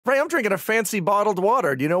Ray, I'm drinking a fancy bottled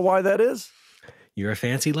water. Do you know why that is? You're a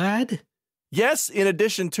fancy lad? Yes, in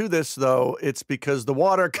addition to this, though, it's because the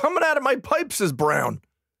water coming out of my pipes is brown.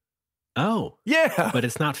 Oh. Yeah. But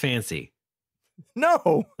it's not fancy.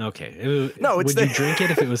 No. Okay. No, Would you drink it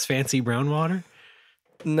if it was fancy brown water?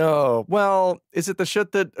 No. Well, is it the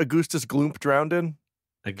shit that Augustus Gloop drowned in?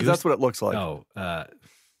 That's what it looks like. Oh,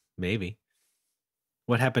 maybe.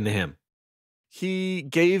 What happened to him? He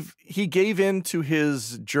gave in to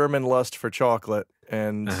his German lust for chocolate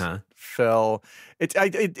and fell.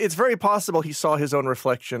 It's very possible he saw his own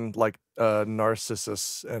reflection like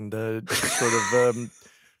Narcissus and sort of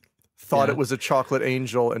thought it was a chocolate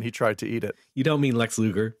angel and he tried to eat it. You don't mean Lex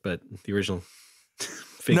Luger, but the original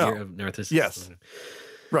figure of Narcissus. Yes.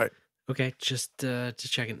 Right. Okay, just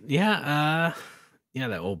checking. Yeah,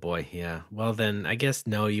 that old boy. Yeah. Well, then I guess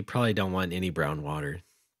no. You probably don't want any brown water.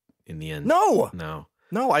 In the end, no.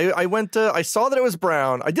 I went. I saw that it was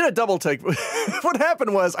brown. I did a double take. What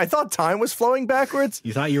happened was I thought time was flowing backwards.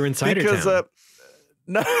 You thought you were in Cider Town.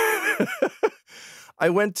 No. I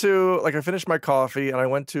went to I finished my coffee and I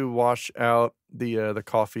went to wash out the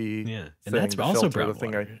coffee. Yeah, and that's also brown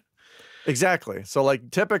water. Exactly. So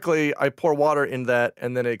typically I pour water in that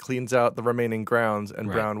and then it cleans out the remaining grounds and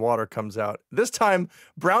brown water comes out. This time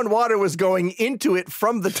brown water was going into it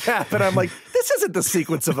from the tap and I'm like, this isn't the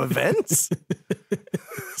sequence of events.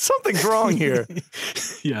 Something's wrong here.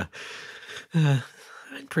 Yeah. I'm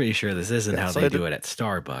pretty sure this isn't how they do it at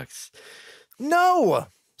Starbucks. No.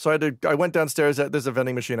 So I went downstairs. There's a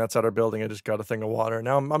vending machine outside our building. I just got a thing of water.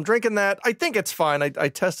 Now I'm drinking that. I think it's fine. I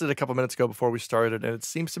tested it a couple minutes ago before we started, and it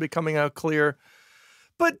seems to be coming out clear,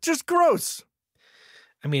 but just gross.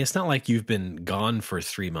 I mean, it's not like you've been gone for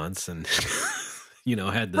 3 months and,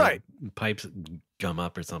 had the pipes gum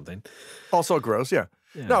up or something. Also gross, yeah.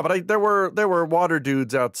 No, but there were water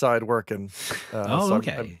dudes outside working.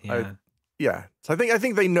 Okay. Yeah. So I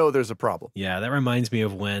think they know there's a problem. Yeah, that reminds me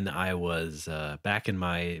of when I was back in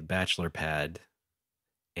my bachelor pad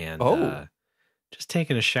and just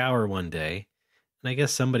taking a shower one day. And I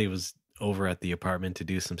guess somebody was over at the apartment to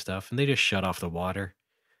do some stuff and they just shut off the water.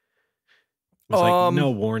 It was no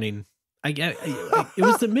warning. It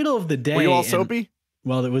was the middle of the day. Were you all soapy?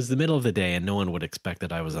 Well, it was the middle of the day and no one would expect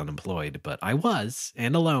that I was unemployed, but I was,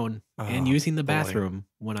 and alone, and using the bathroom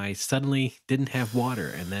when I suddenly didn't have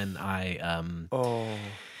water. And then I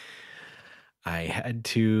had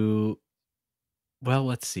to, well,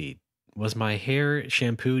 let's see. Was my hair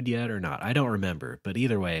shampooed yet or not? I don't remember, but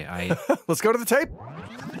either way, Let's go to the tape.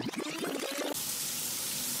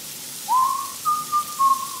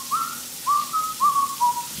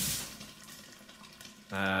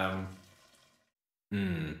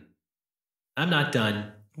 I'm not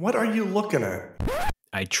done. What are you looking at?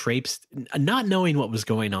 I traipsed, not knowing what was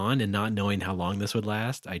going on and not knowing how long this would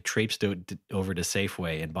last. I traipsed over to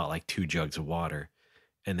Safeway and bought 2 jugs of water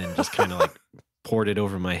and then just kind of poured it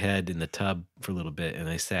over my head in the tub for a little bit. And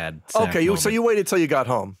I sat okay, so you waited till you got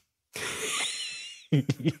home.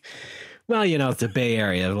 Well, it's a Bay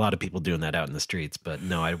Area. A lot of people doing that out in the streets, but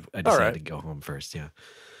no, I decided to go home first. Yeah.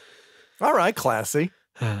 All right. Classy.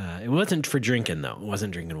 It wasn't for drinking, though. It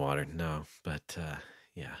wasn't drinking water, no. But,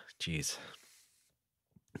 yeah, geez.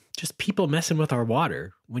 Just people messing with our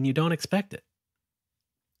water when you don't expect it.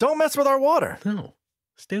 Don't mess with our water. No.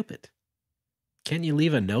 Stupid. Can't you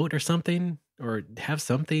leave a note or something? Or have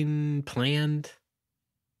something planned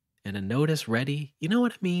and a notice ready? You know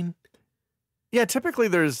what I mean? Yeah, typically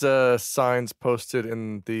there's signs posted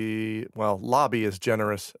in the, lobby is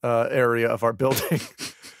generous, area of our building.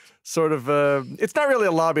 Sort of, it's not really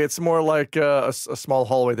a lobby. It's more like a small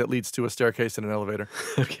hallway that leads to a staircase and an elevator.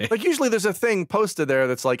 Okay. Usually there's a thing posted there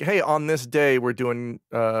that's hey, on this day we're doing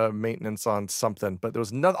maintenance on something. But there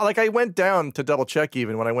was nothing. I went down to double check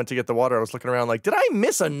even when I went to get the water. I was looking around did I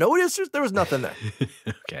miss a notice? There was nothing there.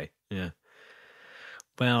 Okay. Yeah.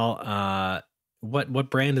 Well, what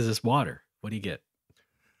brand is this water? What do you get?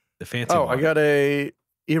 The fancy water. I got a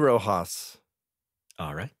Irohas.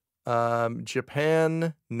 All right.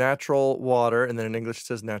 Japan natural water, and then in English it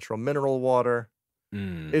says natural mineral water.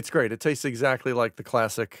 It's great. It tastes exactly like the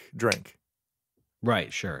classic drink.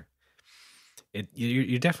 Right, sure.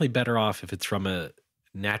 You're definitely better off if it's from a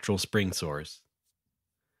natural spring source,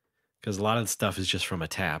 because a lot of the stuff is just from a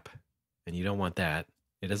tap, and you don't want that.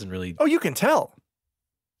 It doesn't really. Oh, you can tell.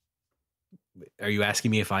 Are you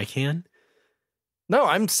asking me if I can? No,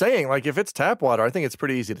 I'm saying if it's tap water, I think it's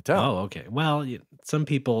pretty easy to tell. Oh, okay. Well, some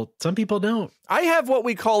people don't. I have what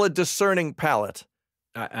we call a discerning palate.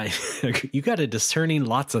 You got a discerning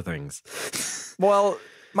lots of things. Well,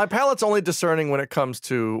 my palate's only discerning when it comes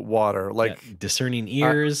to water. Discerning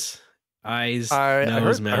ears Eyes, I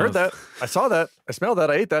nose, mouth. I heard that. I saw that. I smelled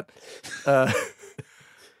that. I ate that.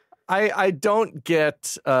 I don't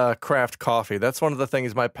get craft coffee. That's one of the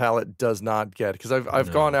things my palate does not get, because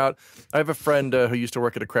I've gone out. I have a friend who used to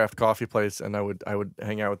work at a craft coffee place, and I would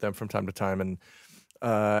hang out with them from time to time, and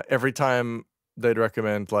every time they'd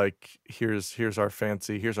recommend, like, here's our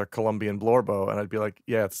Colombian Blorbo, and I'd be like,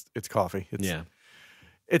 yeah, it's coffee.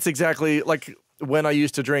 It's exactly like when I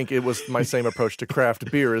used to drink. It was my same approach to craft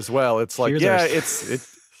beer as well. It's like,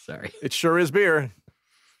 sorry, it sure is beer.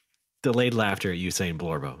 Delayed laughter at you saying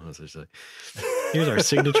Blorbo. I was just like, here's our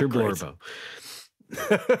signature Blorbo.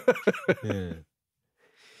 Yeah.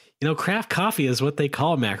 You know, craft coffee is what they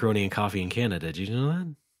call macaroni and coffee in Canada. Did you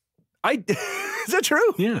know that? Is that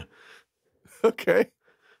true? Yeah. Okay.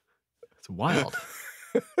 It's wild.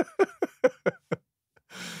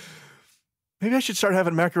 Maybe I should start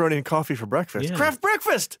having macaroni and coffee for breakfast. Yeah. Craft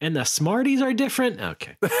breakfast! And the Smarties are different?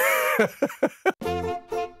 Okay.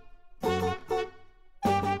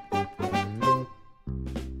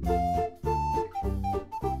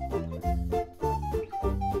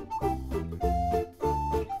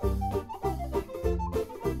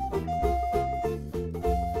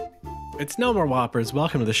 It's No More Whoppers.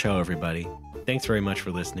 Welcome to the show, everybody. Thanks very much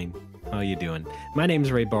for listening. How you doing? My name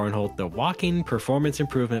is Ray Barnholt, the Walking Performance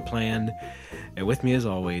Improvement Plan. And with me, as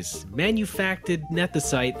always, manufactured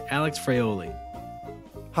Nethicite, Alex Fraioli.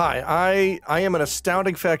 Hi, I am an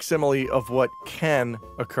astounding facsimile of what can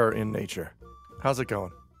occur in nature. How's it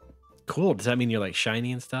going? Cool. Does that mean you're like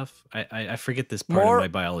shiny and stuff? I forget this part of my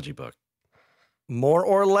biology book. More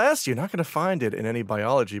or less, you're not going to find it in any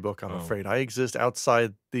biology book, I'm afraid. I exist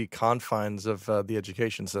outside the confines of the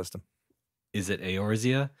education system. Is it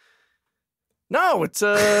Eorzea? No, it's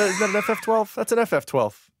is that an FF12? That's an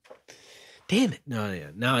FF12. Damn it.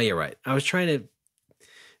 No, you're right. I was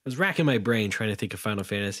racking my brain trying to think of Final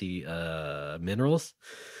Fantasy minerals.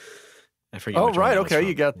 I forget. Oh, right. Okay.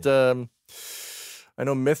 You got, I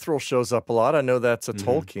know Mithril shows up a lot. I know that's a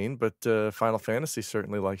Tolkien, but Final Fantasy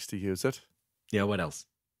certainly likes to use it. Yeah, what else?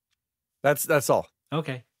 That's all.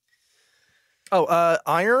 Okay. Oh,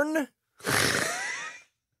 iron?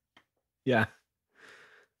 Yeah.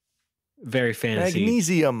 Very fantasy.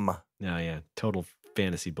 Magnesium. No, yeah. Total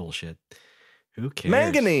fantasy bullshit. Who cares?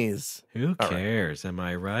 Manganese. Who cares? Right. Am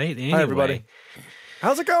I right? Anyway. Hi, everybody.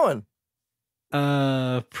 How's it going?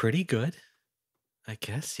 Pretty good. I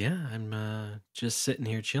guess, yeah. I'm just sitting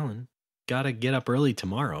here chilling. Gotta get up early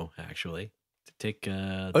tomorrow, actually. Take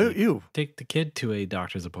take the kid to a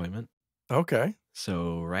doctor's appointment. Okay.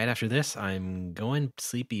 So right after this, I'm going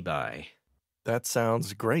sleepy bye. That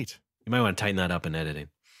sounds great. You might want to tighten that up in editing.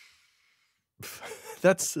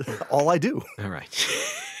 That's all I do. All right.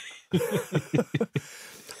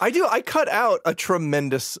 I do. I cut out a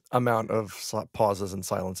tremendous amount of pauses and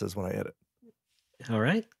silences when I edit. All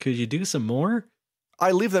right. Could you do some more? I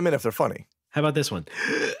leave them in if they're funny. How about this one?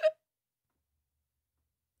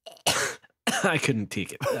 I couldn't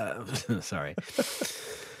take it. Sorry.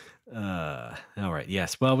 All right.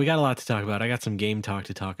 Yes. Well, we got a lot to talk about. I got some game talk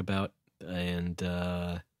to talk about and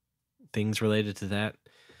things related to that.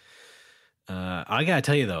 I got to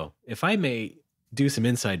tell you, though, if I may do some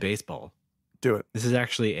inside baseball. Do it. This is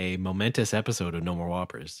actually a momentous episode of No More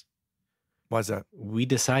Whoppers. Why is that? We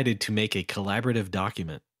decided to make a collaborative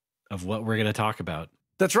document of what we're going to talk about.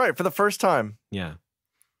 That's right. For the first time. Yeah.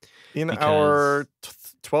 In our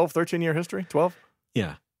 12, 13-year history? 12?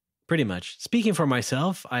 Yeah, pretty much. Speaking for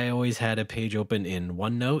myself, I always had a page open in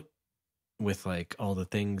OneNote with like all the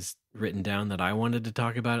things written down that I wanted to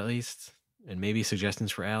talk about at least, and maybe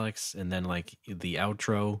suggestions for Alex, and then like the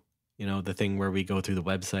outro, you know, the thing where we go through the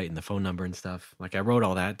website and the phone number and stuff. Like I wrote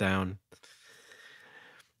all that down.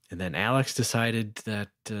 And then Alex decided that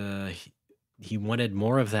he wanted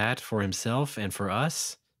more of that for himself and for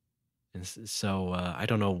us. And so I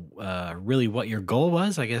don't know really what your goal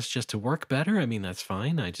was. I guess just to work better. I mean, that's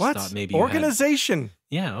fine. I just thought maybe organization.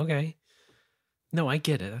 Yeah. Okay. No, I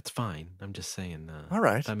get it. That's fine. I'm just saying. All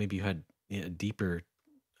right. I thought maybe you had deeper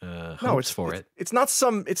hopes for it. It's not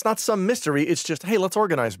some mystery. It's just, hey, let's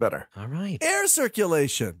organize better. All right. Air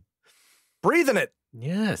circulation. Breathe in it.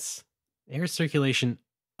 Yes. Air circulation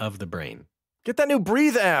of the brain. Get that new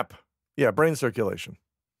Breathe app. Yeah, brain circulation.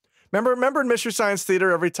 Remember in Mystery Science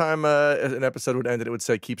Theater, every time an episode would end, it would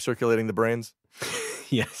say, keep circulating the brains?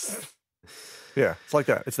 Yes. Yeah, it's like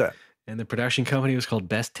that. It's that. And the production company was called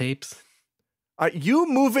Best Tapes? You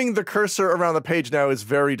moving the cursor around the page now is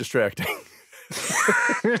very distracting.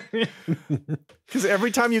 Because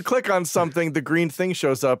every time you click on something, the green thing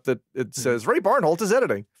shows up that it says, Ray Barnholt is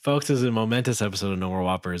editing. Folks, this is a momentous episode of No More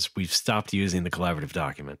Whoppers. We've stopped using the collaborative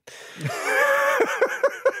document.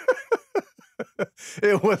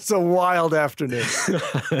 It was a wild afternoon.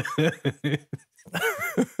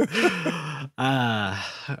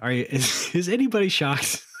 Is anybody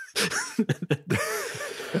shocked?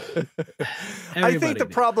 I think the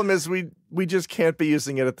problem is we just can't be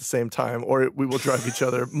using it at the same time, or we will drive each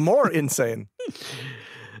other more insane.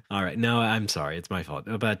 All right. No, I'm sorry. It's my fault.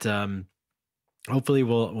 But hopefully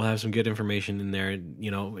we'll have some good information in there.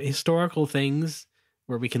 Historical things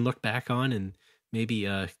where we can look back on and maybe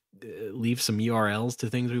leave some URLs to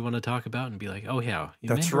things we want to talk about and be like, oh yeah,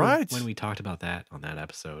 that's right. When we talked about that on that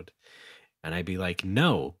episode, and I'd be like,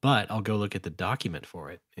 no, but I'll go look at the document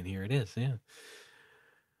for it, and here it is. Yeah.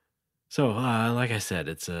 So, like I said,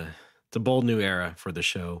 it's a bold new era for the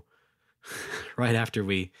show. Right after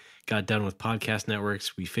we got done with podcast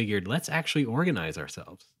networks, we figured let's actually organize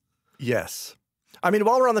ourselves. Yes. I mean,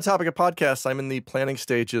 while we're on the topic of podcasts, I'm in the planning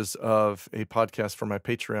stages of a podcast for my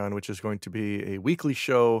Patreon, which is going to be a weekly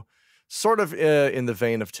show, sort of in the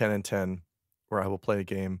vein of 10 and 10, where I will play a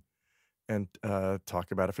game and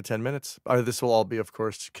talk about it for 10 minutes. This will all be, of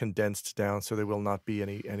course, condensed down, so there will not be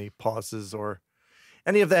any pauses or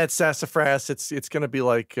any of that sassafras. It's going to be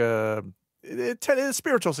like a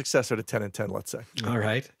spiritual successor to 10 and 10, let's say. All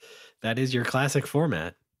right. That is your classic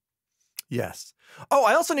format. Yes. Oh,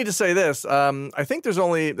 I also need to say this. I think there's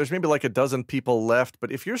maybe like a dozen people left,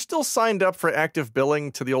 but if you're still signed up for active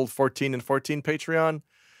billing to the old 14 and 14 Patreon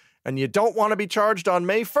and you don't want to be charged on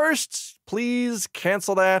May 1st, please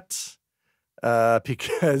cancel that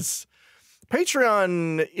because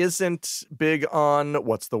Patreon isn't big on,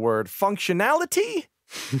 what's the word, functionality?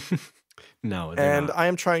 No. And not. I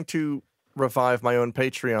am trying to revive my own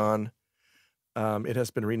Patreon. It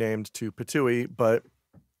has been renamed to Patui, but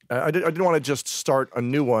I didn't want to just start a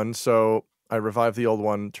new one, so I revived the old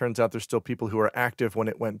one. Turns out there's still people who are active when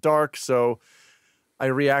it went dark, so I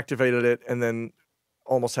reactivated it and then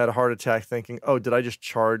almost had a heart attack thinking, oh, did I just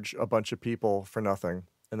charge a bunch of people for nothing?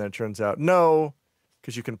 And then it turns out, no,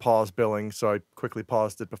 because you can pause billing, so I quickly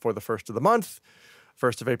paused it before the 1st of the month.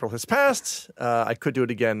 1st of April has passed. I could do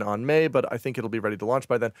it again on May, but I think it'll be ready to launch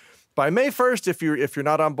by then. By May 1st, if you're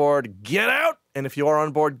not on board, get out, and if you are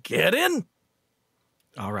on board, get in.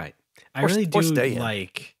 All right. I really do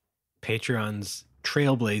like Patreon's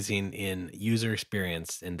trailblazing in user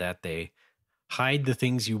experience in that they hide the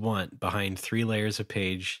things you want behind 3 layers of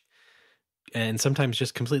page and sometimes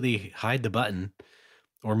just completely hide the button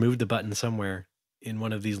or move the button somewhere in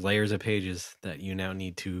one of these layers of pages that you now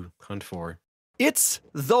need to hunt for. It's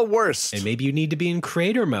the worst. And maybe you need to be in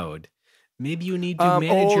creator mode. Maybe you need to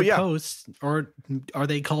manage your posts, or are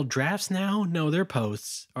they called drafts now? No, they're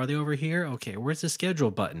posts. Are they over here? Okay, where's the schedule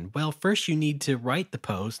button? Well, first you need to write the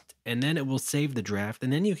post, and then it will save the draft,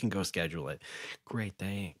 and then you can go schedule it. Great,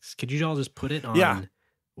 thanks. Could you all just put it on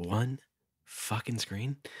one fucking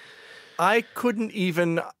screen? I couldn't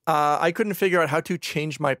figure out how to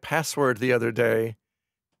change my password the other day,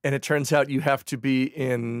 and it turns out you have to be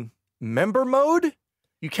in member mode.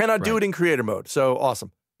 You cannot do it in creator mode, so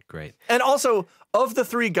awesome. Great. And also, of the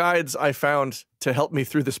 3 guides I found to help me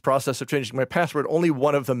through this process of changing my password, only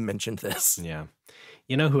one of them mentioned this. Yeah.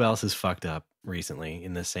 You know who else is fucked up recently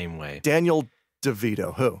in the same way? Daniel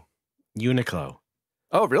DeVito. Who? Uniqlo.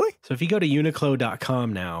 Oh, really? So if you go to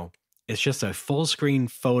uniqlo.com now, it's just a full screen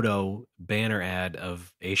photo banner ad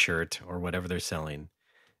of a shirt or whatever they're selling.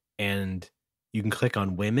 And you can click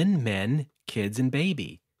on women, men, kids, and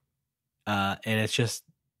baby. And it's just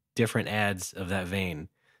different ads of that vein.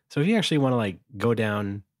 So if you actually want to go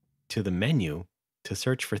down to the menu to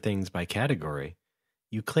search for things by category,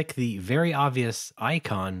 you click the very obvious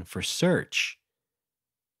icon for search.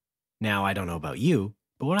 Now, I don't know about you,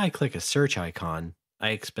 but when I click a search icon, I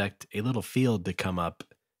expect a little field to come up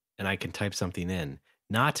and I can type something in,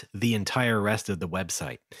 not the entire rest of the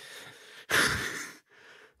website.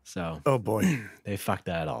 So, oh boy, they fucked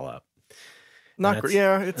that all up. Not great.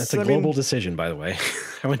 Yeah, that's a global decision, by the way.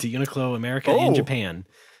 I went to Uniqlo America and Japan,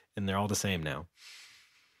 and they're all the same now.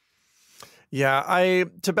 Yeah,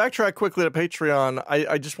 to backtrack quickly to Patreon,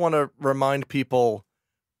 I just want to remind people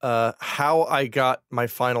how I got my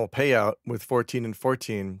final payout with 14 and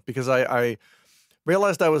 14, because I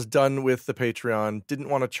realized I was done with the Patreon, didn't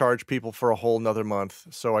want to charge people for a whole nother month,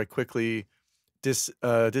 so I quickly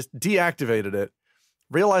deactivated it,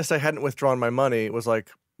 realized I hadn't withdrawn my money, was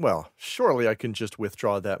like, well, surely I can just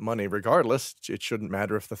withdraw that money regardless. It shouldn't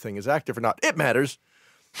matter if the thing is active or not. It matters.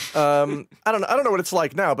 I don't know what it's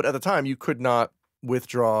like now, but at the time you could not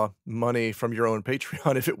withdraw money from your own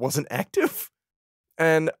Patreon if it wasn't active.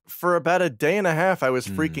 And for about a day and a half, I was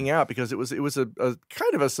freaking out because it was a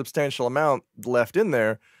kind of a substantial amount left in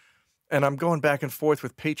there. And I'm going back and forth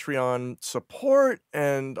with Patreon support,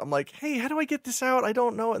 and I'm like, hey, how do I get this out? I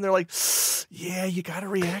don't know. And they're like, yeah, you got to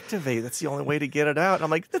reactivate. That's the only way to get it out. And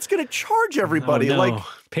I'm like, that's going to charge everybody. Oh, no. Like,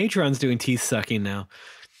 Patreon's doing teeth sucking now.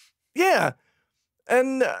 Yeah.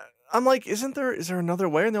 And I'm like, is there another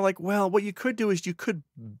way? And they're like, well, what you could do is you could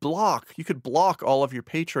block all of your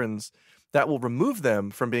patrons. That will remove them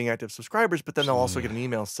from being active subscribers, but then they'll also get an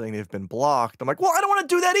email saying they've been blocked. I'm like, well, I don't want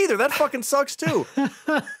to do that either. That fucking sucks too.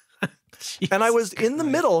 And I was in the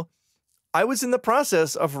middle. I was in the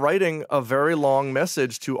process of writing a very long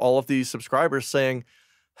message to all of these subscribers saying,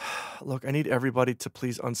 look, I need everybody to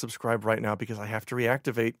please unsubscribe right now because I have to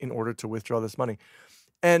reactivate in order to withdraw this money.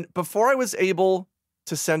 And before I was able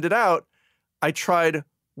to send it out, I tried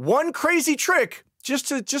one crazy trick just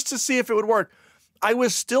to see if it would work. I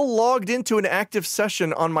was still logged into an active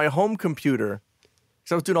session on my home computer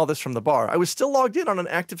because I was doing all this from the bar. I was still logged in on an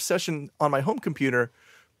active session on my home computer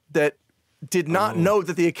that did not know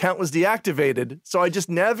that the account was deactivated. So I just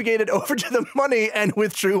navigated over to the money and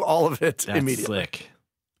withdrew all of it immediately. That's slick.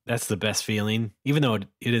 That's the best feeling, even though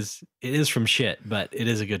it is from shit, but it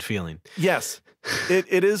is a good feeling. Yes,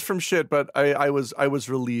 it is from shit, but I was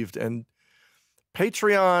relieved. And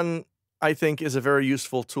Patreon, I think, is a very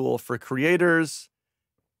useful tool for creators.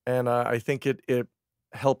 And I think it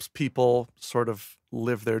helps people sort of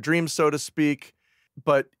live their dreams, so to speak.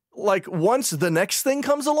 But like once the next thing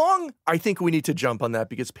comes along, I think we need to jump on that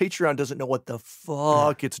because Patreon doesn't know what the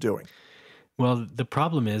fuck it's doing. Well, the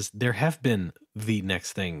problem is there have been the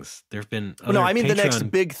next things. There have been other No, I mean Patreon... the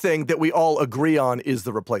next big thing that we all agree on is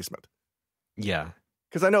the replacement. Yeah.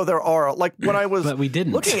 Because I know there are, like when I was but we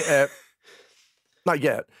didn't. looking at, not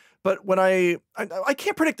yet, but when I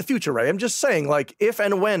can't predict the future, Ray. I'm just saying, like, if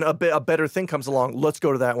and when a better thing comes along, let's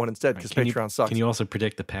go to that one instead because Patreon sucks. Can you also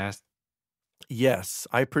predict the past? Yes,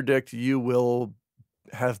 I predict you will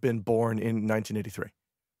have been born in 1983.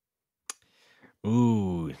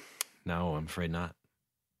 Ooh, no, I'm afraid not.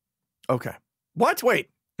 Okay. What? Wait.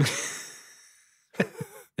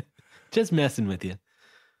 Just messing with you.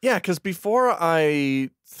 Yeah, because before I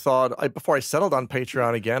settled on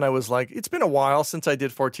Patreon again, I was like, it's been a while since I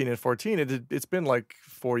did 14 and 14. It's been like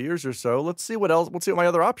 4 years or so. Let's see what else. Let's see what my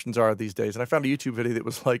other options are these days. And I found a YouTube video that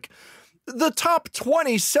was like, the top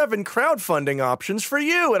 27 crowdfunding options for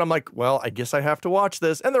you. And I'm like, well, I guess I have to watch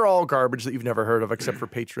this. And they're all garbage that you've never heard of except for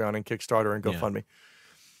Patreon and Kickstarter and GoFundMe.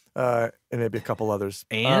 And maybe a couple others.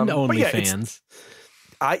 And OnlyFans.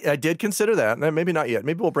 I did consider that. Maybe not yet.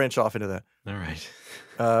 Maybe we'll branch off into that. All right.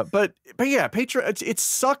 But yeah, Patreon, it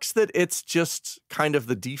sucks that it's just kind of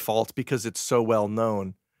the default because it's so well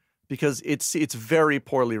known. Because it's very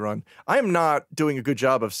poorly run. I am not doing a good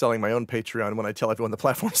job of selling my own Patreon when I tell everyone the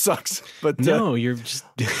platform sucks. But no, you're just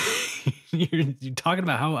you're talking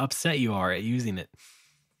about how upset you are at using it.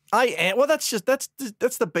 I am. Well, that's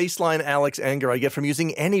the baseline Alex anger I get from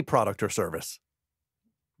using any product or service.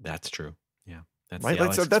 That's true. Yeah, that's right.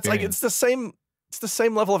 That's like it's the same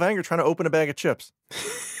level of anger trying to open a bag of chips.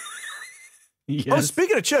 Yes. Oh,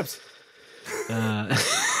 speaking of chips.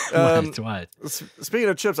 What? Speaking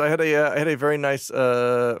of chips, I had a very nice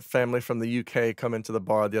family from the UK come into the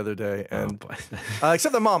bar the other day, and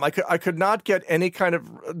except the mom, I could not get any kind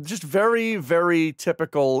of just very, very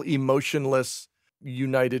typical emotionless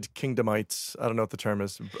United Kingdomites. I don't know what the term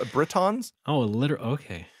is. Britons. Oh,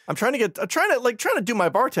 okay. I'm trying to do my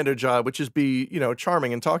bartender job, which is be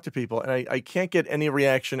charming and talk to people, and I can't get any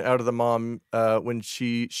reaction out of the mom when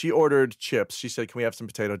she ordered chips. She said, "Can we have some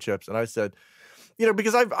potato chips?" And I said,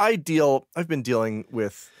 because I've been dealing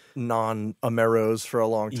with non-Ameros for a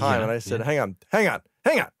long time, and I said, hang on.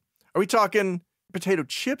 Are we talking potato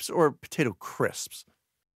chips or potato crisps?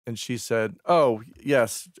 And she said, "Oh,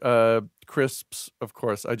 yes, crisps, of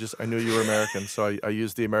course. I knew you were American, so I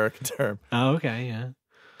used the American term." Oh, okay, yeah.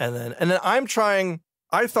 And then I'm trying.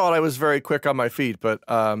 I thought I was very quick on my feet, but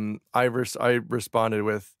I responded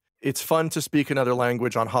with, "It's fun to speak another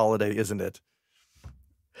language on holiday, isn't it?"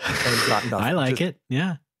 And got nothing. I like it.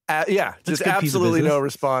 Yeah. Yeah. Just absolutely no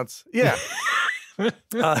response. Yeah.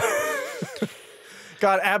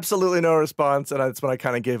 Got absolutely no response, and that's when I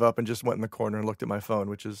kind of gave up and just went in the corner and looked at my phone,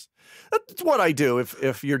 that's what I do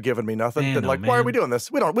if you're giving me nothing. Then why are we doing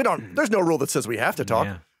this? We don't. There's no rule that says we have to talk.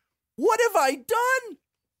 Yeah. What have I done?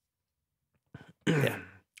 Yeah.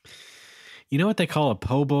 You know what they call a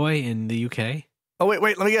po' boy in the UK? Oh wait,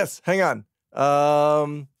 let me guess. Hang on.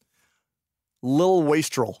 Lil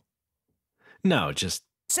Wastrel. No, just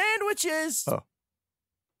sandwiches.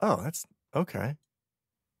 Oh, that's okay.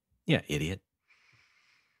 Yeah, idiot.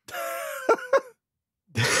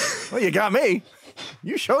 Well, you got me.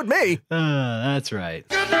 You showed me. That's right.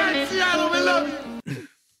 Good night, Seattle. We love you.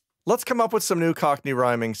 Let's come up with some new Cockney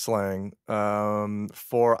rhyming slang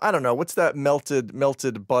for, I don't know, what's that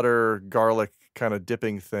melted butter garlic kind of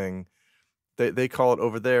dipping thing? They call it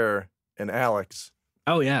over there in Alex.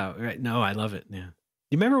 Oh, yeah. Right. No, I love it. Yeah.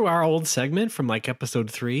 You remember our old segment from like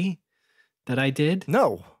episode 3 that I did?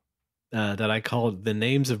 No. That I called the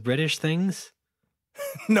names of British things?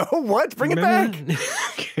 No, what? Bring it back.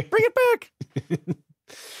 Bring it back.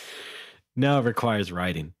 No, it requires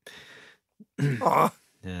writing. Aw.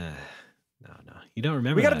 No. You don't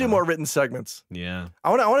remember. We got to do more written segments. Yeah.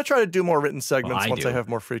 I want to try to do more written segments once I have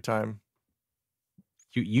more free time.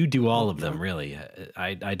 You do all of them, really.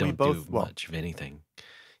 I don't do much of anything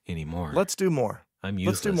anymore. Let's do more. I'm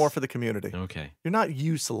useless. Let's do more for the community. Okay. You're not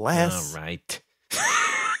useless. All right.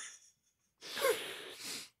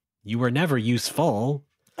 You were never useful.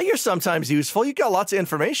 You're sometimes useful. You got lots of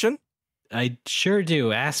information. I sure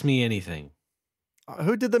do. Ask me anything.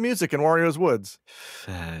 Who did the music in Wario's Woods?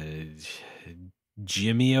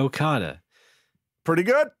 Jimmy Okada. Pretty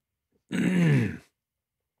good.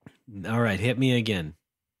 All right, hit me again.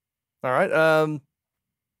 All right.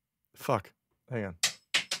 Fuck. Hang on.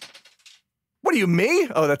 What are you, me?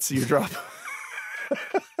 Oh, that's you drop.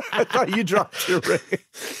 I thought you dropped your ring.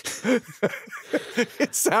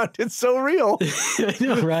 It sounded so real. I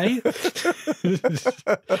know, right?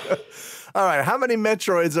 All right. How many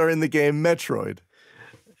Metroids are in the game Metroid?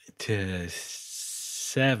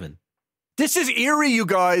 7. This is eerie, you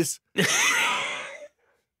guys.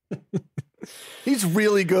 He's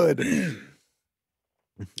really good.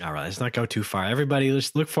 All right, let's not go too far. Everybody,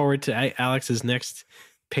 let's look forward to Alex's next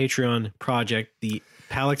Patreon project, the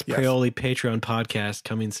Alex Paoli Patreon podcast,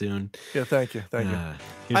 coming soon. Yeah, thank you.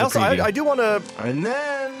 I do want to. And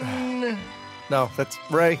then. No, that's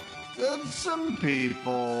Ray. Some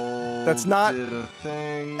people. That's not did a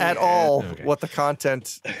thing at all what the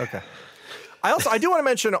content. Okay. I do want to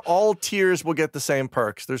mention all tiers will get the same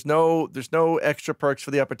perks. There's no extra perks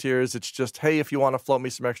for the upper tiers. It's just, hey, if you want to float me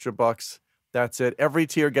some extra bucks, that's it. Every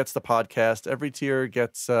tier gets the podcast. Every tier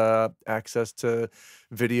gets access to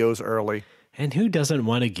videos early. And who doesn't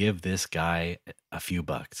want to give this guy a few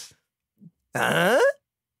bucks? Huh?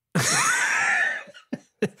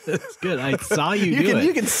 That's good. I saw you do it.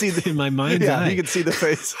 You can see in my mind's eye. You can see the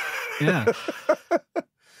face. Yeah.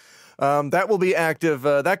 That will be active.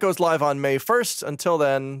 That goes live on May 1st. Until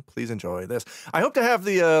then, please enjoy this. I hope to have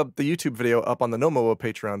the YouTube video up on the Nomoa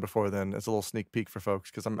Patreon before then as a little sneak peek for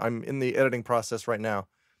folks, because I'm in the editing process right now.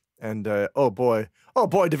 And oh boy,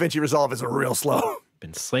 DaVinci Resolve is real slow.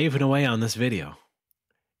 Been slaving away on this video.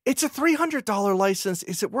 It's a $300 license.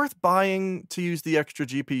 Is it worth buying to use the extra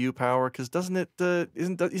GPU power? Because isn't it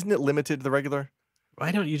limited to the regular?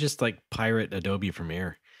 Why don't you just like pirate Adobe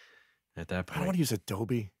Premiere at that point? I don't want to use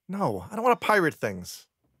Adobe. No, I don't want to pirate things.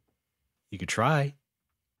 You could try.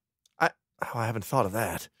 I haven't thought of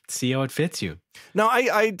that. See how it fits you. No,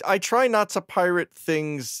 I try not to pirate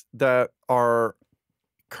things that are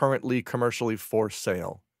currently commercially for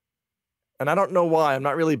sale. And I don't know why. I'm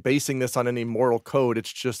not really basing this on any moral code.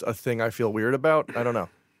 It's just a thing I feel weird about. I don't know.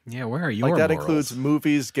 Yeah, where are your like that morals? Includes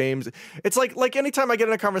movies, games. It's like anytime I get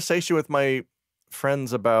in a conversation with my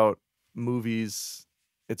friends about movies,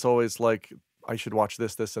 it's always like I should watch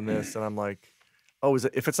this, and this, and I'm like, oh, is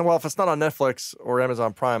it? If it's not on Netflix or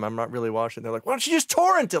Amazon Prime, I'm not really watching. They're like, why don't you just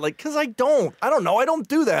torrent it? Like, because I don't know. I don't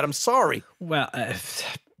do that. I'm sorry. Well,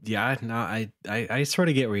 yeah, no, I sort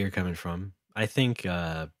of get where you're coming from. I think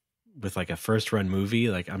with like a first run movie,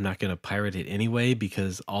 like I'm not going to pirate it anyway,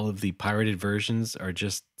 because all of the pirated versions are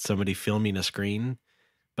just somebody filming a screen.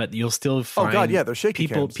 But you'll still find they're shaky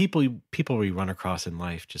people we run across in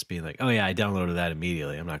life just being like, oh yeah, I downloaded that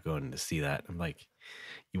immediately. I'm not going to see that. I'm like,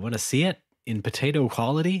 you want to see it in potato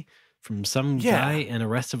quality from some guy in a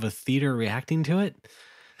rest of a theater reacting to it?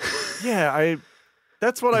 Yeah,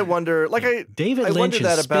 that's what I wonder. Like David Lynch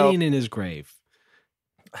is spitting in his grave.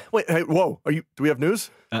 Wait, hey, whoa! Do we have news?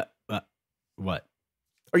 What?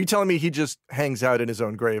 Are you telling me he just hangs out in his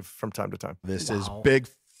own grave from time to time? This is big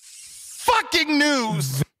fucking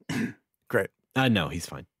news. Great. No, he's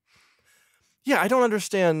fine. Yeah, I don't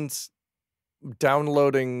understand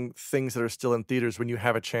downloading things that are still in theaters when you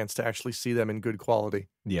have a chance to actually see them in good quality.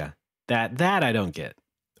 Yeah, that I don't get.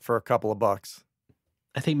 For a couple of bucks.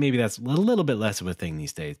 I think maybe that's a little bit less of a thing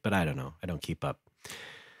these days, but I don't know. I don't keep up.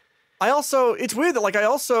 It's weird that I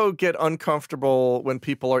also get uncomfortable when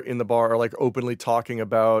people are in the bar or like openly talking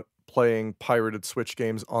about playing pirated Switch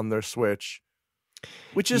games on their Switch,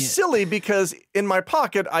 which is silly because in my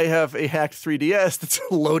pocket I have a hacked 3DS that's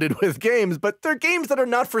loaded with games, but they're games that are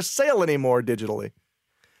not for sale anymore digitally.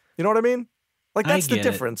 You know what I mean? Like that's the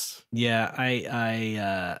difference. Yeah,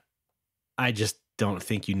 I just don't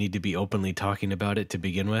think you need to be openly talking about it to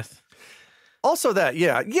begin with. Also that,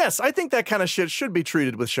 yeah. Yes, I think that kind of shit should be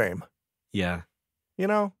treated with shame. Yeah. You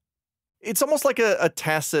know? It's almost like a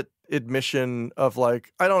tacit admission of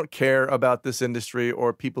like, I don't care about this industry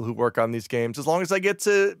or people who work on these games as long as I get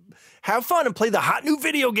to have fun and play the hot new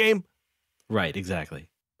video game. Right,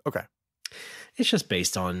 exactly. Okay. It's just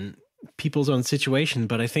based on people's own situation,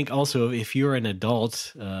 but I think also if you're an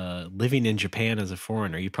adult living in Japan as a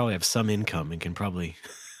foreigner, you probably have some income and can probably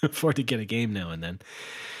afford to get a game now and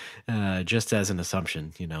then. Just as an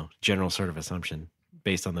assumption, general sort of assumption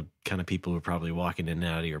based on the kind of people who are probably walking in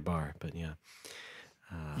and out of your bar. But yeah.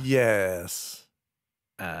 Yes.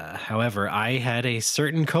 However, I had a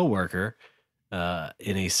certain coworker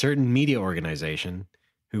in a certain media organization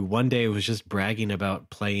who one day was just bragging about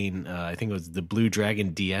playing, I think it was the Blue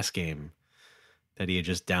Dragon DS game that he had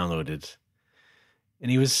just downloaded. And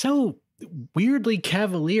he was so weirdly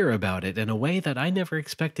cavalier about it in a way that I never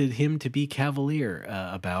expected him to be cavalier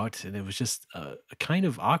about. And it was just a kind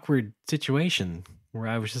of awkward situation where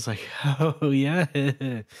I was just like, oh, yeah.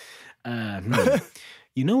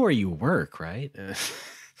 You know where you work, right?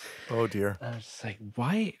 Oh, dear. I was just like,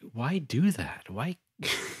 why do that? Why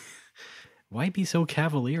be so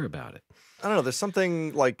cavalier about it? I don't know. There's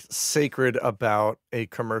something like sacred about a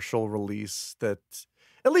commercial release that,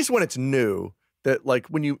 at least when it's new, that like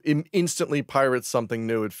when you instantly pirate something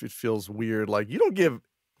new, it feels weird. Like you don't give,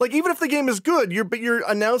 like even if the game is good, you're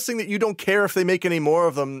announcing that you don't care if they make any more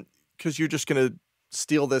of them because you're just going to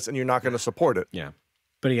steal this and you're not going to support it. Yeah.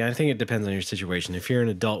 But yeah, I think it depends on your situation. If you're an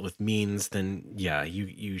adult with means, then yeah,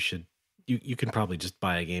 you should. You can probably just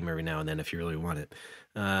buy a game every now and then if you really want it.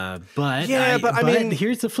 But I mean,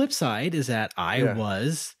 here's the flip side: is that I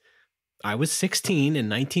was 16 in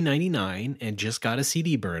 1999 and just got a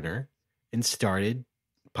CD burner and started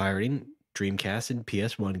pirating Dreamcast and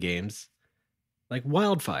PS1 games like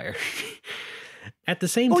wildfire. At the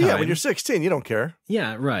same time, yeah, when you're 16, you don't care.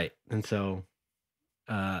 Yeah, right. And so,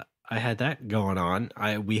 I had that going on.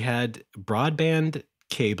 We had broadband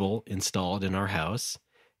cable installed in our house.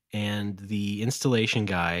 And the installation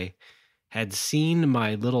guy had seen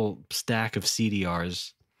my little stack of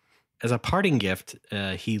CDRs. As a parting gift,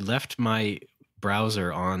 he left my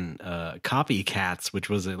browser on Copycats, which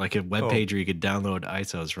was like a web page where you could download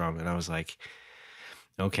ISOs from. And I was like,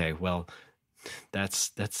 okay, well,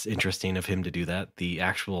 that's interesting of him to do that. The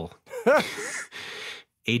actual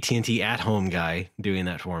AT&T at-home guy doing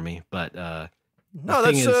that for me. But no,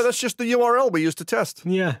 that's just the URL we used to test.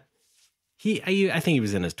 Yeah. I think he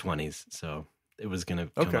was in his 20s, so it was going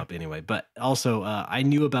to come up anyway. But also, I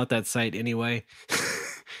knew about that site anyway,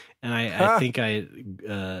 and I think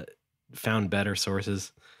I found better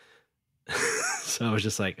sources. So I was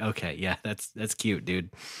just like, okay, yeah, that's cute, dude.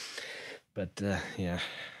 But yeah.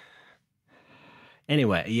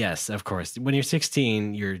 Anyway, yes, of course. When you're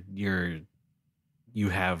 16, you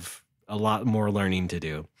have a lot more learning to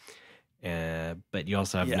do. But you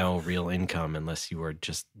also have no real income unless you are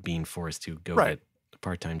just being forced to go get a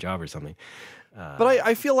part-time job or something. But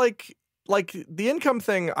I feel like the income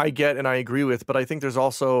thing I get and I agree with, but I think there's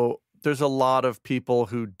a lot of people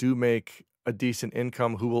who do make a decent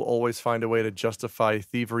income who will always find a way to justify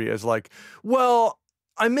thievery as like, well,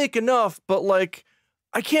 I make enough, but like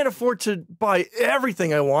I can't afford to buy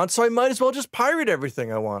everything I want, so I might as well just pirate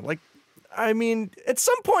everything I want. Like, I mean, at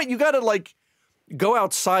some point you got to like go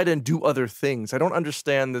outside and do other things. I don't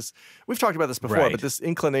understand this. We've talked about this before, but this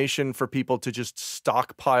inclination for people to just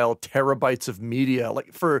stockpile terabytes of media,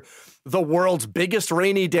 like for the world's biggest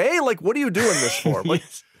rainy day. Like, what are you doing this for? Like,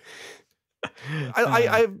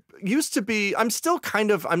 I used to be, I'm still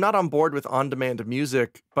kind of, I'm not on board with on-demand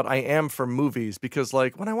music, but I am for movies because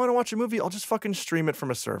like when I want to watch a movie, I'll just fucking stream it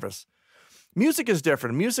from a service. Music is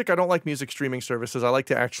different. Music, I don't like music streaming services. I like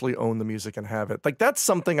to actually own the music and have it. Like that's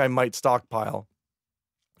something I might stockpile.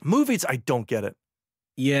 Movies, I don't get it.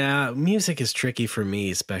 Yeah, music is tricky for me,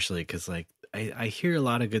 especially because like I hear a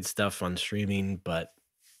lot of good stuff on streaming, but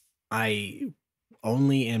I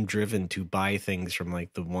only am driven to buy things from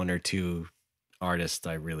like the one or two artists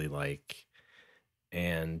I really like,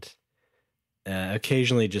 and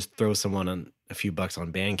occasionally just throw someone on a few bucks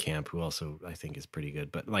on Bandcamp, who also I think is pretty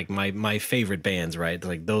good. But like my favorite bands, right?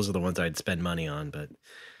 Like those are the ones I'd spend money on. But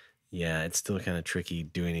yeah, it's still kind of tricky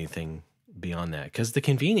doing anything beyond that because the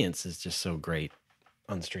convenience is just so great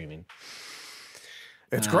on streaming.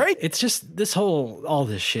 It's great. It's just all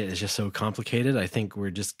this shit is just so complicated. I think we're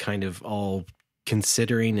just kind of all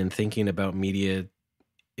considering and thinking about media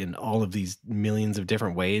in all of these millions of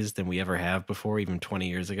different ways than we ever have before, even 20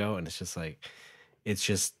 years ago. And it's just like, there's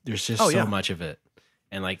just so much of it.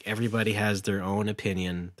 And like everybody has their own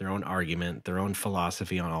opinion, their own argument, their own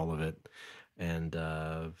philosophy on all of it. And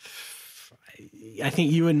I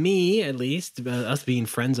think you and me, at least, us being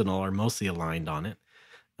friends and all, are mostly aligned on it.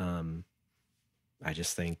 I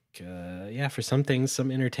just think, for some things,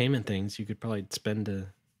 some entertainment things, you could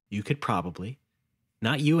probably,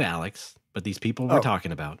 not you, Alex, but these people we're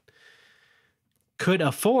talking about, could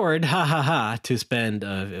afford, to spend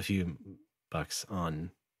a few bucks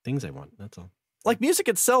on things I want. That's all. Like, music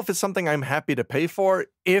itself is something I'm happy to pay for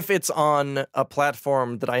if it's on a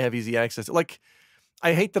platform that I have easy access to. Like,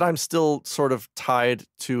 I hate that I'm still sort of tied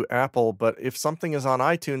to Apple, but if something is on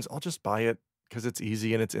iTunes, I'll just buy it because it's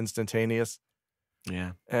easy and it's instantaneous.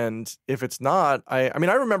 Yeah. And if it's not, I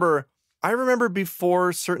remember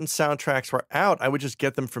before certain soundtracks were out, I would just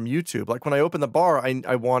get them from YouTube. Like when I opened the bar,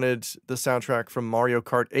 I wanted the soundtrack from Mario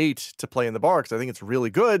Kart 8 to play in the bar because I think it's really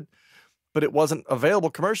good, but it wasn't available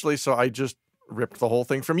commercially, so I just ripped the whole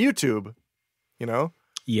thing from YouTube, you know?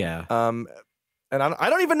 Yeah. And I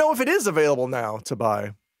don't even know if it is available now to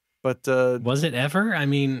buy. But was it ever? I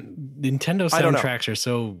mean, Nintendo soundtracks are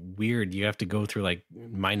so weird. You have to go through like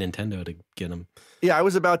My Nintendo to get them. Yeah, I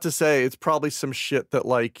was about to say it's probably some shit that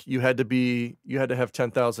like you had to have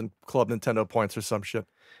 10,000 Club Nintendo points or some shit.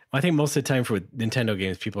 Well, I think most of the time for Nintendo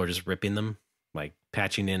games, people are just ripping them, like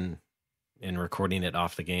patching in and recording it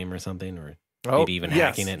off the game or something, or maybe even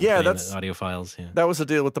hacking it. And that's audio files. Yeah, that was the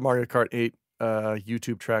deal with the Mario Kart 8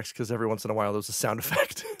 YouTube tracks because every once in a while there was a sound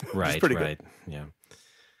effect. Right. Pretty right. Good. Yeah.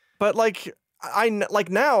 But what was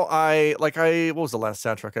the last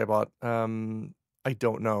soundtrack I bought? I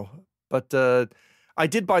don't know. But I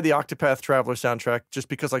did buy the Octopath Traveler soundtrack just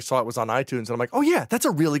because I saw it was on iTunes and I'm like, oh yeah, that's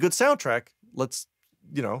a really good soundtrack. Let's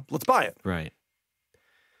buy it. Right.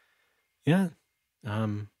 Yeah.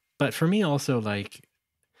 But for me also, like,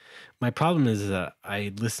 my problem is that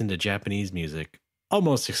I listen to Japanese music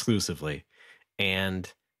almost exclusively.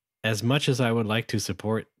 And as much as I would like to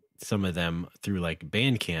support some of them through like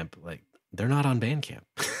Bandcamp, like they're not on Bandcamp.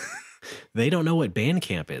 They don't know what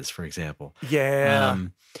Bandcamp is, for example. Yeah.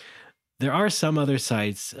 There are some other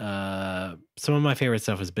sites. Some of my favorite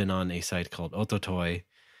stuff has been on a site called Ototoi,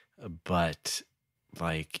 but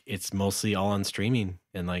like it's mostly all on streaming.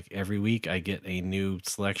 And like every week I get a new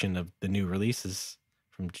selection of the new releases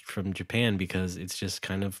from Japan because it's just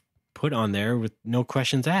kind of put on there with no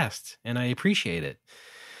questions asked. And I appreciate it.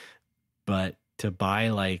 But to buy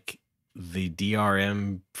like the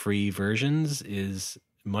DRM free versions is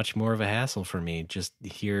much more of a hassle for me just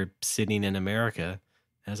here sitting in America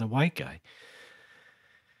as a white guy.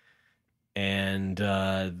 And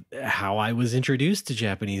how I was introduced to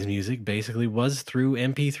Japanese music basically was through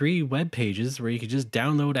MP3 web pages where you could just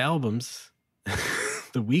download albums,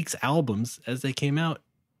 the week's albums as they came out,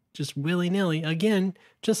 just willy-nilly. Again,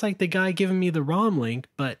 just like the guy giving me the ROM link,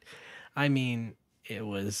 but I mean, it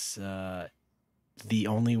was the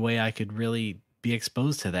only way I could really be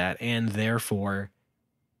exposed to that and therefore,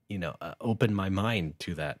 open my mind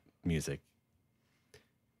to that music.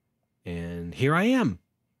 And here I am,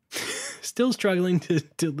 still struggling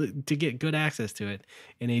to get good access to it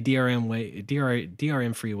in a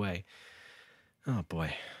DRM free way. Oh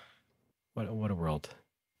boy, what a world!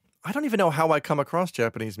 I don't even know how I come across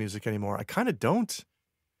Japanese music anymore. I kind of don't.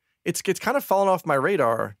 It's kind of fallen off my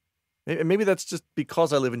radar. Maybe that's just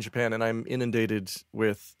because I live in Japan and I'm inundated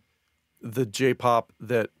with the J-pop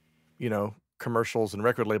that, commercials and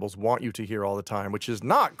record labels want you to hear all the time, which is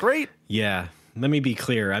not great. Yeah. Let me be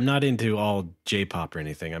clear. I'm not into all J-pop or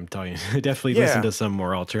anything. I'm talking, I definitely listen to some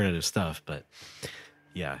more alternative stuff, but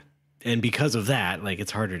yeah. And because of that, like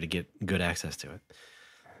it's harder to get good access to it.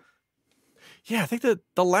 Yeah, I think that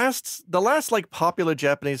the last like popular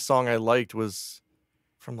Japanese song I liked was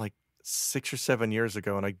from like 6 or 7 years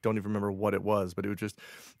ago, and I don't even remember what it was, but it was just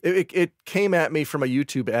it came at me from a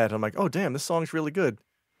YouTube ad. I'm like, oh damn, this song's really good.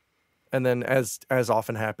 And then as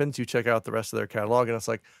often happens, you check out the rest of their catalog, and it's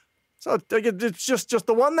like, so it's just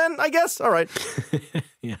the one then, I guess. All right.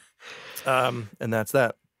 Yeah. And that's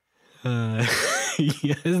that. Yeah,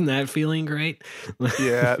 isn't that feeling great?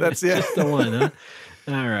 Yeah, that's just the one, huh?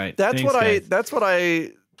 All right. I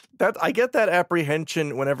get that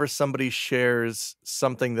apprehension whenever somebody shares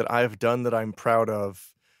something that I've done that I'm proud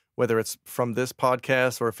of, whether it's from this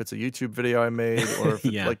podcast or if it's a YouTube video I made, or if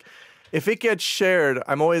it's if it gets shared,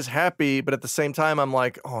 I'm always happy, but at the same time, I'm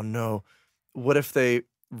like, oh no, what if they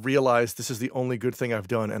realize this is the only good thing I've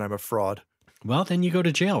done and I'm a fraud? Well, then you go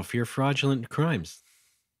to jail for your fraudulent crimes.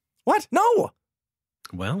 What? No.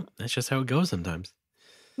 Well, that's just how it goes sometimes.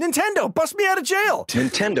 Nintendo, bust me out of jail.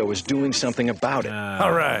 Nintendo is doing something about it.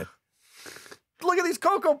 All right. Look at these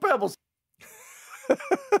Cocoa Pebbles.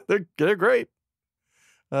 They're great.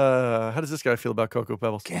 How does this guy feel about Cocoa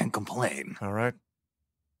Pebbles? Can't complain. All right.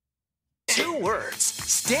 2 words.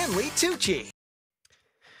 Stanley Tucci.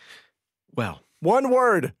 Well, 1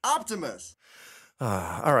 word. Optimus.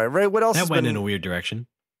 All right, Ray. What else? That went in a weird direction.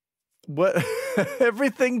 What?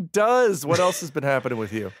 Everything does. What else has been happening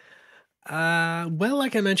with you? Well,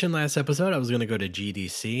 like I mentioned last episode, I was going to go to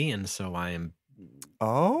GDC, and so I am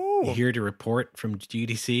here to report from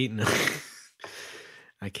GDC. No.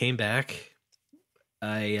 I came back.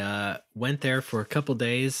 I went there for a couple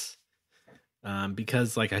days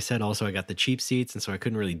because, like I said, also I got the cheap seats, and so I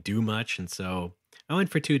couldn't really do much. And so I went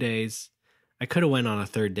for 2 days. I could have went on a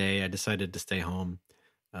 3rd day. I decided to stay home,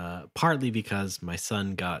 partly because my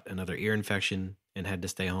son got another ear infection and had to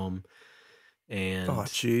stay home. And oh,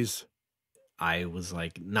 jeez. I was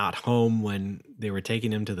like not home when they were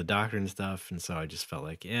taking him to the doctor and stuff. And so I just felt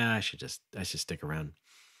like, yeah, I should stick around,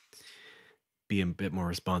 be a bit more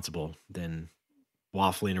responsible than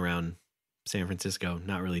waffling around San Francisco,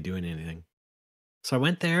 not really doing anything. So I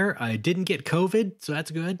went there. I didn't get COVID, so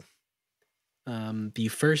that's good. The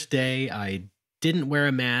first day I didn't wear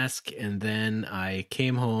a mask, and then I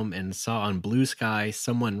came home and saw on Blue Sky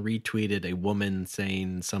someone retweeted a woman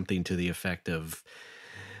saying something to the effect of,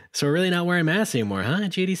 "So we're really not wearing masks anymore, huh?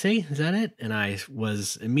 At GDC? Is that it?" And I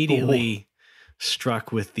was immediately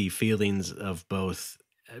struck with the feelings of both,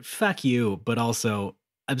 fuck you, but also,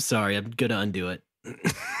 I'm sorry, I'm going to undo it.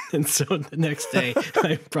 And so the next day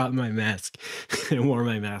I brought my mask and wore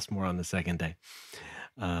my mask more on the second day.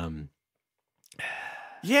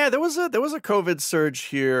 Yeah, there was a COVID surge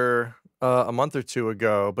here a month or 2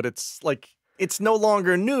 ago, but it's no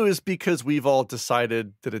longer news because we've all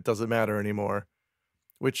decided that it doesn't matter anymore.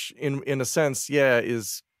 Which in a sense, yeah,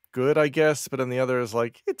 is good, I guess, but on the other is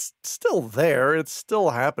like, it's still there, it's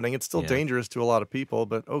still happening, it's still dangerous to a lot of people,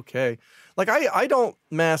 but okay. Like I don't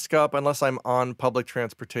mask up unless I'm on public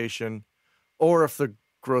transportation or if the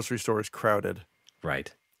grocery store is crowded.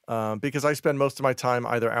 Right. Because I spend most of my time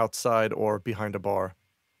either outside or behind a bar.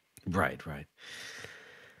 Right.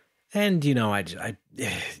 And you know,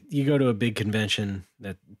 you go to a big convention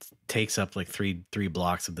that takes up like three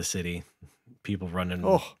blocks of the city. People running,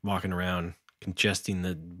 walking around, congesting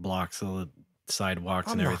the blocks, all the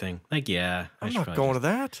sidewalks and everything. Like, yeah, I'm not going to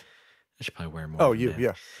that. I should probably wear more. Oh,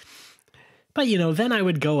 yeah. But you know, then I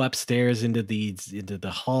would go upstairs into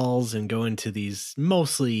the halls and go into these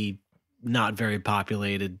mostly not very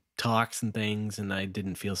populated talks and things, and I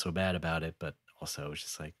didn't feel so bad about it. But also, it was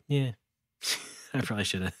just like, yeah, I probably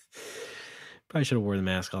should have wore the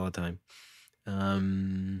mask all the time.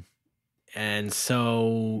 And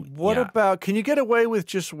so what about, can you get away with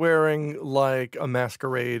just wearing like a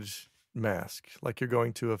masquerade mask, like you're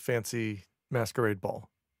going to a fancy masquerade ball?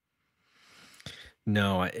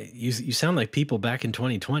 No, you sound like people back in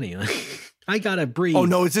 2020. I gotta breathe. Oh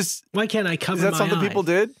no, is this? Why can't I cover? Is that my something eye? people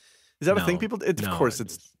did? Is that No, a thing people did? no, Of course,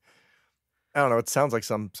 it's. I don't know. It sounds like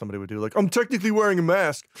somebody would do. Like, I'm technically wearing a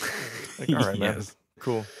mask. Like, all right, man,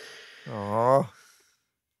 cool. Aww.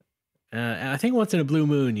 I think once in a blue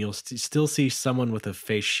moon, you'll still see someone with a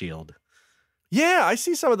face shield. Yeah, I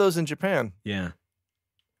see some of those in Japan. Yeah,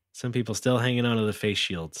 some people still hanging on to the face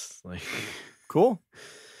shields. Like, cool.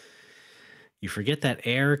 You forget that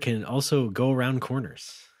air can also go around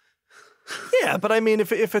corners. Yeah, but I mean,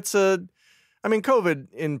 if it's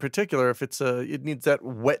COVID in particular, if it needs that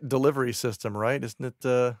wet delivery system, right? Isn't it?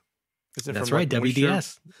 That's right,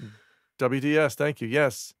 WDS. WDS, thank you.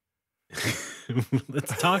 Yes.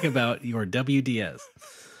 Let's talk about your WDS.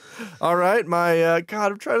 All right, my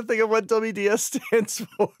God, I'm trying to think of what WDS stands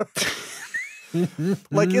for.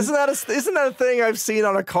 Like, isn't that a thing I've seen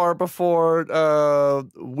on a car before?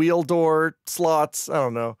 Wheel door slots. I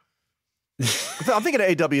don't know. I'm thinking of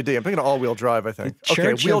AWD. I'm thinking of all-wheel drive, I think.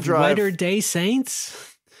 Church wheel of drive. Wetter Day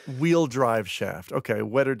Saints? Wheel drive shaft. Okay,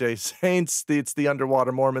 Wetter Day Saints. It's the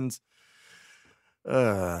underwater Mormons.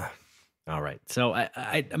 All right. So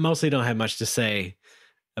I mostly don't have much to say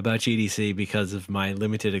about GDC because of my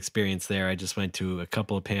limited experience there. I just went to a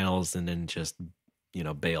couple of panels and then just,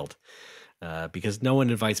 bailed because no one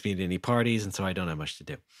invites me to any parties, and so I don't have much to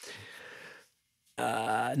do.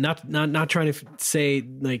 Not trying to say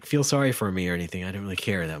like feel sorry for me or anything. I don't really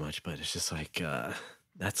care that much, but it's just like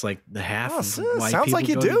that's like the half of why sounds people like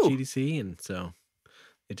you go do. to GDC, and so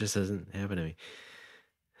it just doesn't happen to me.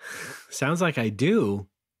 Sounds like I do,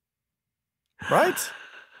 right?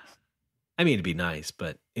 I mean, it'd be nice,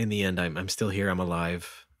 but in the end, I'm still here. I'm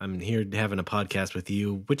alive. I'm here having a podcast with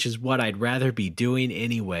you, which is what I'd rather be doing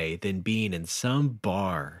anyway than being in some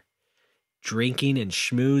bar, drinking and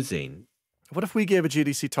schmoozing. What if we gave a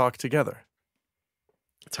GDC talk together?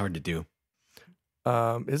 It's hard to do.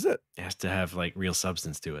 Is it? It has to have like real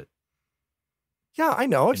substance to it. Yeah, I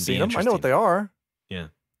know. I've seen them. I know what they are. Yeah.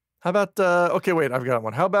 How about, okay, wait, I've got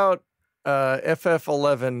one. How about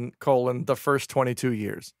FF11 : the first 22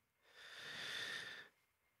 years?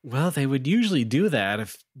 Well, they would usually do that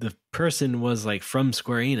if the person was like from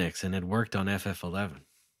Square Enix and had worked on FF11.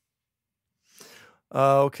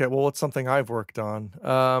 Okay, well, it's something I've worked on.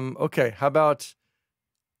 Okay, how about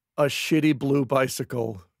a shitty blue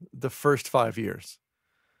bicycle the first 5 years?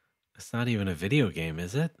 It's not even a video game,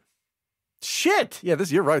 is it? Shit! Yeah,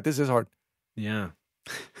 you're right. This is hard. Yeah.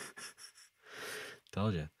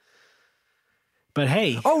 Told you. But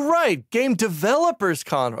hey. Oh, right. Game Developers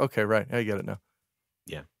Con. Okay, right. I get it now.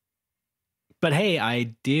 Yeah. But hey,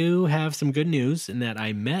 I do have some good news in that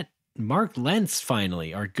I met Mark Lentz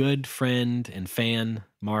finally, our good friend and fan,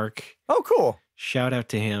 Mark. Oh, cool. Shout out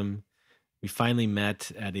to him. We finally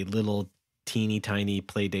met at a little teeny tiny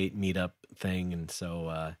Playdate meetup thing. And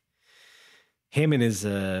so him and his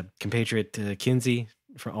compatriot Kinsey,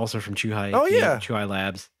 also from Chuhai. Oh, yeah. Chuhai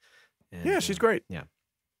Labs. And, yeah, she's great. Yeah.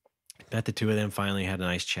 Met the two of them, finally had a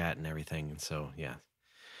nice chat and everything. And so, yeah.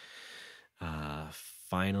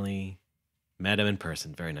 Finally met him in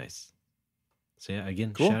person. Very nice. So, yeah,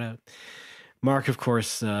 again, cool. Shout out. Mark, of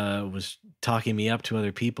course, was talking me up to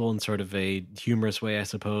other people in sort of a humorous way, I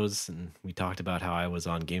suppose. And we talked about how I was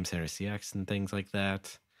on Game Center CX and things like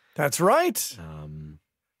that. That's right.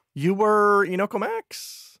 You were Inoko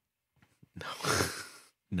Max?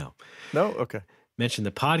 No. No? Okay. Mentioned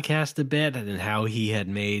the podcast a bit and how he had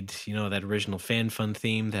made, that original fan fun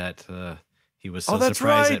theme that he was so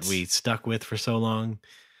surprised that we stuck with for so long.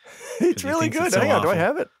 It's really good. Hang on, do I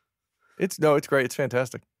have it? It's great. It's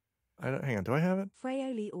fantastic. Hang on, do I have it?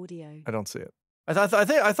 Fraioli Audio. I don't see it. I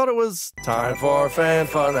thought it was time for fan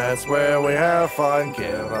fun. That's where we have fun. Give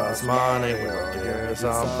us money, we'll give you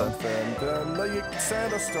something. Then you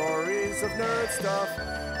send us stories of nerd stuff.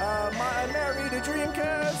 I married a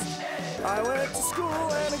Dreamcast. I went to school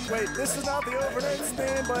and wait, this is not the Over Nerds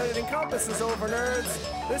theme, but it encompasses Over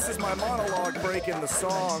Nerds. This is my monologue breaking the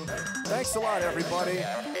song. Thanks a lot, everybody.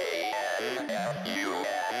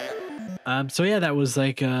 So yeah, that was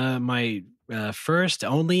like my first,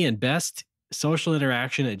 only, and best social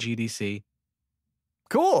interaction at GDC.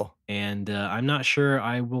 Cool. And I'm not sure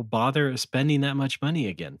I will bother spending that much money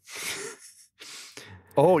again.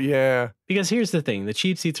 Oh yeah. Because here's the thing: the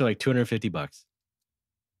cheap seats are like $250.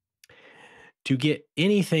 To get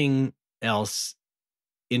anything else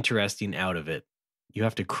interesting out of it, you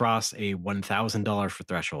have to cross a $1,000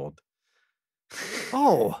 threshold.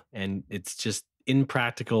 Oh. And it's just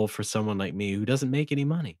impractical for someone like me who doesn't make any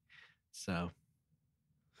money. So.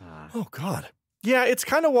 Oh, God. Yeah, it's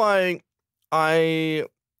kind of why I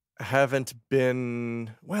haven't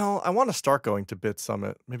been. Well, I want to start going to Bit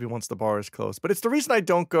Summit, maybe once the bar is closed. But it's the reason I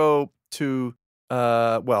don't go to.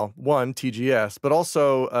 One, TGS, but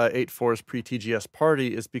also 8-4's pre-TGS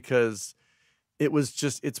party is because it was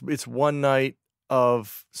just, it's one night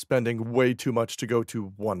of spending way too much to go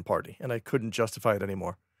to one party, and I couldn't justify it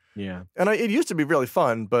anymore. Yeah. And it used to be really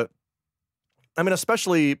fun, but I mean,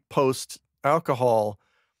 especially post-alcohol,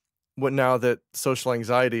 now that social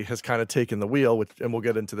anxiety has kind of taken the wheel, and we'll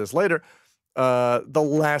get into this later, the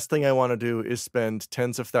last thing I want to do is spend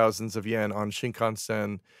tens of thousands of yen on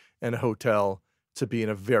Shinkansen and a hotel to be in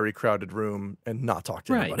a very crowded room and not talk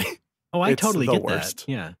to anybody. Oh, I totally get worst.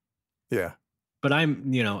 That. Yeah. Yeah. But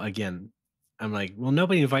I'm, again, I'm like, well,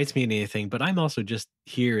 nobody invites me to anything, but I'm also just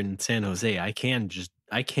here in San Jose. I can,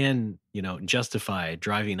 justify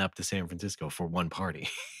driving up to San Francisco for one party.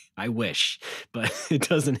 I wish, but it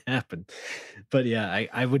doesn't happen. But yeah,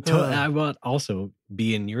 I would I would also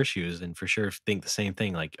be in your shoes and for sure think the same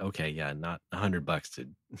thing. Like, okay, yeah, not $100 to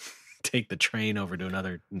take the train over to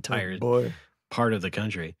another entire part of the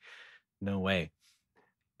country. No way.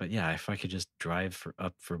 But yeah, if I could just drive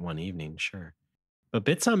up for one evening, sure. But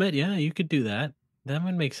Bit Summit, yeah, you could do that. That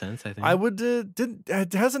would make sense, I think. I would.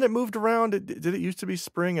 Hasn't it moved around? Did it used to be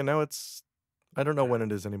spring and now it's? I don't know when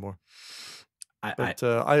it is anymore. But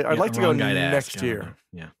I'd like to go next year.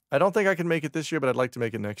 Yeah. I don't think I can make it this year, but I'd like to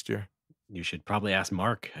make it next year. You should probably ask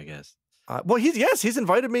Mark, I guess. Well, he's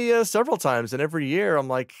invited me several times, and every year I'm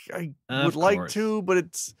like, I would like to,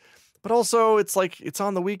 but also it's like it's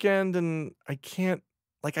on the weekend, and I can't.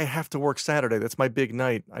 Like I have to work Saturday. That's my big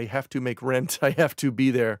night. I have to make rent. I have to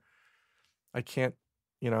be there. I can't,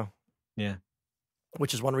 Yeah.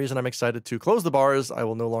 Which is one reason I'm excited to close the bars. I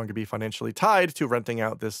will no longer be financially tied to renting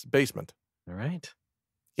out this basement. All right.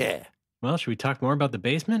 Yeah. Well, should we talk more about the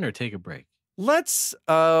basement or take a break? Let's.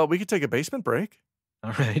 We could take a basement break.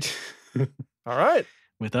 All right. All right.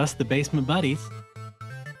 With us, the Basement Buddies.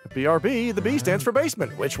 The BRB, the B stands for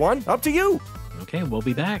basement. Which one? Up to you. Okay, we'll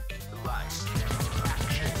be back.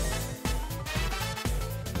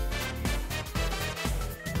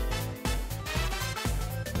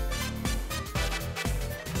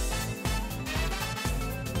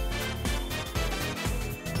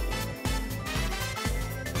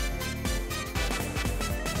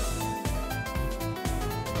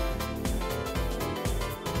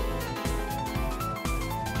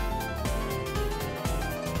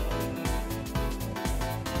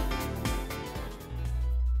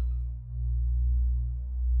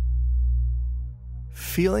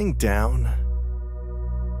 Feeling down?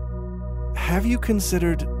 Have you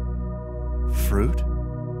considered fruit?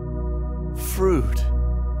 Fruit.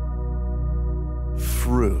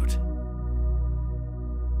 Fruit.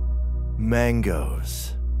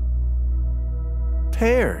 Mangoes.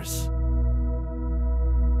 Pears.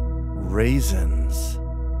 Raisins.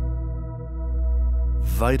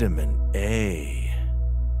 Vitamin A.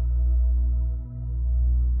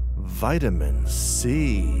 Vitamin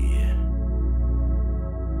C.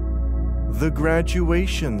 The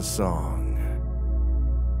graduation song.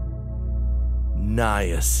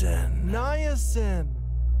 Niacin. Niacin.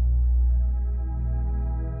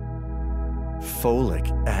 Folic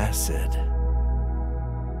acid.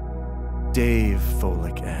 Dave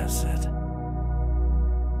Folic acid.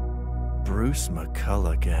 Bruce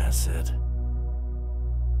McCulloch acid.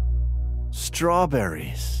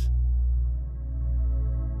 Strawberries.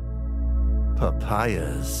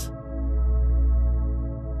 Papayas.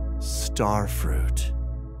 Starfruit.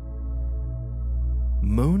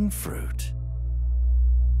 Moonfruit.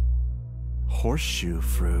 Horseshoe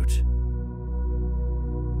fruit.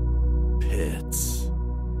 Pits.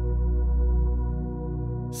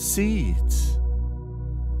 Seeds.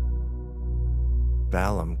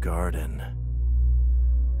 Balam Garden.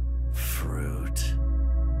 Fruit.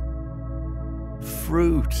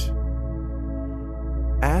 Fruit.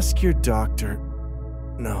 Ask your doctor.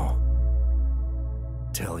 No.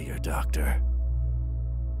 Tell your doctor.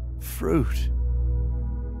 Fruit.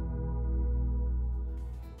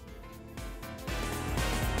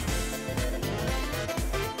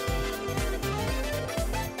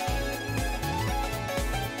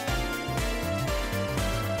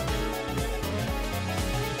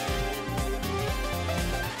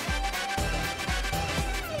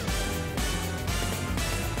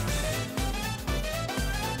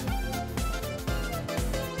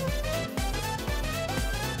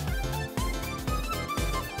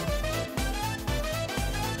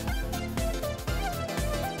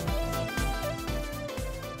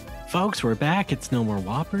 Folks, we're back. It's No More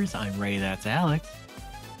Whoppers. I'm Ray. That's Alex.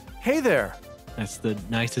 Hey there. That's the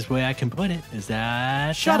nicest way I can put it. Is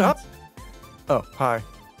that... Shut Alex? up. Oh, hi.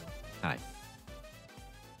 Hi.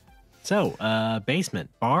 So,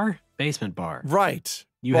 basement bar? Basement bar. Right.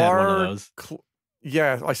 You had one of those.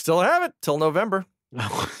 Yeah, I still have it till November.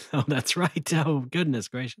 Oh, that's right. Oh, goodness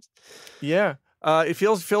gracious. Yeah. It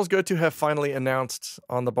feels good to have finally announced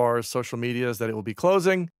on the bar's social medias that it will be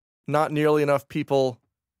closing. Not nearly enough people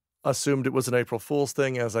assumed it was an April Fool's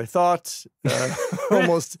thing, as I thought.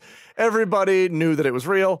 Almost everybody knew that it was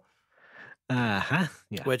real. Yeah.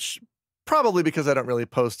 Which probably because I don't really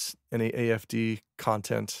post any AFD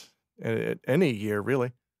content any year,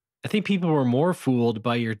 really. I think people were more fooled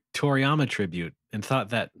by your Toriyama tribute and thought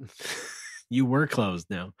that you were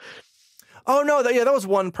closed now. Oh, no. That was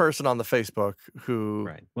one person on the Facebook who...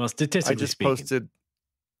 Right. Well, statistically speaking.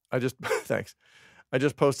 Thanks. I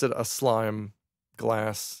just posted a slime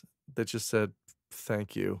glass that just said,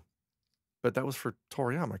 thank you. But that was for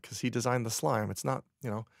Toriyama because he designed the slime. It's not,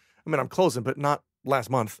 I'm closing, but not last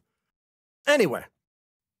month. Anyway,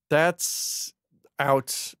 that's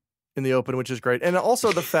out in the open, which is great. And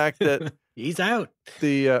also the fact that he's out.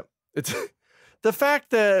 It's the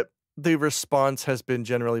fact that the response has been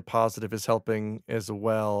generally positive is helping as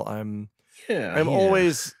well. I'm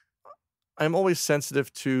always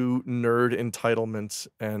sensitive to nerd entitlement,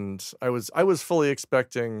 and I was fully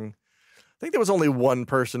expecting. I think there was only one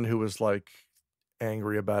person who was like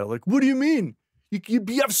angry about it. Like, what do you mean? You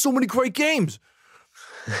have so many great games.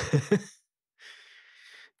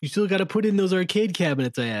 You still got to put in those arcade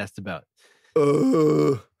cabinets I asked about.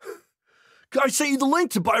 I sent you the link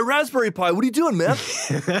to buy Raspberry Pi. What are you doing, man?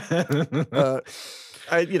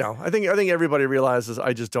 I think everybody realizes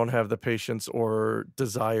I just don't have the patience or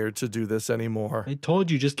desire to do this anymore. I told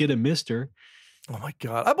you, just get a Mister. Oh my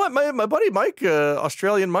God! I bought my buddy Mike,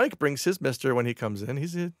 Australian Mike, brings his Mister when he comes in.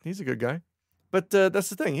 He's a good guy, but that's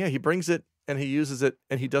the thing. Yeah, he brings it and he uses it,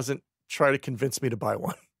 and he doesn't try to convince me to buy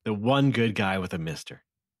one. The one good guy with a Mister.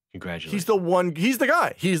 Congratulations. He's the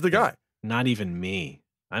guy. He's the guy. Not even me.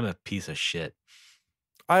 I'm a piece of shit.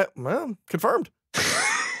 Confirmed.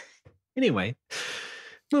 Anyway,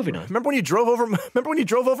 moving on. Remember when you drove over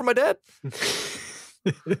my dad?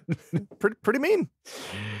 pretty mean.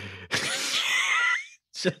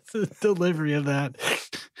 Just the delivery of that.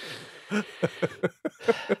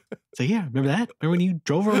 So yeah, remember that? Remember when you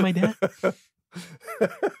drove over my dad?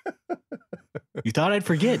 You thought I'd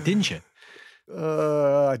forget, didn't you?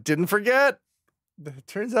 I didn't forget. It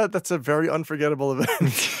turns out that's a very unforgettable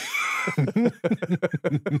event.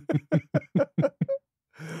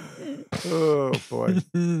 Oh boy.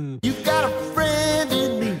 You've got a friend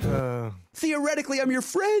in me. Theoretically, I'm your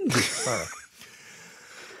friend.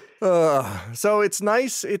 So it's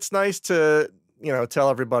nice to, tell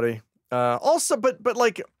everybody. Also, but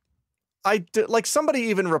like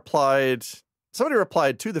somebody replied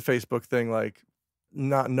to the Facebook thing, like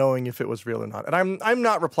not knowing if it was real or not. And I'm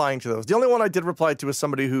not replying to those. The only one I did reply to is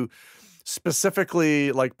somebody who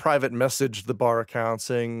specifically like private messaged the bar account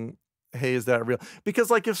saying, hey, is that real? Because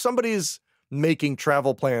like if somebody's making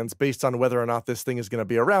travel plans based on whether or not this thing is going to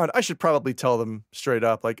be around, I should probably tell them straight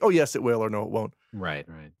up, like, oh, yes, it will, or no, it won't. Right.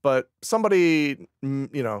 But somebody, I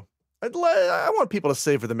want people to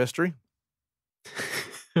savor the mystery.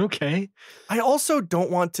 Okay. I also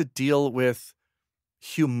don't want to deal with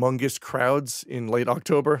humongous crowds in late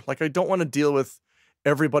October. Like, I don't want to deal with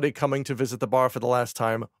everybody coming to visit the bar for the last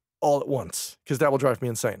time all at once, because that will drive me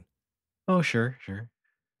insane. Oh, sure.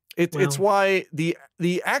 It's why the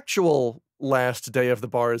actual last day of the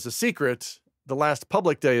bar is a secret. The last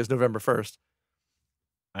public day is November 1st.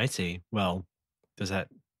 I see. Well, do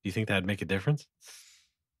you think that'd make a difference?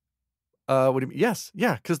 What do you mean? Yes.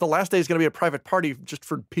 Yeah. Because the last day is going to be a private party just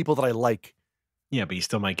for people that I like. Yeah, but you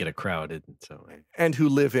still might get a crowd. And who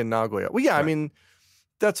live in Nagoya. Well, yeah, right. I mean,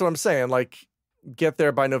 that's what I'm saying. Like, get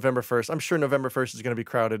there by November 1st. I'm sure November 1st is going to be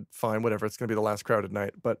crowded. Fine, whatever. It's going to be the last crowded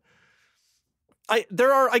night. But I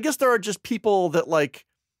guess there are just people that like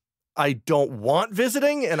I don't want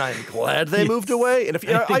visiting, and I'm glad they moved away. And if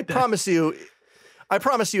I promise you,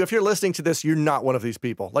 if you're listening to this, you're not one of these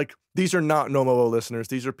people. Like, these are not Nomo listeners.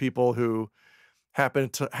 These are people who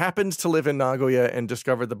happened to live in Nagoya and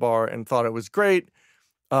discovered the bar and thought it was great,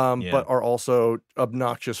 but are also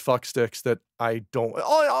obnoxious fucksticks that I don't.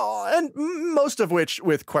 And most of which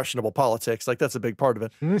with questionable politics. Like, that's a big part of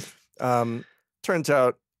it. Turns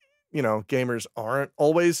out, gamers aren't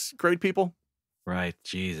always great people. Right.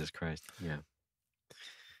 Jesus Christ. Yeah.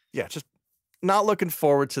 Yeah, just not looking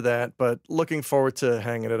forward to that, but looking forward to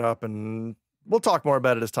hanging it up, and we'll talk more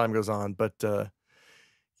about it as time goes on. But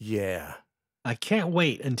yeah. I can't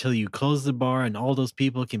wait until you close the bar and all those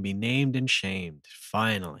people can be named and shamed.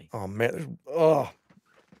 Finally. Oh, man. Oh.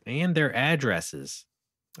 And their addresses.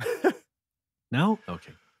 No?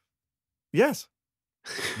 Okay. Yes.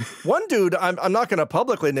 One dude, I'm not going to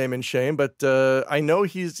publicly name and shame, but I know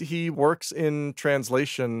he works in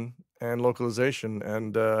translation and localization,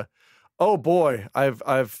 and oh boy,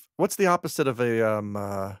 I've what's the opposite of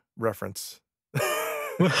a reference?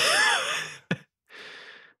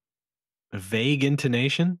 A vague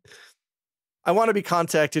intonation? I want to be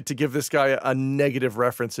contacted to give this guy a negative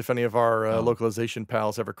reference if any of our localization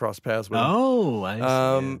pals ever cross paths with him. Oh, I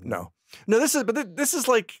see. No, this is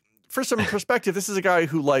like, for some perspective, this is a guy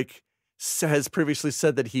who like has previously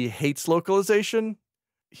said that he hates localization.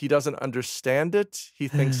 He doesn't understand it. He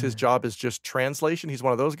thinks his job is just translation. He's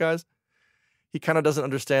one of those guys. He kind of doesn't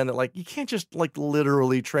understand that, like, you can't just like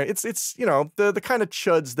literally it's the kind of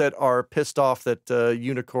chuds that are pissed off that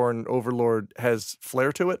Unicorn Overlord has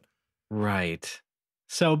flair to it. Right.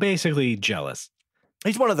 So basically jealous.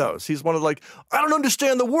 He's one of those. He's one of like, I don't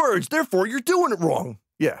understand the words, therefore you're doing it wrong.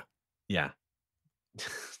 Yeah. Yeah.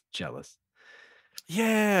 Jealous.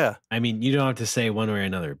 Yeah. I mean, you don't have to say one way or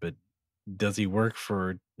another, but has he worked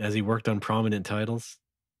on prominent titles?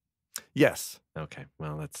 Yes. Okay.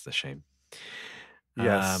 Well, that's the shame.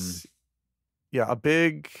 Yes. Yeah, I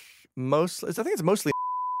think it's mostly.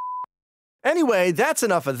 Anyway, that's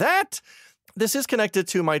enough of that. This is connected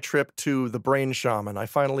to my trip to the Brain Shaman. I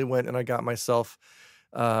finally went and I got myself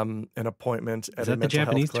an appointment at a mental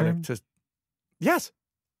health clinic. Yes.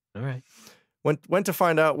 All right. Went to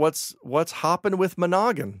find out what's hopping with my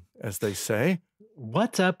noggin, as they say.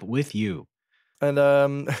 What's up with you?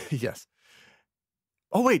 And yes.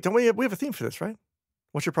 Oh wait, don't we have a theme for this, right?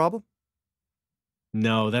 What's your problem?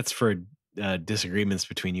 No, that's for disagreements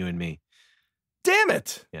between you and me. Damn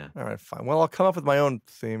it! Yeah. All right, fine. Well, I'll come up with my own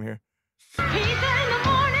theme here. Pizza in the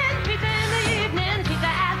morning, pizza in the evening, pizza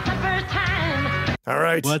at supper time. All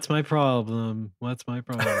right. What's my problem?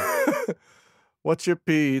 What's your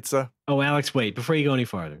pizza? Oh, Alex, wait, before you go any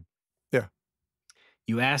farther. Yeah.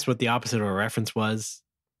 You asked what the opposite of a reference was.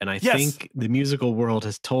 And I think the musical world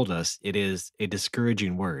has told us it is a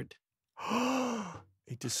discouraging word.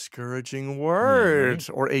 A discouraging word, right?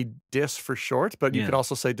 or a diss for short, but you can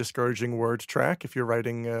also say discouraging word track if you're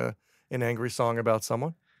writing an angry song about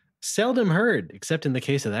someone. Seldom heard, except in the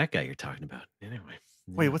case of that guy you're talking about. Anyway.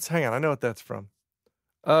 Wait, hang on. I know what that's from.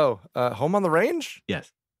 Oh, Home on the Range?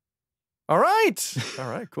 Yes. All right. All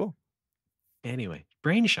right, cool. Anyway,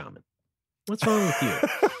 Brain Shaman. What's wrong with you?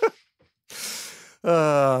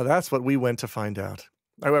 That's what we went to find out.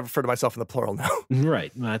 I refer to myself in the plural now.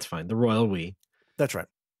 Right. Well, that's fine. The royal we. That's right.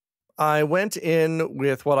 I went in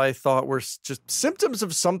with what I thought were just symptoms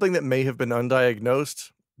of something that may have been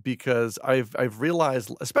undiagnosed, because I've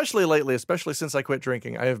realized, especially lately, especially since I quit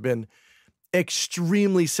drinking, I have been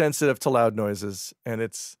extremely sensitive to loud noises, and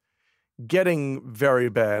it's getting very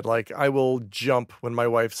bad. Like, I will jump when my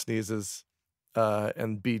wife sneezes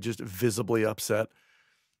and be just visibly upset.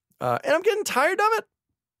 And I'm getting tired of it.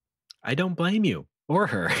 I don't blame you or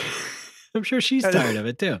her. I'm sure she's tired of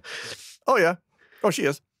it too. Oh, yeah. Oh, she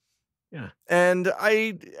is. Yeah. And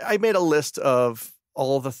I made a list of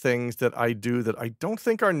all the things that I do that I don't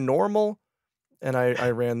think are normal. And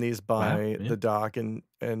I ran these by the doc, and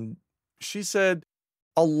she said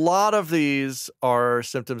a lot of these are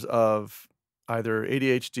symptoms of either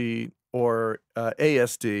ADHD or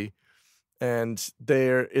ASD. And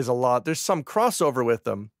there's some crossover with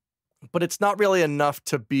them, but it's not really enough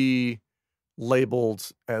to be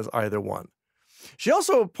labeled as either one. She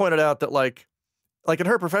also pointed out that like in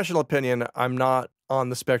her professional opinion, I'm not on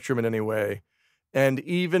the spectrum in any way. And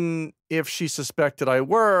even if she suspected I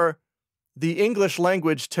were, the English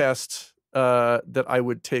language test that I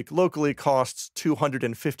would take locally costs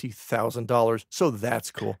 $250,000. So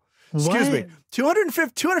that's cool. Excuse me.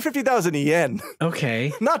 250,000 yen.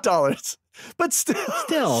 Okay. Not dollars. But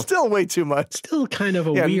still way too much. Still kind of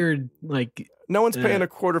a weird, like, no one's paying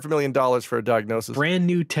 $250,000 for a diagnosis. Brand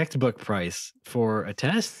new textbook price for a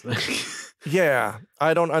test. Yeah,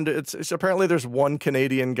 I don't it's apparently there's one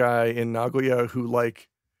Canadian guy in Nagoya who like,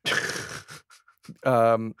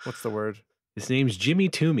 what's the word? His name's Jimmy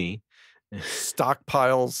Toomey.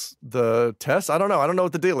 Stockpiles the tests. I don't know. I don't know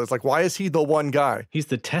what the deal is. Like, why is he the one guy? He's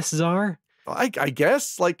the test czar? I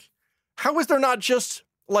guess. Like, how is there not just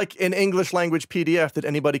like an English language PDF that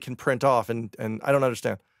anybody can print off? And I don't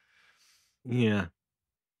understand. Yeah.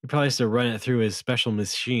 He probably has to run it through his special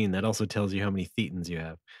machine that also tells you how many thetans you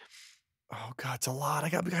have. Oh, God, it's a lot.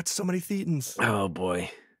 We got so many thetans. Oh, boy.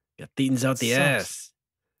 Got thetans out the ass.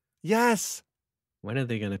 Yes. When are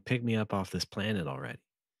they going to pick me up off this planet already?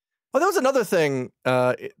 Well, that was another thing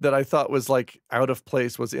that I thought was like out of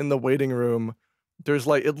place, was in the waiting room. There's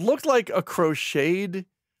like, it looked like a crocheted,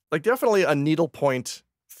 like definitely a needlepoint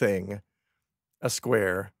thing, a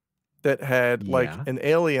square that had like an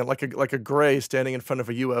alien, like a gray standing in front of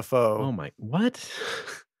a UFO. Oh my, what?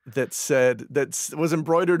 that was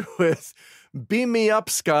embroidered with, "Beam me up,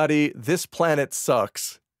 Scotty. This planet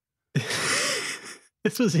sucks."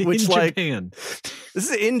 This was in Japan. This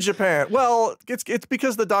is in Japan. Well, it's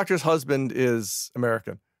because the doctor's husband is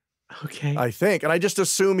American. Okay. I think. And I just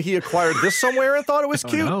assume he acquired this somewhere and thought it was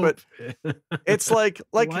cute. No. But it's like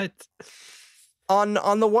what?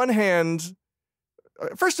 On the one hand,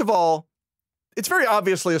 first of all, it's very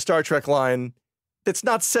obviously a Star Trek line that's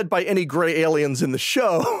not said by any gray aliens in the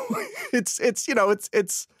show. it's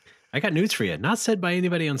I got news for you. Not said by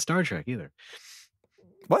anybody on Star Trek either.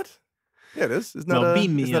 What? Yeah, it is. Isn't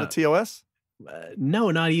that a TOS?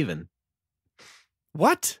 No, not even.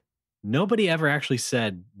 What? Nobody ever actually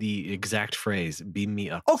said the exact phrase, "Beam me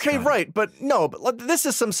up." Okay, Scotty. right. But this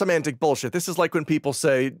is some semantic bullshit. This is like when people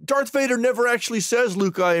say, Darth Vader never actually says,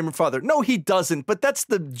 "Luke, I am your father." No, he doesn't. But that's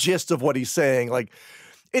the gist of what he's saying. Like,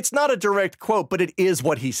 it's not a direct quote, but it is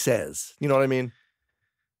what he says. You know what I mean?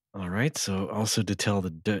 All right. So also to tell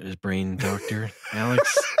the brain doctor,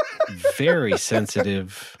 Alex, very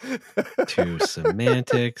sensitive to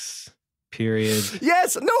semantics, period.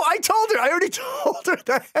 Yes. No, I told her. I already told her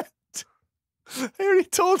that. I already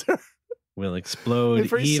told her. Will explode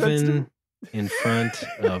even sensitive in front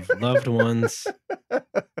of loved ones.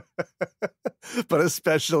 But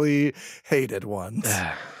especially hated ones.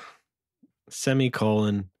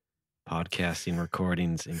 Semicolon, podcasting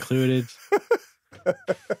recordings included.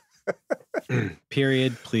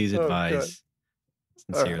 Period. Please advise.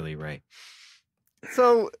 Sincerely, right.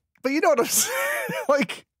 So, but you know what I'm saying?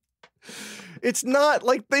 Like, it's not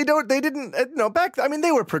like they didn't, back, I mean,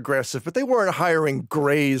 they were progressive, but they weren't hiring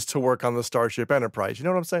grays to work on the Starship Enterprise. You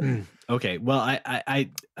know what I'm saying? Okay. Well,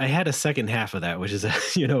 I had a second half of that, which is,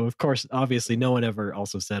 of course, obviously no one ever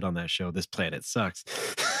also said on that show, "This planet sucks."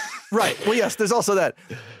 Right. Well, yes, there's also that.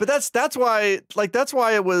 But that's why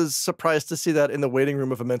I was surprised to see that in the waiting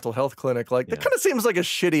room of a mental health clinic. Like, that kind of seems like a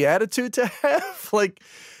shitty attitude to have. Like,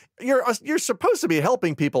 you're supposed to be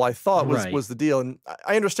helping people, I thought was the deal. And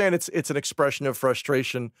I understand it's an expression of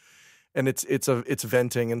frustration and it's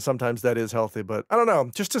venting, and sometimes that is healthy. But I don't know,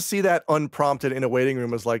 just to see that unprompted in a waiting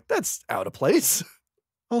room was like, that's out of place.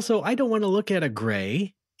 Also, I don't want to look at a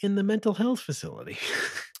gray in the mental health facility.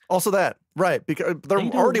 Also that, right, because they're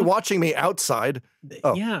already watching me outside.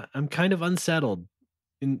 Oh. Yeah, I'm kind of unsettled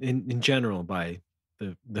in general by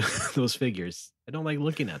the those figures. I don't like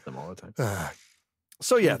looking at them all the time.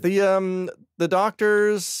 So yeah, the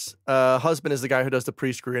doctor's husband is the guy who does the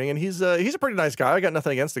pre-screening, and he's a pretty nice guy. I got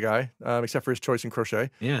nothing against the guy, except for his choice in crochet.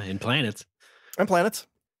 Yeah, in planets. And planets.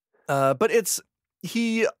 But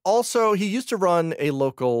he used to run a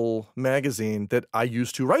local magazine that I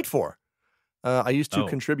used to write for. I used to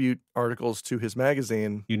contribute articles to his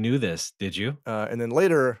magazine. You knew this, did you? And then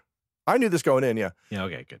later, I knew this going in, yeah. Yeah,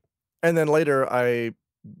 okay, good. And then later, I,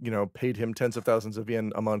 paid him tens of thousands of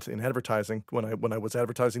yen a month in advertising when I was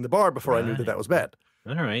advertising the bar before I knew that was bad.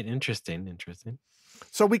 All right, interesting.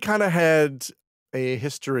 So we kind of had a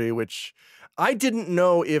history, which I didn't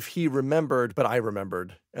know if he remembered, but I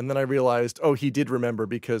remembered. And then I realized, he did remember,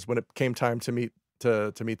 because when it came time to meet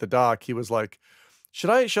the doc, he was like, Should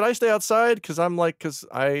I stay outside? Because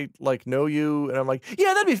I know you, and I'm like,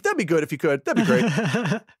 yeah, that'd be good if you could. That'd be great.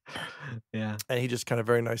 Yeah. And he just kind of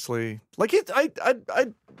very nicely, I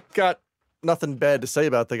got nothing bad to say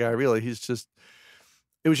about the guy, really.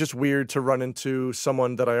 It was just weird to run into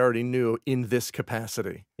someone that I already knew in this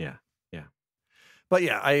capacity. Yeah. But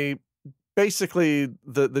yeah, I basically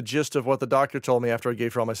the gist of what the doctor told me after I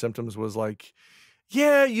gave her all my symptoms was like,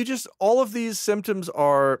 yeah, all of these symptoms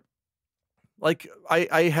are. Like,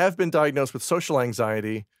 I have been diagnosed with social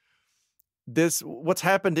anxiety. What's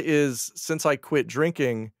happened is, since I quit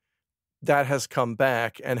drinking, that has come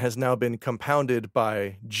back and has now been compounded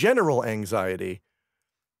by general anxiety.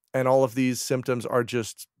 And all of these symptoms are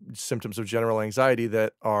just symptoms of general anxiety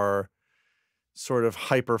that are sort of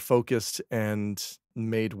hyper-focused and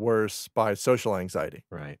made worse by social anxiety.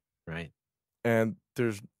 Right. And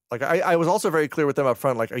there's... Like, I was also very clear with them up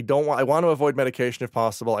front. Like, I want to avoid medication if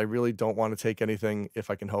possible. I really don't want to take anything if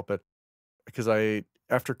I can help it. Because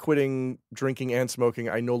after quitting drinking and smoking,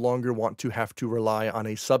 I no longer want to have to rely on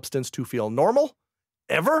a substance to feel normal,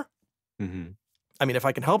 ever. Mm-hmm. I mean, if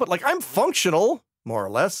I can help it, like, I'm functional, more or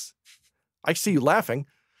less. I see you laughing.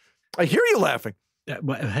 I hear you laughing.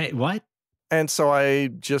 Hey, what? And so I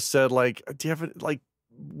just said, like, do you have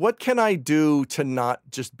what can I do to not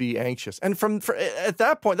just be anxious? And at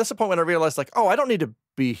that point, that's the point when I realized, like, I don't need to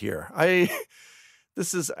be here.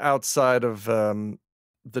 This is outside of the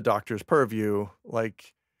doctor's purview.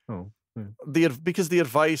 Like, because the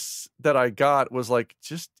advice that I got was like,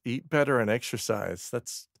 just eat better and exercise.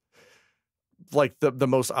 That's like the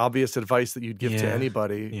most obvious advice that you'd give to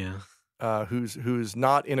anybody. Yeah. Who's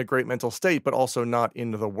not in a great mental state, but also not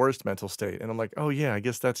in the worst mental state. And I'm like, I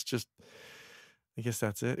guess that's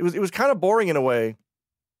it. It was kind of boring in a way.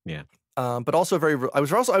 Yeah. But also I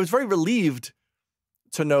was very relieved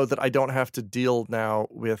to know that I don't have to deal now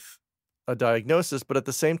with a diagnosis. But at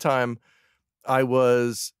the same time, I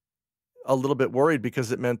was a little bit worried,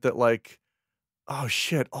 because it meant that, like, oh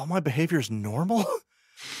shit, all my behavior is normal.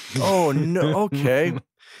 Oh no. Okay.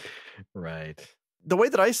 Right. The way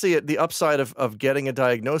that I see it, the upside of getting a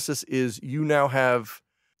diagnosis is you now have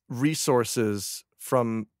resources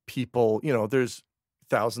from people. There's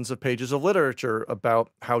thousands of pages of literature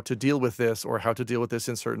about how to deal with this, or how to deal with this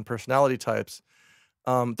in certain personality types.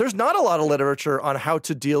 There's not a lot of literature on how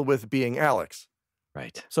to deal with being Alex.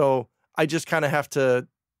 Right. So I just kind of have to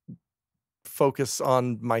focus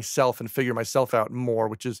on myself and figure myself out more,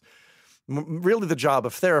 which is really the job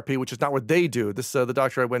of therapy, which is not what they do. The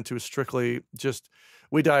doctor I went to is strictly just,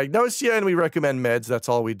 we diagnose you and we recommend meds. That's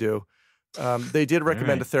all we do. They did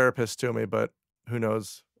recommend a therapist to me, but who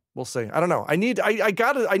knows? We'll see. I don't know. I need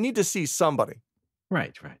to see somebody.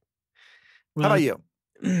 Right. Well, how about you?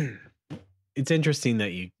 It's interesting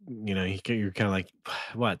that you're kind of like,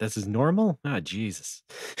 what? This is normal? Oh, Jesus.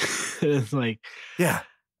 It's like, yeah.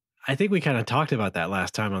 I think we kind of talked about that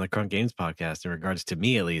last time on the Crunk Games podcast, in regards to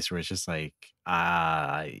me, at least, where it's just like,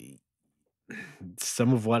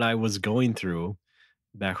 some of what I was going through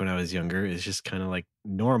back when I was younger is just kind of like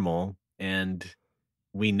normal. And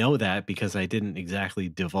we know that because I didn't exactly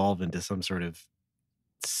devolve into some sort of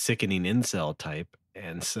sickening incel type.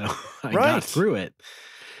 And so I got through it.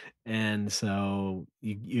 And so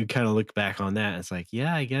you kind of look back on that. And it's like,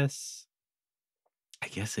 yeah, I guess I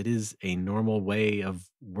guess it is a normal way of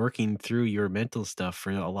working through your mental stuff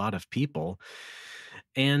for a lot of people.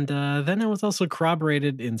 And then it was also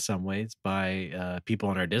corroborated in some ways by people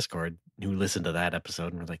on our Discord who listened to that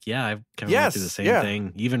episode and were like, yeah, I've kind of went through the same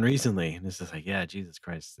thing even recently. And it's just like, yeah, Jesus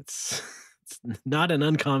Christ, it's not an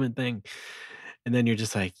uncommon thing. And then you're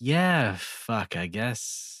just like, yeah, fuck, I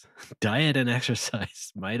guess diet and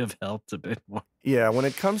exercise might have helped a bit more. Yeah, when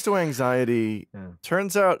it comes to anxiety,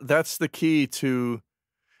 turns out that's the key to,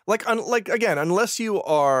 like again, unless you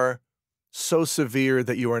are so severe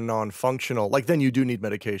that you are non-functional, like then you do need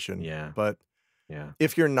medication. Yeah. But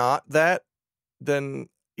if you're not that, then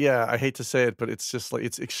yeah, I hate to say it, but it's just like,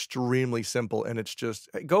 it's extremely simple, and it's just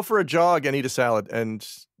go for a jog and eat a salad and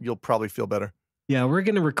you'll probably feel better. Yeah, we're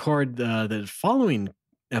going to record the following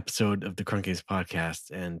episode of the Crunkcase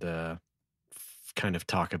podcast and kind of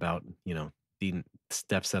talk about, the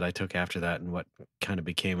steps that I took after that and what kind of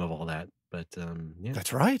became of all that. But yeah.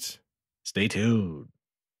 That's right. Stay tuned.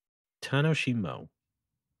 Tanoshimo.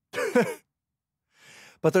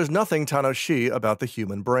 But there's nothing Tanoshi about the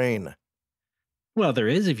human brain. Well, there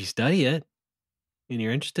is if you study it and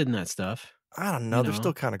you're interested in that stuff. I don't know. They're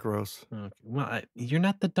still kind of gross. Okay. Well, you're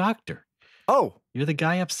not the doctor. Oh. You're the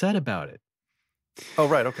guy upset about it. Oh,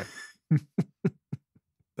 right. Okay.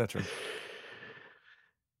 That's right.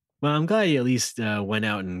 Well, I'm glad you at least went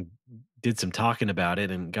out and did some talking about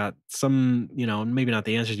it and got some, maybe not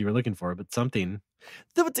the answers you were looking for, but something.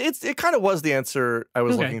 It kind of was the answer I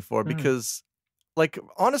was looking for because, like,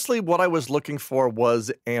 honestly, what I was looking for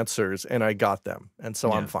was answers, and I got them, and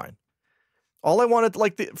so I'm fine. All I wanted,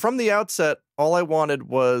 from the outset, all I wanted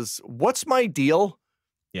was, what's my deal?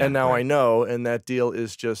 Yeah, and now I know, and that deal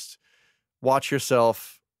is just watch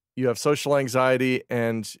yourself. You have social anxiety,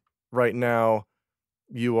 and right now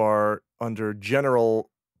you are under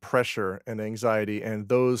general pressure and anxiety, and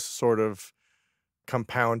those sort of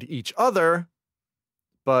compound each other.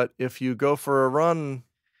 But if you go for a run,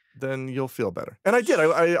 then you'll feel better. And I did.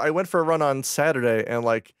 I went for a run on Saturday, and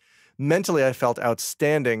like mentally I felt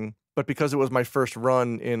outstanding. But because it was my first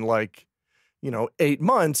run in 8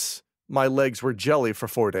 months, my legs were jelly for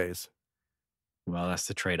 4 days. Well, that's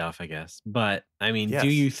the trade-off, I guess. But I mean, do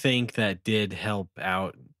you think that did help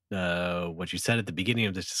out what you said at the beginning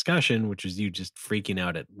of this discussion, which was you just freaking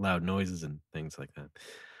out at loud noises and things like that?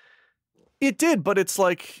 It did, but it's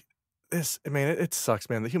like this. I mean, it sucks,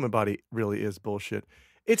 man. The human body really is bullshit.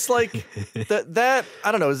 It's like that.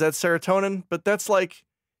 I don't know. Is that serotonin? But that's like,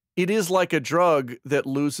 it is like a drug that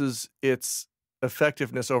loses its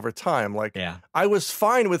effectiveness over time. Like, I was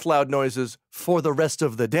fine with loud noises for the rest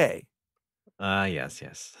of the day.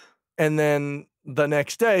 Yes. And then the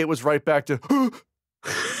next day, it was right back to.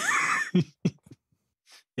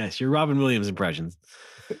 Yes, your Robin Williams impressions.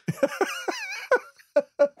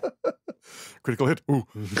 Critical hit. Ooh.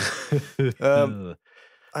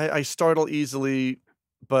 I startle easily,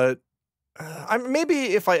 but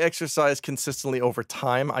maybe if I exercise consistently over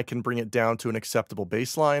time, I can bring it down to an acceptable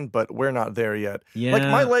baseline, but we're not there yet. Yeah. Like,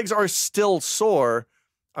 my legs are still sore.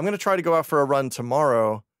 I'm going to try to go out for a run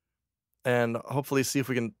tomorrow and hopefully see if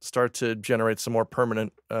we can start to generate some more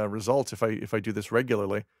permanent results if I do this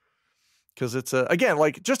regularly. Because it's, again,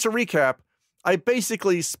 like, just to recap, I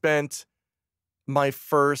basically spent my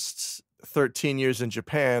first 13 years in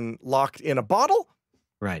Japan locked in a bottle.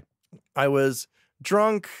 Right. I was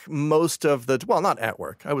drunk most of the, well, not at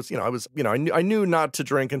work. I knew not to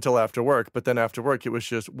drink until after work, but then after work, it was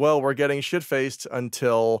just, well, we're getting shit-faced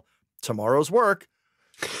until tomorrow's work.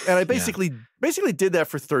 And I basically did that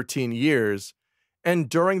for 13 years. And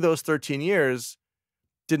during those 13 years,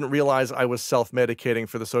 didn't realize I was self-medicating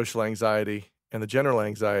for the social anxiety and the general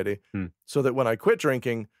anxiety. So that when I quit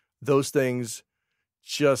drinking, those things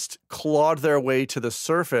just clawed their way to the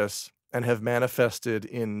surface and have manifested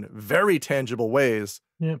in very tangible ways.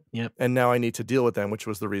 Yep. And now I need to deal with them, which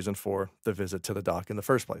was the reason for the visit to the doc in the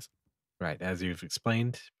first place. Right. As you've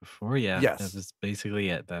explained before. Yeah. Yes. That was basically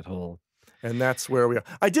it. That whole. And that's where we are.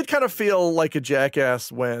 I did kind of feel like a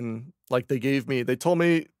jackass when, like, they told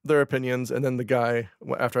me their opinions, and then the guy,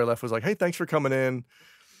 after I left, was like, hey, thanks for coming in.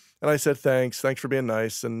 And I said, thanks for being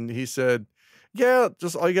nice. And he said, yeah,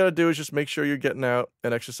 just all you got to do is just make sure you're getting out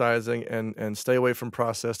and exercising and stay away from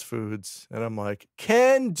processed foods. And I'm like,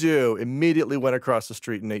 can do. Immediately went across the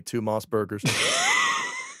street and ate 2 Moss burgers.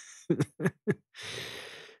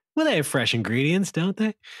 Well, they have fresh ingredients, don't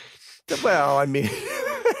they? Well, I mean,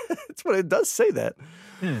 it's what it does say that.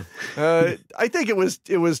 Yeah. I think it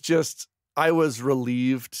was just, I was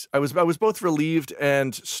relieved. I was both relieved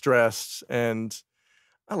and stressed, and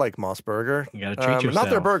I like Moss Burger. You got to treat yourself. Not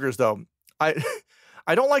their burgers though.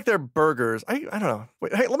 I don't like their burgers. I don't know.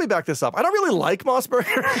 Wait, hey, let me back this up. I don't really like Moss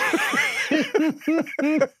Burger.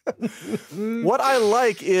 What I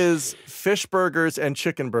like is fish burgers and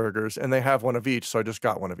chicken burgers, and they have one of each, so I just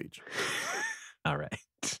got one of each. All right.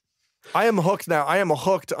 I am hooked now. I am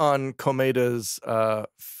hooked on Komeda's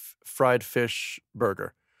fried fish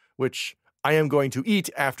burger, which I am going to eat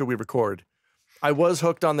after we record. I was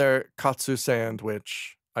hooked on their katsu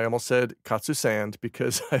sandwich. I almost said katsu sand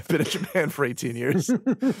because I've been in Japan for 18 years. And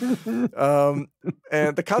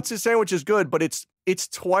the katsu sandwich is good, but it's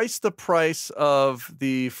twice the price of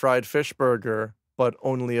the fried fish burger, but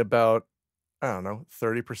only about,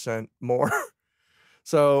 30% more.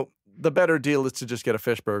 So the better deal is to just get a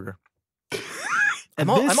fish burger. I'm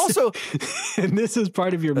also, and this is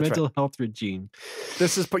part of your mental health regime.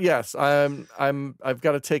 This is, yes, I've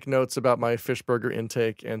got to take notes about my fish burger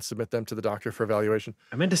intake and submit them to the doctor for evaluation.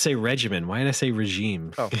 I meant to say regimen. Why did I say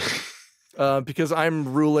regime? Oh, because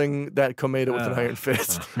I'm ruling that Komeda with an iron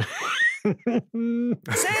fist.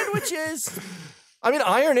 Sandwiches. I mean,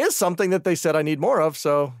 iron is something that they said I need more of,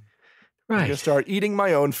 so I'm Right. gonna start eating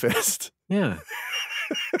my own fist. Yeah.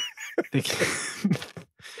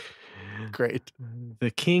 Great.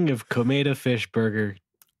 The king of Komeda Fish Burger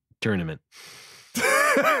Tournament.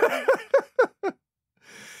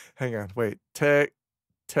 Hang on, wait.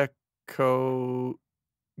 Tekko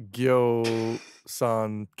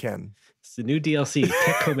Gyo-san Ken. It's the new DLC,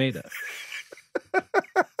 Tech Komeda.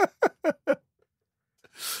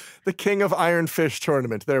 The King of Iron Fish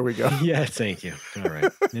Tournament. There we go. Yeah, thank you. All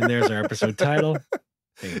right. And there's our episode title.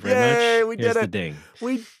 Thank you very Yay, much. we Here's did the it. ding.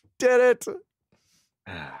 We did it.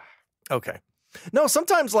 Okay. No,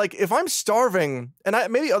 sometimes, like, if I'm starving, and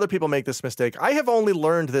maybe other people make this mistake, I have only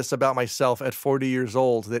learned this about myself at 40 years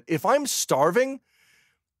old, that if I'm starving,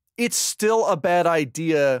 it's still a bad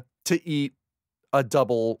idea to eat a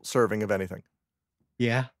double serving of anything.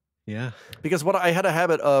 Yeah. Yeah. Because what I had a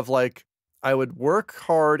habit of, like, I would work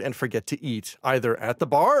hard and forget to eat, either at the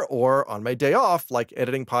bar or on my day off, like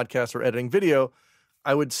editing podcasts or editing video.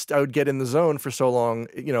 I would get in the zone for so long,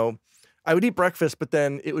 I would eat breakfast, but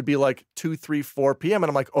then it would be like 2, 3, 4 p.m. And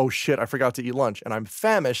I'm like, oh shit, I forgot to eat lunch. And I'm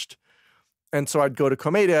famished. And so I'd go to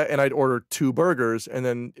Komeda and I'd order 2 burgers and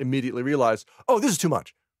then immediately realize, oh, this is too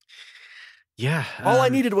much. Yeah. All I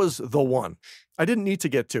needed was the one. I didn't need to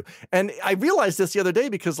get 2. And I realized this the other day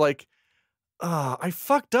because, like, I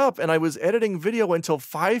fucked up and I was editing video until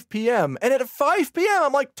 5 p.m. And at 5 p.m.,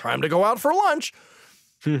 I'm like, time to go out for lunch.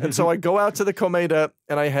 And so I go out to the Komeda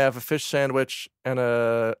and I have a fish sandwich and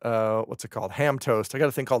a, what's it called? Ham toast. I got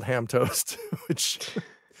a thing called ham toast, which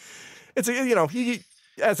it's,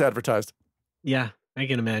 as advertised. Yeah, I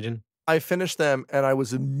can imagine. I finished them and I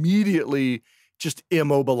was immediately just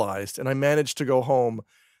immobilized and I managed to go home.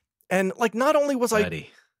 And, like, not only was I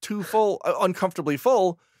too full, uncomfortably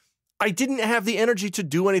full, I didn't have the energy to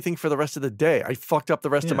do anything for the rest of the day. I fucked up the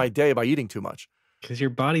rest of my day by eating too much. Because your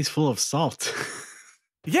body's full of salt.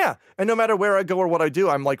 Yeah. And no matter where I go or what I do,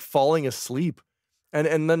 I'm like falling asleep.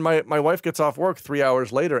 And then my wife gets off work 3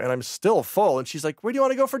 hours later and I'm still full. And she's like, where do you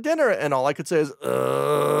want to go for dinner? And all I could say is,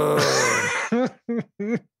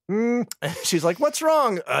 and she's like, what's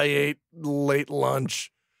wrong? I ate late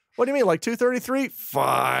lunch. What do you mean? Like 2:33?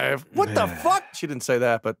 5. What the fuck? She didn't say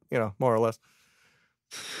that, but more or less.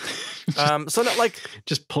 So not like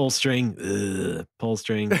just pull string, pull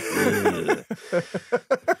string.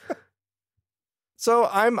 So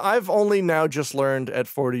I've only now just learned at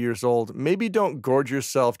 40 years old, maybe don't gorge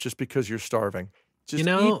yourself just because you're starving. Just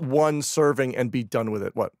eat one serving and be done with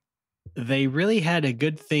it. What? They really had a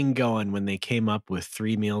good thing going when they came up with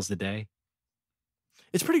 3 meals a day.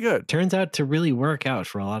 It's pretty good. Turns out to really work out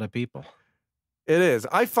for a lot of people. It is.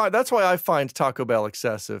 That's why I find Taco Bell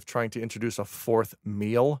excessive, trying to introduce a 4th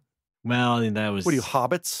meal. Well, that was. What are you,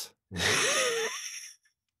 hobbits?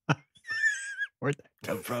 Where'd that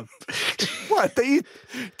come from? What? They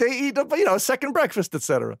eat a second breakfast,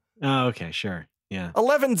 etc. Oh, okay, sure. Yeah.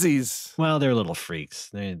 11sies. Well, they're little freaks.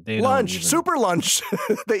 They lunch, super lunch.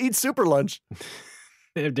 They eat super lunch.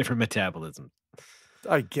 They have different metabolism.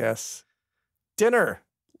 I guess. Dinner.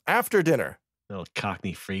 After dinner. Little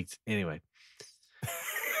Cockney freaks. Anyway.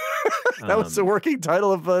 That was the working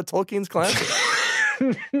title of Tolkien's classic.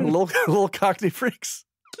 little Cockney freaks.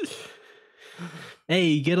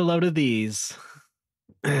 Hey, get a load of these.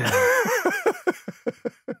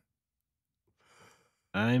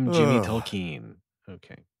 I'm Jimmy Tolkien.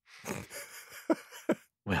 Okay.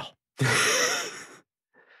 Well,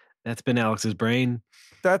 that's been Alex's brain.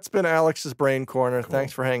 That's been Alex's brain corner. Cool.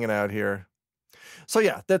 Thanks for hanging out here. So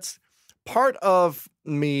yeah, that's part of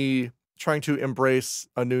me trying to embrace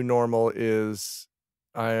a new normal is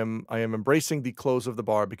I am embracing the close of the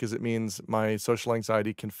bar because it means my social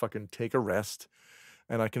anxiety can fucking take a rest,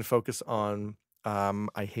 and I can focus on.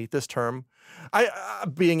 I hate this term.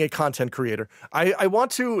 Being a content creator. I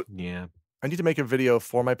want to. Yeah. I need to make a video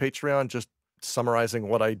for my Patreon just summarizing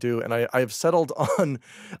what I do, and I've settled on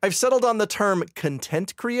the term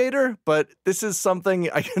content creator, but this is something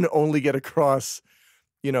I can only get across,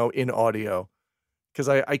 in audio, because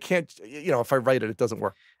I can't, if I write it, it doesn't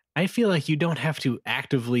work. I feel like you don't have to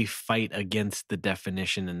actively fight against the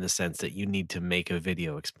definition in the sense that you need to make a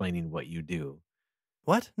video explaining what you do.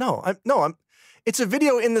 What? No, it's a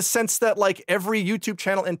video in the sense that like every YouTube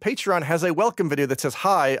channel and Patreon has a welcome video that says,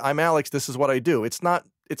 "Hi, I'm Alex. This is what I do." It's not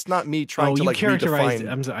me trying to like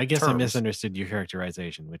redefine I guess terms. I misunderstood your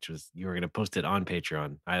characterization, which was you were going to post it on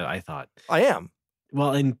Patreon. I thought I am.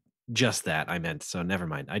 Well, and just that I meant. So never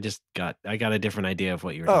mind. I got a different idea of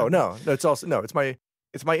what you were. Oh no,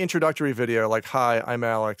 it's my introductory video. Like, "Hi, I'm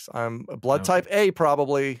Alex. I'm a blood type A,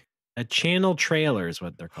 probably." A channel trailer is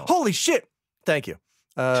what they're called. Holy shit! Thank you.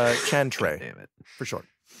 Chantray, damn it, for short.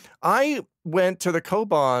 I went to the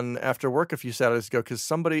Koban after work a few Saturdays ago because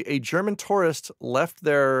a German tourist, left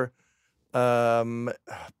their, did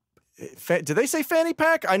they say fanny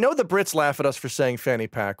pack? I know the Brits laugh at us for saying fanny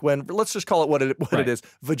pack when, let's just call it what it is,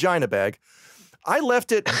 vagina bag. I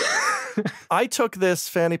left it, I took this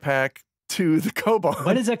fanny pack to the Koban.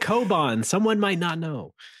 What is a Koban? Someone might not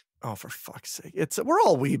know. Oh, for fuck's sake. We're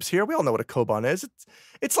all weebs here. We all know what a Koban is.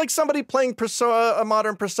 It's like somebody playing a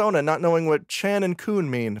modern Persona, not knowing what Chan and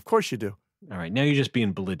Kun mean. Of course you do. All right, now you're just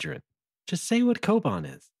being belligerent. Just say what Koban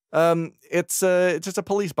is. It's just a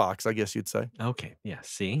police box, I guess you'd say. Okay, yeah,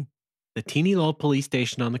 see? The teeny little police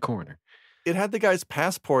station on the corner. It had the guy's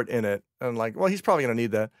passport in it. And like, well, he's probably going to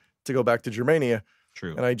need that to go back to Germania.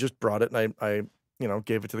 True. And I just brought it and I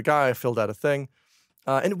gave it to the guy. I filled out a thing.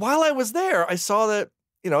 And while I was there, I saw that,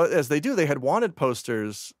 as they do, they had wanted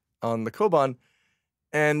posters on the Koban,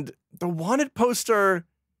 and the wanted poster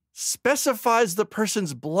specifies the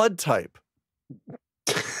person's blood type.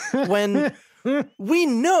 When we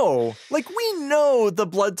know the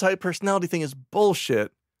blood type personality thing is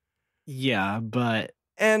bullshit. Yeah, but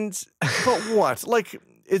what? Like,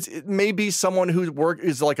 it may be someone who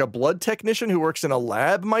is like a blood technician who works in a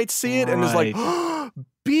lab might see it and is like, oh,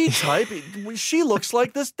 B type. She looks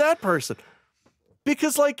like that person.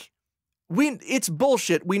 Because like it's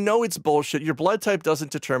bullshit. We know it's bullshit. Your blood type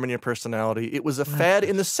doesn't determine your personality. It was a fad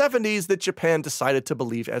in the 70s that Japan decided to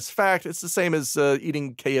believe as fact. It's the same as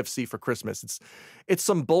eating KFC for Christmas. It's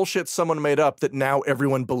some bullshit someone made up that now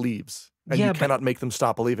everyone believes, and you cannot make them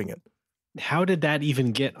stop believing it. How did that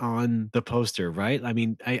even get on the poster, right? I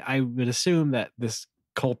mean, I would assume that this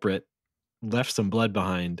culprit left some blood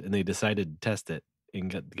behind and they decided to test it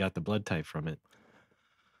and got the blood type from it.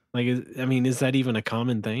 Like, is that even a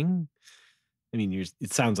common thing? I mean,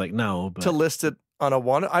 it sounds like no, but to list it on a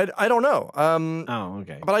one, I don't know. Oh,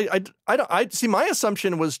 okay. But I see. My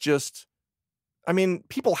assumption was just,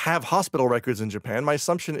 people have hospital records in Japan. My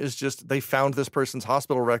assumption is just they found this person's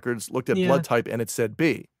hospital records, looked at blood type, and it said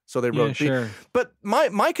B, so they wrote B. Sure. But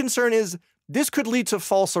my concern is this could lead to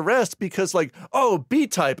false arrest because, like, oh, B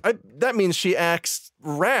type, that means she acts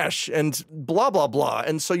rash and blah blah blah,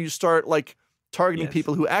 and so you start like targeting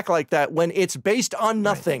people who act like that when it's based on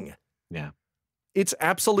nothing. Right. Yeah. It's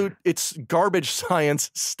it's garbage science.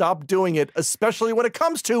 Stop doing it, especially when it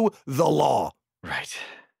comes to the law. Right.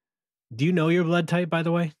 Do you know your blood type, by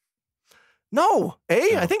the way? No.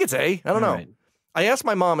 A? I think it's A. I don't know. Right. I asked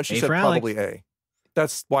my mom and she said probably A.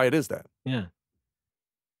 That's why it is that. Yeah.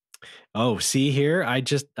 Oh, see here? I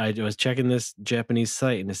was checking this Japanese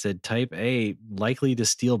site and it said type A likely to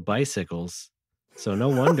steal bicycles. So no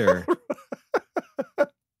wonder.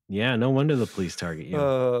 Yeah, no wonder the police target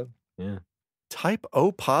you. Yeah. Type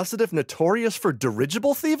O positive, notorious for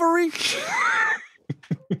dirigible thievery?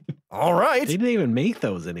 All right. They didn't even make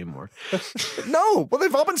those anymore. No, well,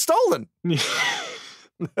 they've all been stolen.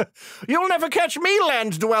 You'll never catch me,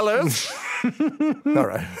 land dwellers. All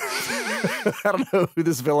right. I don't know who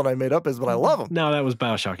this villain I made up is, but I love him. No, that was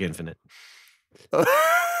BioShock Infinite.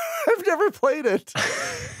 I've never played it.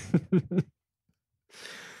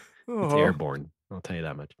 It's airborne. I'll tell you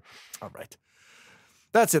that much. All right.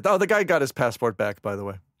 That's it. Oh, the guy got his passport back, by the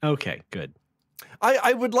way. Okay, good.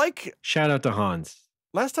 I would like... Shout out to Hans.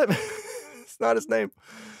 Last time... It's not his name.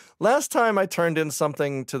 Last time I turned in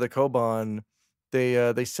something to the Koban,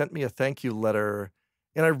 they sent me a thank you letter.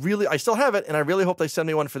 And I still have it, and I really hope they send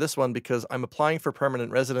me one for this one because I'm applying for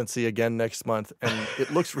permanent residency again next month, and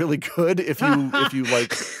it looks really good if you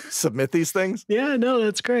like submit these things. Yeah, no,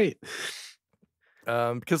 that's great.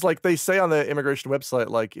 Because like they say on the immigration website,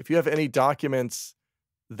 like if you have any documents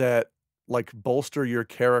that like bolster your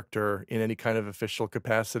character in any kind of official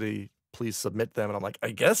capacity, please submit them. And I'm like,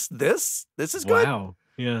 I guess this is good. Wow.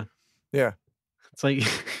 Yeah. Yeah. It's like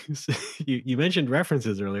you mentioned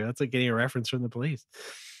references earlier. That's like getting a reference from the police.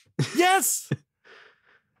 Yes.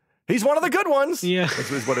 He's one of the good ones. Yeah.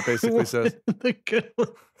 That's what it basically says. The good one.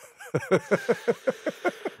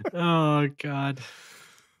 Oh, God.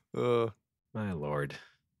 My Lord.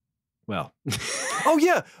 Well. Oh,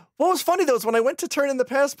 yeah. What was funny, though, is when I went to turn in the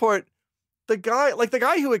passport, the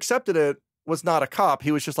guy who accepted it was not a cop.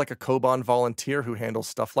 He was just like a Koban volunteer who handles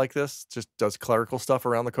stuff like this, just does clerical stuff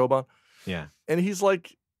around the Koban. Yeah. And he's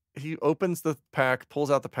like, he opens the pack,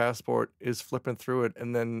 pulls out the passport, is flipping through it,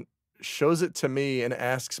 and then shows it to me and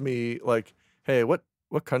asks me, like, hey, what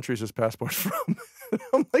country is this passport from?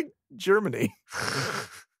 I'm like, Germany.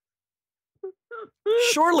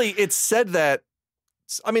 Surely it said that.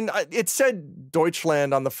 I mean, it said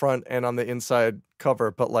Deutschland on the front and on the inside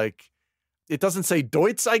cover, but like, it doesn't say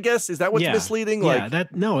Deutsch, I guess. Is that what's misleading? Yeah,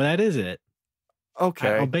 like, that is it. Okay.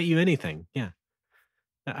 I'll bet you anything. Yeah.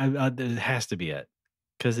 It has to be it.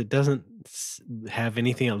 Because it doesn't have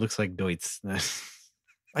anything that looks like Deutsch.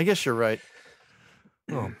 I guess you're right.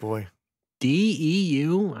 Oh, boy.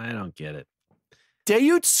 DEU? I don't get it.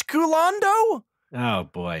 Deutschkulando? Oh,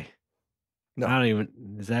 boy. No. I don't even,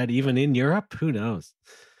 is that even in Europe? Who knows?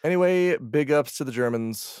 Anyway, big ups to the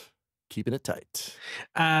Germans. Keeping it tight.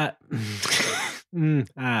 Hey, Hey,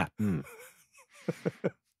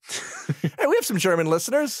 we have some German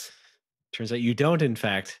listeners. Turns out you don't, in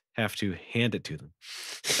fact, have to hand it to them.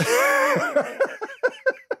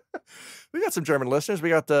 We got some German listeners. We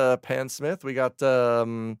got Pan Smith. We got, I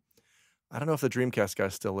don't know if the Dreamcast guy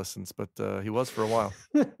still listens, but he was for a while.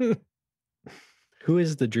 Who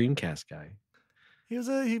is the Dreamcast guy? He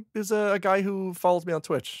was a guy who follows me on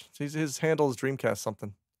Twitch. His handle is Dreamcast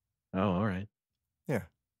something. Oh, all right. Yeah.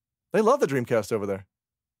 They love the Dreamcast over there.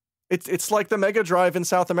 It's like the Mega Drive in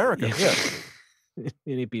South America. Yeah.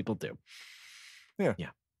 Many people do. Yeah.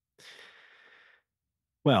 Yeah.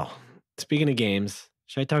 Well, speaking of games,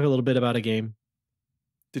 should I talk a little bit about a game?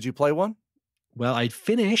 Did you play one? Well, I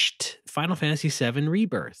finished Final Fantasy VII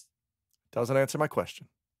Rebirth. Doesn't answer my question.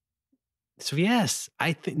 So yes,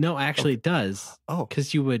 I think no, actually it does. Oh,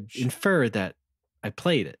 because you would infer that I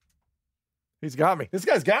played it. He's got me. This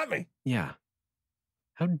guy's got me. Yeah.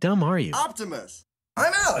 How dumb are you? Optimus.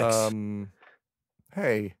 I'm Alex.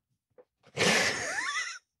 Hey.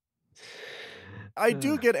 I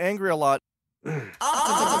do get angry a lot.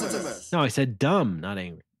 Optimus. No, I said dumb, not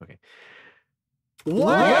angry. Okay.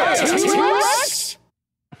 What?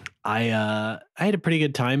 I had a pretty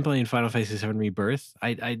good time playing Final Fantasy VII Rebirth.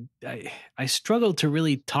 I struggled to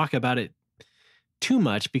really talk about it too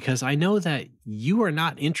much because I know that you are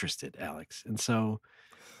not interested, Alex. And so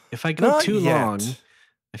if I go Not too yet. long,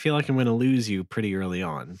 I feel like I'm going to lose you pretty early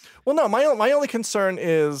on. Well, no, my only concern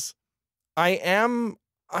is I am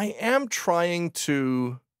trying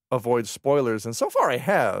to avoid spoilers, and so far I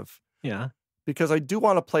have. Yeah. Because I do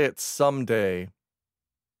want to play it someday.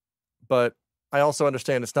 But I also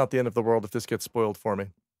understand it's not the end of the world if this gets spoiled for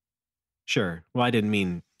me. Sure. Well, I didn't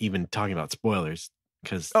mean even talking about spoilers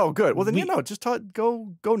because Oh, good. Well, then just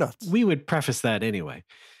go nuts. we would preface that anyway.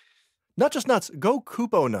 Not just nuts, go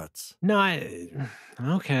Kupo nuts. No,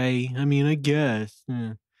 okay. I mean, I guess.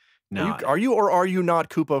 No, Are you or are you not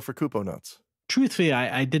Kupo for Kupo nuts? truthfully,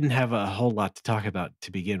 I didn't have a whole lot to talk about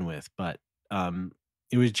to begin with, but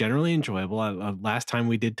it was generally enjoyable. Last time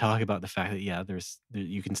we did talk about the fact that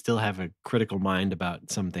you can still have a critical mind about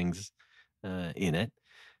some things in it,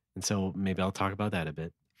 and so maybe I'll talk about that a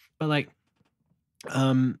bit. But like,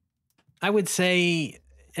 I would say,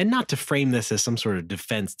 and not to frame this as some sort of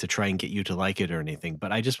defense to try and get you to like it or anything,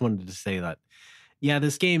 but I just wanted to say that, yeah,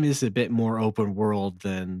 this game is a bit more open world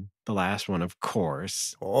than the last one, of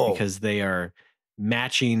course, because they are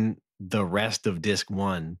matching the rest of disc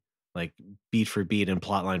 1, like beat for beat and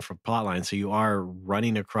plotline for plotline. So you are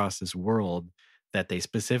running across this world that they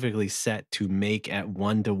specifically set to make at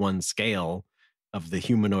 1-to-1 scale of the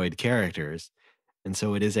humanoid characters. And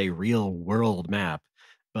so it is a real world map,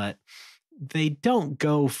 but they don't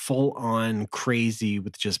go full on crazy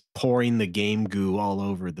with just pouring the game goo all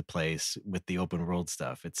over the place with the open world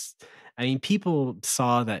stuff. People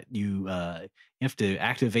saw that you have to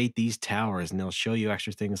activate these towers and they'll show you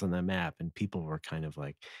extra things on the map. And people were kind of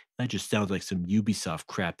like, that just sounds like some Ubisoft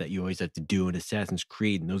crap that you always have to do in Assassin's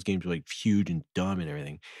Creed. And those games are like huge and dumb and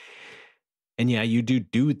everything. And yeah, you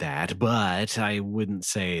do that, but I wouldn't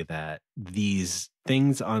say that these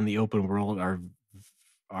things on the open world are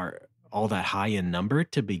all that high in number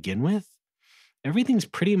to begin with. Everything's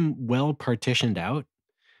pretty well partitioned out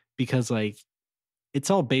because like it's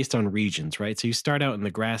all based on regions, right? So you start out in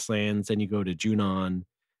the grasslands, then you go to Junon,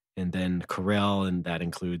 and then Corel, and that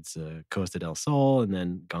includes Costa del Sol, and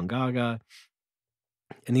then Gongaga.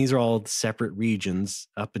 And these are all separate regions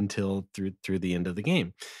up until through the end of the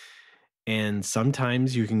game. And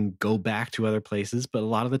sometimes you can go back to other places, but a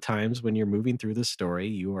lot of the times when you're moving through the story,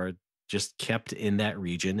 you are just kept in that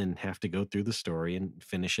region and have to go through the story and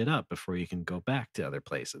finish it up before you can go back to other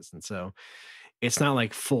places. And so it's not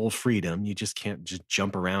like full freedom. You just can't just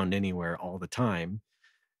jump around anywhere all the time.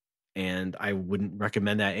 And I wouldn't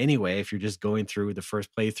recommend that anyway if you're just going through the first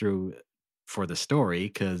playthrough for the story,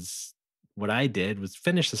 because what I did was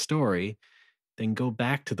finish the story, then go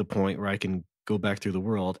back to the point where I can go back through the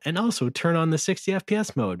world, and also turn on the 60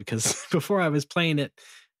 FPS mode, because before I was playing it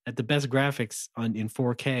at the best graphics in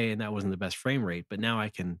 4K, and that wasn't the best frame rate. But now I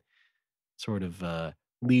can sort of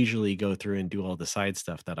leisurely go through and do all the side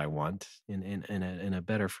stuff that I want in a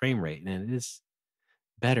better frame rate, and it is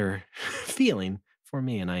better feeling for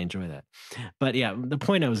me, and I enjoy that. But yeah, the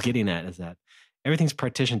point I was getting at is that everything's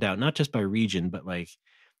partitioned out, not just by region, but like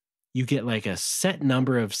you get like a set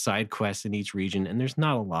number of side quests in each region, and there's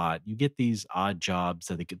not a lot. You get these odd jobs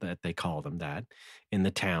that they call them that in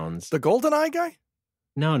the towns. The GoldenEye guy?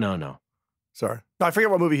 No. Sorry. No, I forget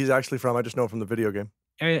what movie he's actually from. I just know him from the video game.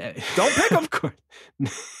 Don't pick him. Of course.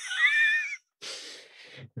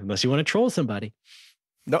 Unless you want to troll somebody.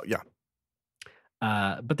 No, yeah.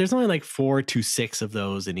 But there's only like 4 to 6 of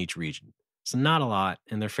those in each region. So not a lot,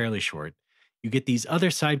 and they're fairly short. You get these other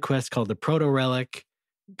side quests called the Proto Relic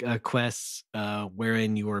quests,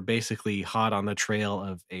 wherein you are basically hot on the trail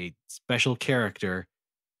of a special character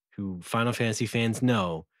who Final Fantasy fans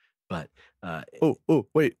know. But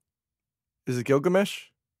wait. Is it Gilgamesh?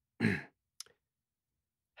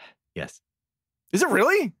 Yes. Is it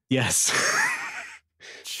really? Yes.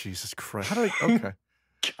 Jesus Christ. How do I... Okay.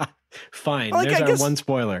 God, fine. Like, There's our one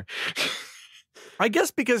spoiler. I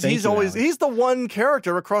guess because he's the one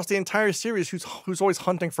character across the entire series who's always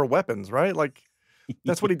hunting for weapons, right? Like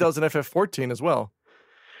that's what he does in FF14 as well.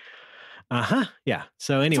 Yeah.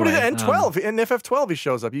 So anyway, that's what he did. And 12 in FF12 he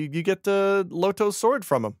shows up. You get the Loto's sword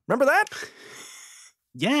from him. Remember that?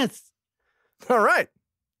 Yes. All right.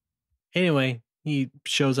 Anyway, he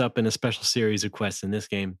shows up in a special series of quests in this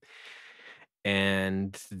game,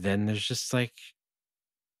 and then there's just like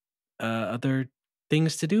other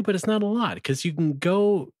things to do, but it's not a lot, because you can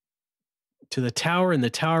go to the tower, and the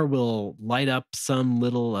tower will light up some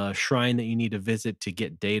little shrine that you need to visit to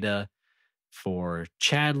get data for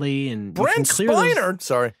Chadley, and Brent Spiner.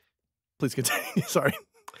 Sorry, please continue. Sorry,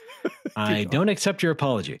 I don't accept your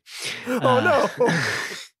apology. Oh no.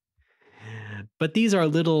 But these are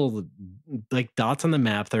little like dots on the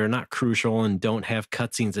map that are not crucial and don't have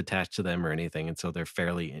cutscenes attached to them or anything, and so they're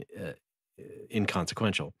fairly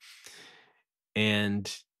inconsequential.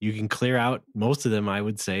 And you can clear out most of them, I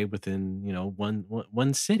would say, within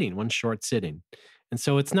one sitting, one short sitting. And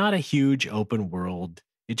so it's not a huge open world.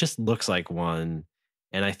 It just looks like one.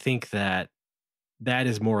 And I think that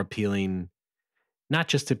is more appealing, not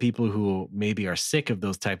just to people who maybe are sick of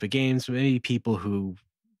those type of games, but maybe people who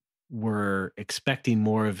were expecting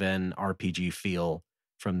more of an RPG feel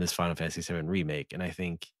from this Final Fantasy VII remake. And I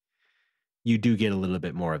think you do get a little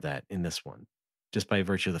bit more of that in this one, just by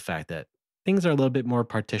virtue of the fact that things are a little bit more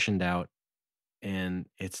partitioned out, and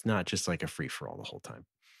it's not just like a free-for-all the whole time.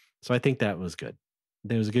 So I think that was good.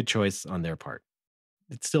 There was a good choice on their part.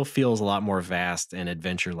 It still feels a lot more vast and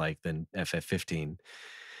adventure-like than FF15,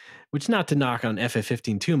 which, not to knock on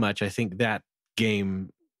FF15 too much, I think that game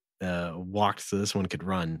walked so this one could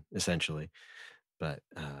run, essentially. But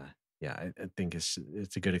yeah, I think it's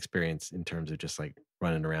a good experience in terms of just like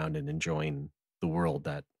running around and enjoying the world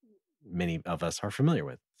that many of us are familiar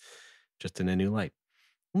with, just in a new light,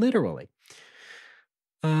 literally.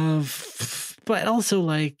 But also,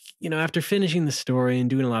 like, after finishing the story and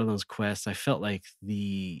doing a lot of those quests, I felt like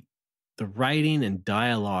the writing and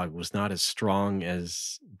dialogue was not as strong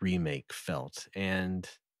as Remake felt. And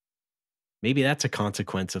maybe that's a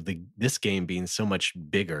consequence of this game being so much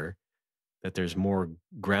bigger, that there's more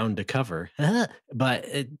ground to cover. But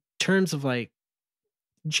in terms of like,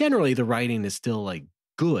 generally the writing is still like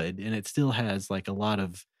good, and it still has like a lot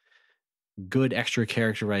of good extra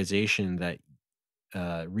characterization that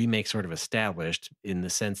Remake sort of established, in the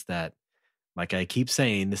sense that, like I keep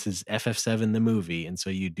saying, this is FF7 the movie, and so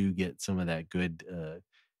you do get some of that good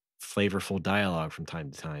flavorful dialogue from time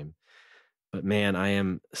to time. But man, I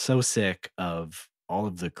am so sick of all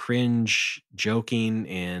of the cringe joking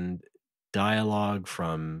and dialogue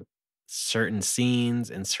from certain scenes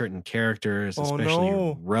and certain characters,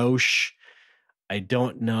 especially Roche. I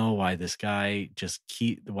don't know why this guy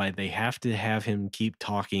why they have to have him keep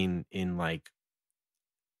talking in like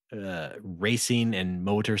racing and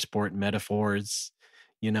motorsport metaphors,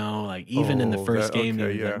 like even in the first game,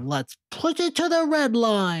 like, let's push it to the red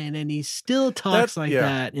line. And he still talks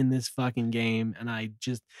that in this fucking game. And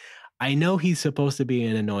I know he's supposed to be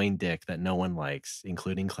an annoying dick that no one likes,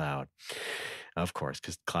 including Cloud, of course,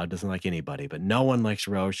 because Cloud doesn't like anybody, but no one likes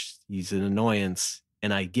Roche. He's an annoyance,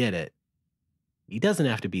 and I get it. He doesn't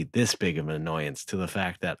have to be this big of an annoyance to the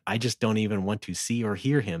fact that I just don't even want to see or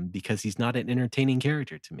hear him because he's not an entertaining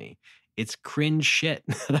character to me. It's cringe shit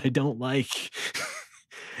that I don't like.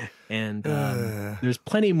 And there's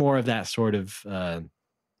plenty more of that sort of,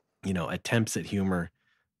 attempts at humor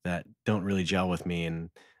that don't really gel with me. And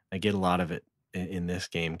I get a lot of it in this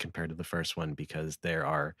game compared to the first one because there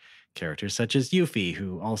are characters such as Yuffie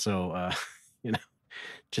who also,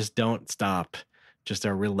 just don't stop, just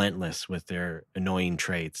are relentless with their annoying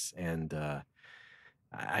traits. And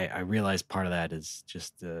I realize part of that is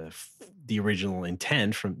just the original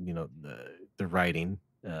intent from, the writing,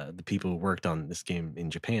 the people who worked on this game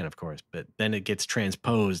in Japan, of course, but then it gets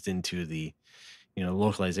transposed into the,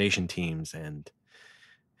 localization teams, and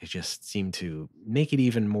they just seem to make it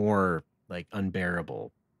even more like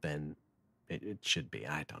unbearable than it should be.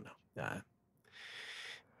 I don't know.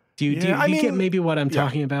 Do you get maybe what I'm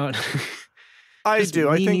talking about? I do.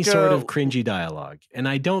 I think sort of cringy dialogue, and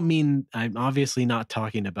I don't mean, I'm obviously not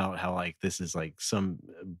talking about how like this is like some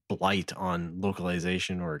blight on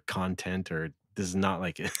localization or content, or this is not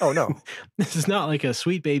like this is not like a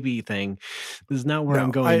Sweet Baby thing. This is not where I'm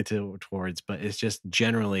going towards, but it's just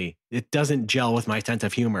generally it doesn't gel with my sense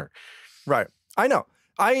of humor. Right. I know.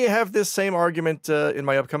 I have this same argument in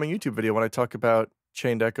my upcoming YouTube video when I talk about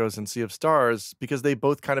Chained Echoes and Sea of Stars, because they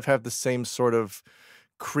both kind of have the same sort of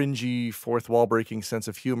cringy, fourth wall breaking sense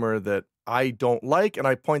of humor that I don't like, and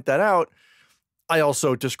I point that out. I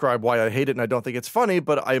also describe why I hate it and I don't think it's funny,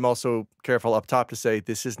 but I'm also careful up top to say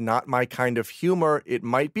this is not my kind of humor. It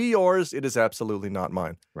might be yours. It is absolutely not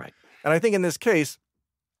mine. Right. And I think in this case,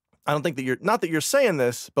 I don't think that not that you're saying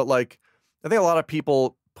this, but like I think a lot of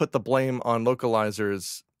people put the blame on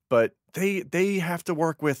localizers, but they have to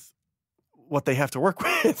work with what they have to work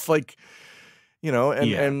with. Like,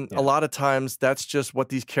 and a lot of times that's just what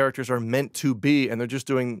these characters are meant to be, and they're just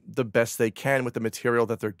doing the best they can with the material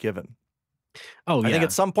that they're given. Oh, yeah. I think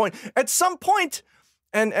at some point,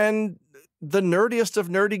 and the nerdiest of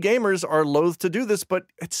nerdy gamers are loath to do this, but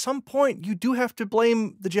at some point you do have to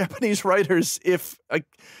blame the Japanese writers if a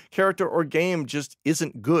character or game just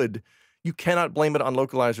isn't good. You cannot blame it on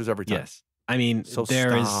localizers every time. Yes. I mean, so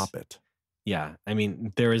stop it. Yeah. I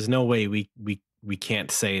mean, there is no way we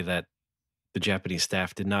can't say that the Japanese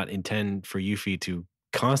staff did not intend for Yuffie to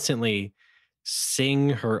constantly sing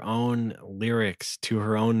her own lyrics to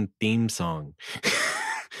her own theme song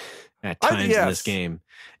at times in this game.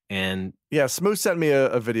 And yeah, Smooth sent me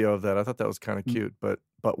a video of that. I thought that was kind of cute, but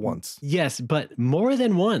once. Yes, but more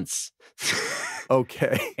than once.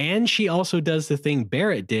 Okay. And she also does the thing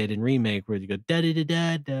Barrett did in Remake where you go da da da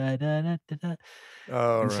da da da da da.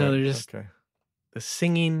 Oh, right. So they're just the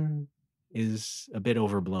singing is a bit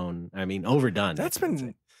overblown. I mean, overdone. That's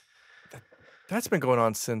been going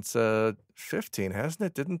on since 15, hasn't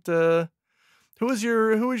it? Didn't who was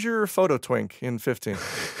your photo twink in 15?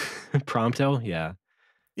 Prompto, yeah.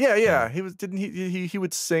 Yeah. He was. Didn't he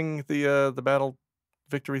would sing the battle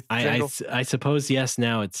victory jingle? I suppose yes.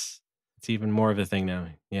 Now it's even more of a thing now.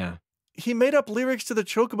 Yeah. He made up lyrics to the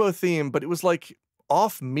Chocobo theme, but it was like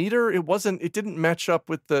off meter. It didn't match up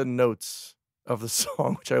with the notes of the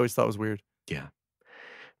song, which I always thought was weird. Yeah.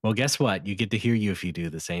 Well, guess what? You get to hear Yuffie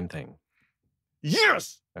do the same thing.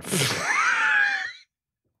 Yes.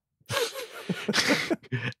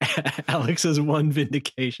 Alex's one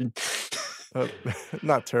vindication.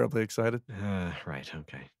 Not terribly excited. Right.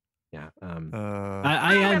 Okay. Yeah.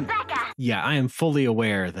 I am. Yeah, I am fully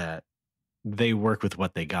aware that they work with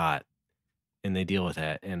what they got, and they deal with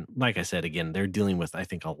that. And like I said, again, they're dealing with, I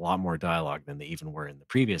think, a lot more dialogue than they even were in the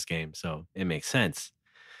previous game. So it makes sense.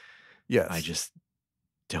 Yes. I just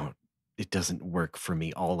don't. It doesn't work for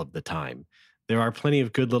me all of the time. There are plenty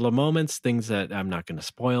of good little moments, things that I'm not going to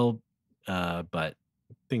spoil, but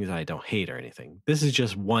things I don't hate or anything. This is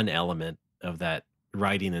just one element of that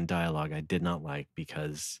writing and dialogue I did not like,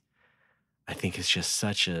 because I think it's just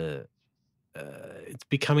such a it's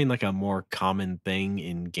becoming like a more common thing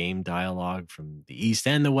in game dialogue from the East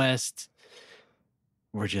and the West.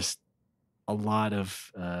 We're just a lot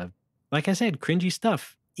of, like I said, cringy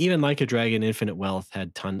stuff. Even Like a Dragon Infinite Wealth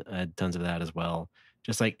had tons of that as well.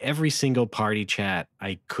 Just like every single party chat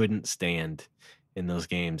I couldn't stand in those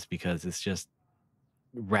games, because it's just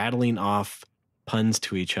rattling off puns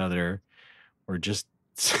to each other, or just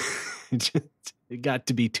it got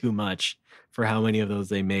to be too much for how many of those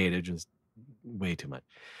they made. It just way too much.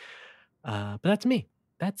 But that's me.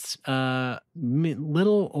 That's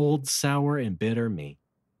little old sour and bitter me.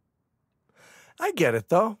 I get it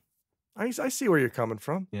though. I see where you're coming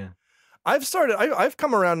from. Yeah. I've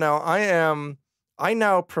come around now. I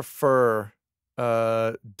now prefer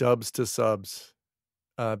dubs to subs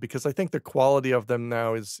because I think the quality of them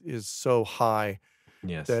now is so high.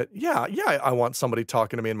 Yes. That I want somebody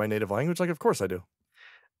talking to me in my native language. Like, of course I do.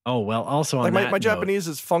 Oh well. Also, on like that my note, Japanese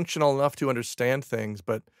is functional enough to understand things,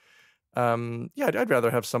 but I'd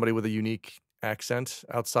rather have somebody with a unique accent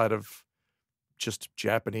outside of just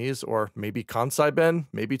Japanese, or maybe Kansai Ben,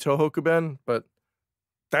 maybe Tohoku Ben, but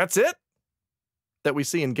that's it that we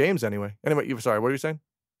see in games anyway. Anyway, sorry, what were you saying?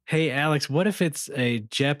 Hey, Alex, what if it's a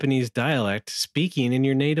Japanese dialect speaking in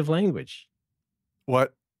your native language?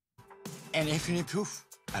 What? And Infinite Poof,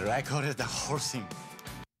 I recorded the whole thing.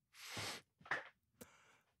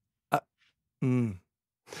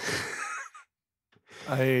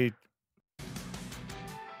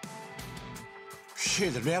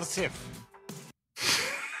 She's a real thief.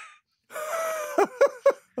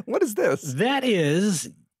 What is this? That is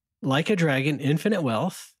Like a Dragon, Infinite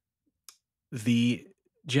Wealth. The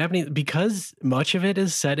Japanese, because much of it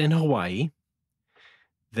is set in Hawaii,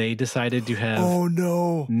 they decided to have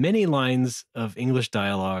many lines of English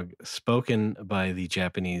dialogue spoken by the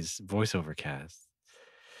Japanese voiceover cast.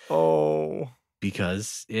 Oh.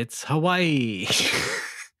 Because it's Hawaii.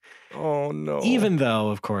 Oh, no. Even though,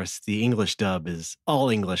 of course, the English dub is all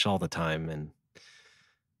English all the time, and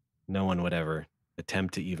no one would ever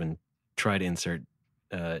attempt to even try to insert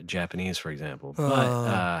Japanese, for example.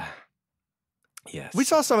 But, yes. We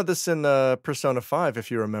saw some of this in Persona 5,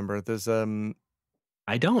 if you remember. There's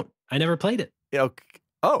I don't. I never played it.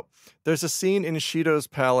 There's a scene in Shido's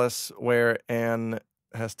palace where Anne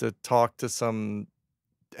has to talk to some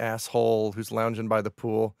asshole who's lounging by the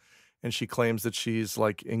pool, and she claims that she's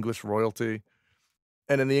like English royalty.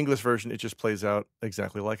 And in the English version, it just plays out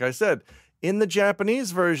exactly like I said. In the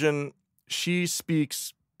Japanese version, she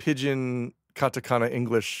speaks pidgin katakana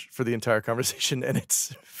English for the entire conversation, and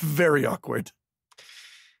it's very awkward.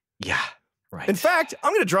 Yeah, right. In fact,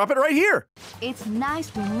 I'm going to drop it right here. It's nice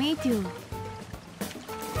to meet you.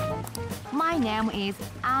 My name is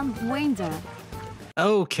Anne Winder.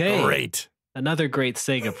 Okay. Great. Another great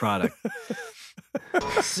Sega product.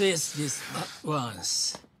 Says this at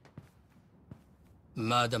once.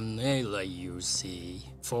 Madame Naylor, you see,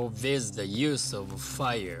 forbids the use of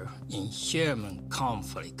fire in human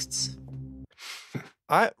conflicts.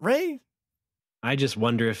 Ray? I just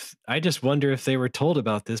wonder if they were told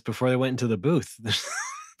about this before they went into the booth.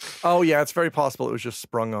 Oh yeah, it's very possible it was just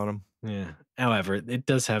sprung on them. Yeah. However, it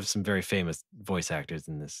does have some very famous voice actors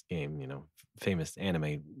in this game, famous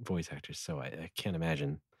anime voice actors. So I can't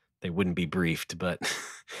imagine they wouldn't be briefed, but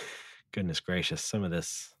goodness gracious, some of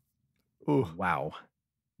this. Ooh. Wow.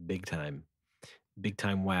 Big time.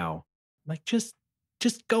 Wow. Like just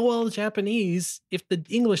go all Japanese if the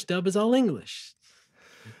English dub is all English.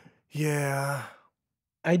 Yeah.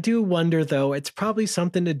 I do wonder, though, it's probably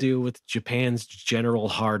something to do with Japan's general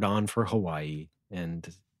hard-on for Hawaii and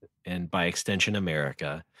by extension,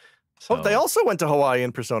 America. So. Oh, they also went to Hawaii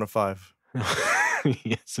in Persona 5.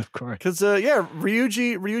 Yes, of course. Because,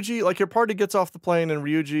 Ryuji, like, your party gets off the plane and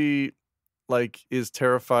Ryuji, like, is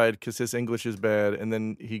terrified because his English is bad. And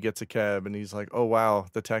then he gets a cab and he's like, oh, wow,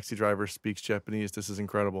 the taxi driver speaks Japanese. This is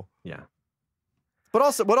incredible. Yeah. But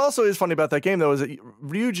also, what also is funny about that game, though, is that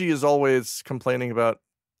Ryuji is always complaining about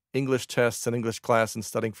English tests and English class and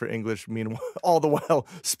studying for English, meanwhile, all the while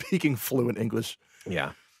speaking fluent English.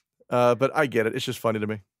 Yeah. But I get it. It's just funny to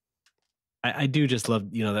me. I do just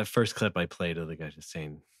love, that first clip I played of the guy just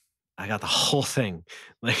saying, I got the whole thing.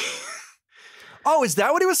 Like, oh, is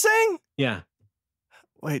that what he was saying? Yeah.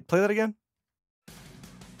 Wait, play that again.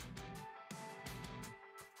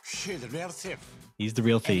 She's the real thief. He's the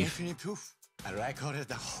real thief. Infinite Poof, I recorded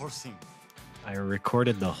the whole thing. I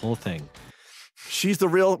recorded the whole thing. She's the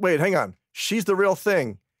real. Wait, hang on. She's the real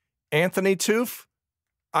thing. Anthony Toof.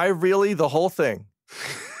 The whole thing.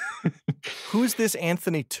 Who's this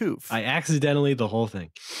Anthony Toof? I accidentally the whole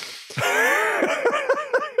thing.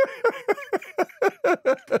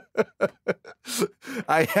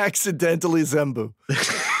 I accidentally Zembu.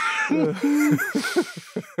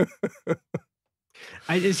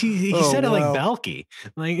 He said it like Balky.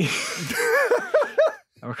 Like,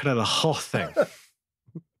 I recorded the whole thing.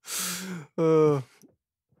 Oh,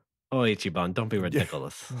 Ichiban, don't be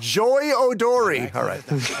ridiculous. Joy Odori. All right.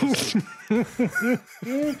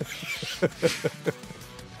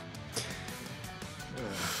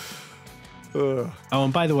 Oh,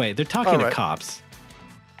 and by the way, they're talking to cops.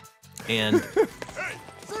 And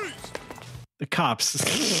the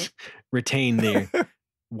cops retain their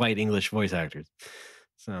white English voice actors.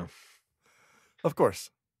 So, of course.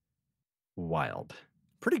 Wild.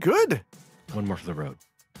 Pretty good. One more for the road.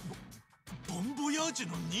 Bon Voyage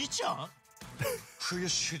no Ni-chan? Who you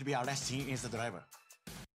should be arresting is the driver.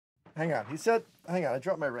 Hang on. He said, hang on, I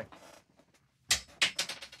dropped my ring.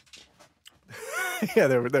 Yeah,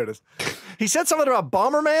 there it is. He said something about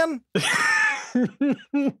Bomberman?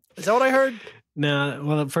 Is that what I heard? No,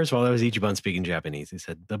 well, first of all, that was Ichiban speaking Japanese. He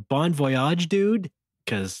said, the Bon Voyage dude,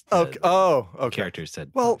 because okay. Characters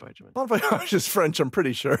said Bon Voyage. Bon Voyage is French, I'm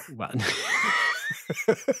pretty sure. Well,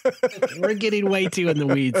 we're getting way too in the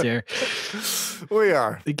weeds here. We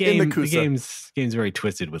are. The game's very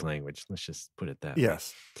twisted with language. Let's just put it that way.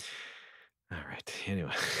 Yes. All right.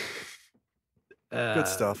 Anyway. Good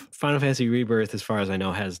stuff. Final Fantasy Rebirth, as far as I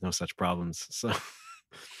know, has no such problems. So,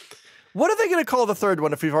 what are they going to call the third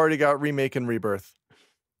one if we've already got Remake and Rebirth?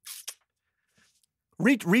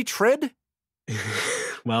 Retread?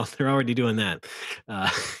 Well, they're already doing that.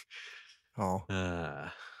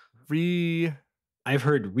 I've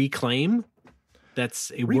heard Reclaim.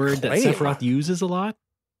 That's a word that Sephiroth uses a lot.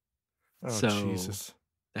 Oh, so Jesus.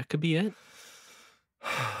 That could be it.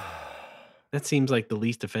 That seems like the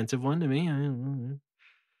least offensive one to me. I don't know.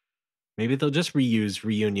 Maybe they'll just reuse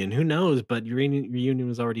Reunion. Who knows? But Reunion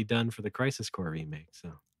was already done for the Crisis Core remake.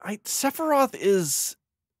 So Sephiroth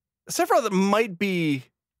might be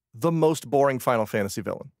the most boring Final Fantasy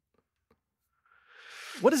villain.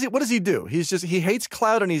 What does he do? He hates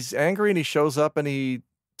Cloud and he's angry and he shows up and he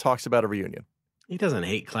talks about a reunion. He doesn't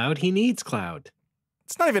hate Cloud. He needs Cloud.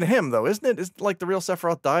 It's not even him though, isn't it? It's like the real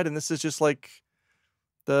Sephiroth died and this is just like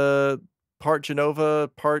the part Genova,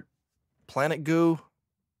 part planet goo.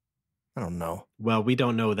 I don't know. Well, we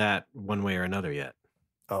don't know that one way or another yet.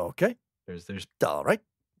 Oh, okay. There's all right.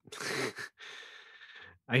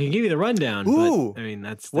 I can give you the rundown, Ooh. but I mean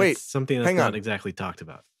that's something that's not exactly talked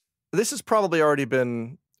about. This has probably already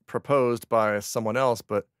been proposed by someone else,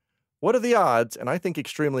 but what are the odds, and I think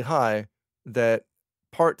extremely high, that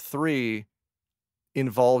part 3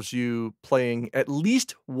 involves you playing at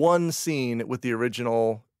least one scene with the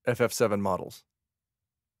original FF7 models?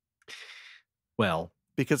 Well,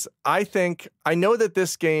 because I know that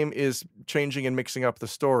this game is changing and mixing up the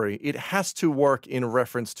story. It has to work in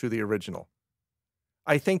reference to the original.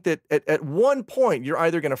 I think that at one point you're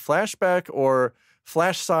either going to flash back or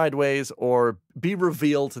flash sideways or be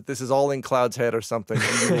revealed that this is all in Cloud's head or something.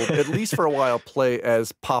 And you will, at least for a while, play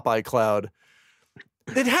as Popeye Cloud.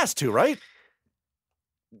 It has to, right?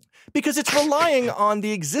 Because it's relying on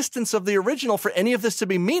the existence of the original for any of this to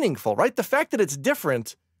be meaningful, right? The fact that it's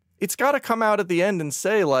different, it's got to come out at the end and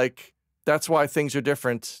say, like, that's why things are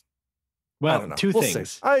different. Well, I don't know. Two we'll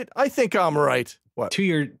things. See. I think I'm right. What? To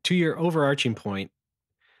your overarching point,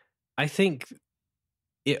 I think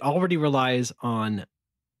it already relies on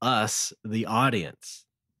us, the audience,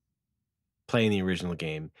 playing the original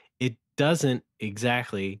game. It doesn't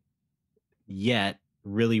exactly yet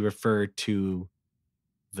really refer to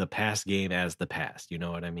the past game as the past. You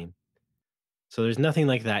know what I mean? So there's nothing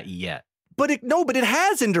like that yet. But it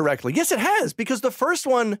has indirectly. Yes, it has, because the first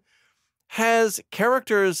one has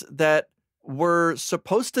characters that were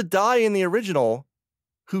supposed to die in the original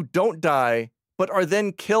who don't die, but are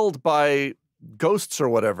then killed by ghosts or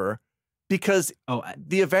whatever, because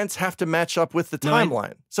the events have to match up with the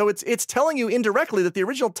timeline. So it's telling you indirectly that the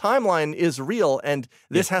original timeline is real and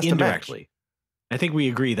this has to match. I think we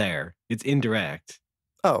agree there. It's indirect.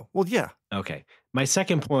 Oh, well, yeah. Okay. My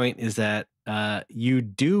second point is that you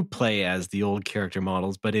do play as the old character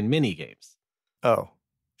models, but in mini games. Oh,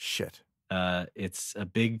 shit. It's a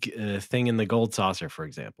big thing in the Gold Saucer, for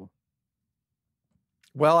example.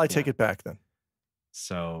 Well, I take it back then.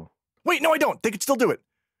 So. Wait, no, I don't. They could still do it.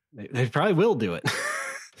 They probably will do it.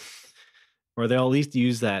 Or they'll at least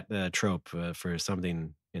use that trope for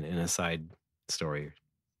something in a side story.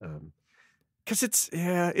 Because it's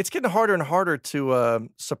getting harder and harder to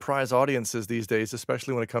surprise audiences these days,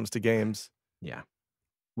 especially when it comes to games. Yeah.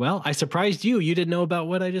 Well, I surprised you. You didn't know about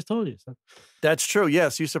what I just told you. So. That's true.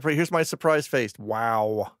 Yes, you surprised. Here's my surprise face.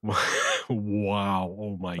 Wow. Wow.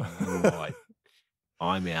 Oh my God.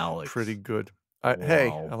 I'm Alex. Pretty good. Wow. Hey,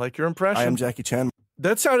 I like your impression. I am Jackie Chan.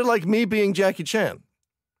 That sounded like me being Jackie Chan.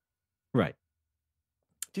 Right.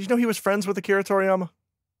 Did you know he was friends with Akira Toriyama?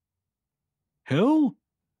 Who?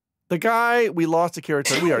 The guy we lost Akira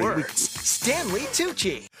Toriyama. Words. Stanley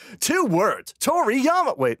Tucci. 2 words.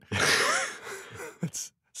 Toriyama. Wait.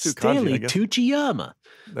 It's Stanley kanji, Tucci-yama.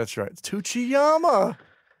 That's right. It's Tucci-yama.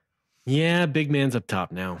 Yeah, big man's up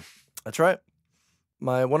top now. That's right.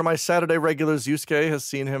 One of my Saturday regulars, Yusuke,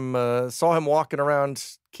 has saw him walking around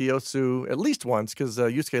Kiyosu at least once because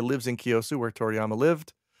Yusuke lives in Kiyosu where Toriyama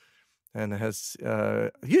lived, and has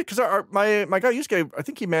because my guy Yusuke, I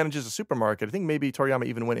think he manages a supermarket. I think maybe Toriyama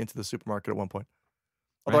even went into the supermarket at one point.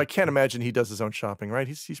 Although I can't imagine he does his own shopping, right?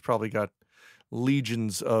 He's probably got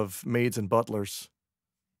legions of maids and butlers.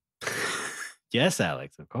 Yes,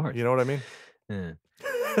 Alex, of course. You know what I mean? Yeah.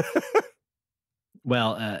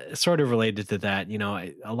 Well, sort of related to that,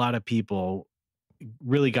 a lot of people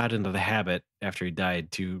really got into the habit after he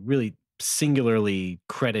died to really singularly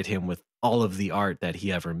credit him with all of the art that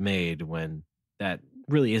he ever made, when that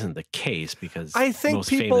really isn't the case, because I think most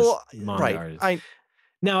people, famous manga right? artists.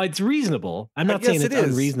 Now, it's reasonable. I'm not saying it's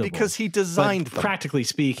unreasonable, because he designed them. Practically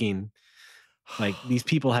speaking, like, these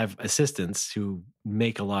people have assistants who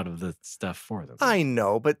make a lot of the stuff for them. I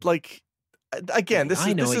know, but like, again, this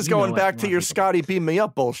is going back to your Scotty beam me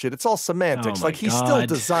up bullshit. It's all semantics. Like, he still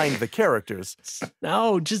designed the characters.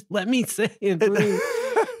 No, just let me say it.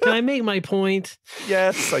 Can I make my point?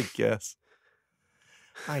 Yes, I guess.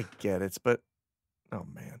 I get it, but oh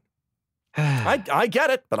man, I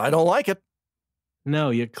get it, but I don't like it.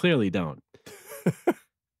 No, you clearly don't.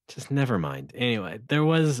 Just never mind. Anyway, there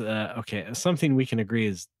was something we can agree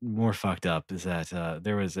is more fucked up is that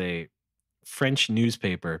there was a French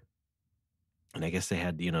newspaper, and I guess they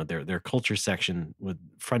had their culture section with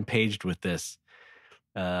front paged with this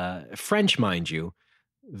French, mind you.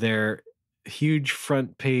 Their huge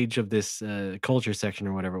front page of this culture section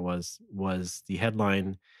or whatever it was the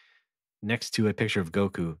headline next to a picture of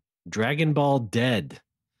Goku: Dragon Ball dead.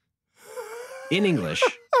 In English.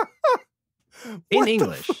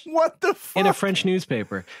 What the fuck? In a French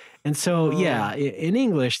newspaper. And so, in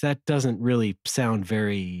English, that doesn't really sound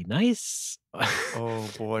very nice. Oh,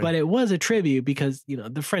 boy. But it was a tribute because,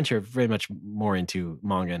 the French are very much more into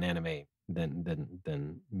manga and anime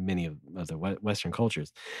than many of the Western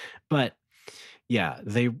cultures. But, yeah,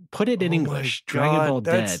 they put it in English, Dragon Ball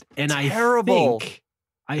dead. And terrible.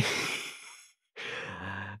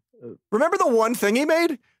 Remember the one thing he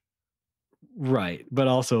made? Right, but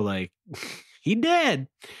also like he did.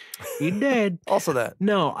 Also that.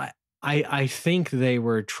 No, I think they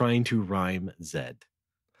were trying to rhyme Zed.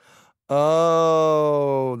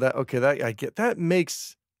 Oh, that I get. That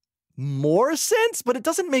makes more sense, but it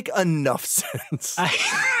doesn't make enough sense.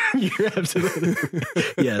 You're absolutely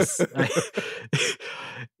yes.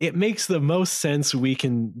 It makes the most sense we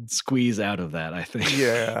can squeeze out of that, I think.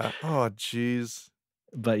 Yeah. Oh, jeez.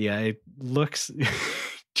 But yeah, it looks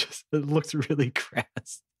really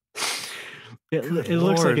crass. It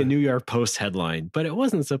looks like a New York Post headline, but it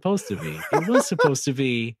wasn't supposed to be. It was supposed to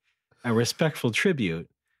be a respectful tribute.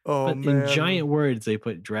 Oh, but man. In giant words, they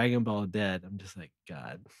put Dragon Ball dead. I'm just like,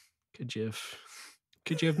 God, could you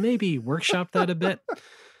have maybe workshopped that a bit?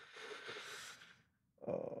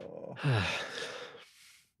 Oh.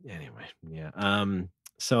 Anyway, yeah.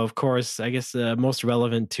 So of course, I guess most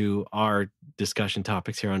relevant to our discussion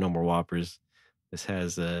topics here on No More Whoppers, this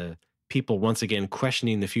has people once again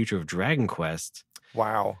questioning the future of Dragon Quest.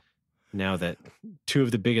 Wow. Now that two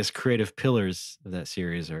of the biggest creative pillars of that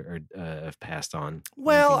series have passed on.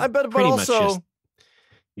 Well, I bet, but also,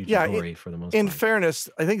 for the most in part. fairness,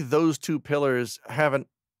 I think those two pillars haven't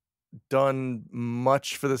done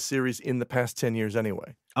much for the series in the past 10 years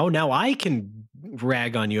anyway. Oh, now I can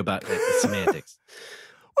rag on you about semantics.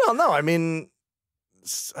 Well, no, I mean,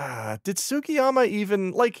 did Sugiyama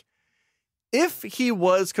even, like, if he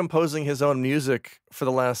was composing his own music for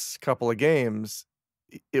the last couple of games,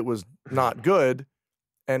 it was not good.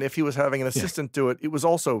 And if he was having an assistant do it, it was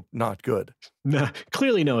also not good. No,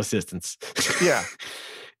 clearly no assistance. Yeah.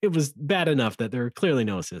 It was bad enough that there are clearly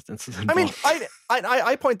no assistants involved. I mean,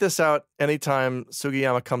 I point this out anytime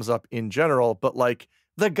Sugiyama comes up in general, but like,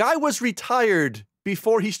 the guy was retired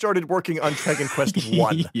before he started working on Dragon Quest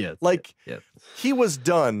 1. Yes, he was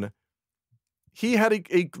done. He had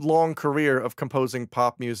a long career of composing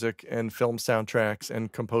pop music and film soundtracks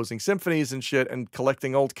and composing symphonies and shit and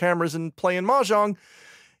collecting old cameras and playing mahjong.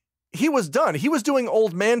 He was done. He was doing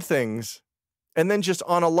old man things, and then just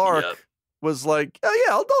on a lark was like, oh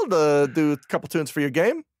yeah, I'll do a couple tunes for your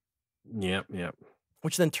game. Yep.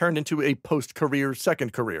 Which then turned into a post-career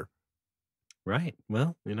second career. Right.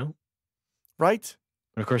 Well, Right?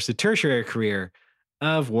 And of course, the tertiary career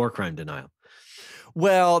of war crime denial.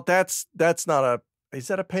 Well, that's not is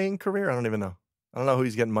that a paying career? I don't even know. I don't know who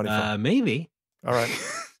he's getting money from. Maybe. All right.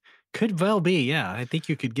 Could well be. Yeah. I think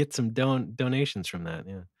you could get some donations from that.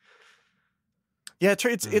 Yeah. Yeah.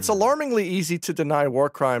 It's alarmingly easy to deny war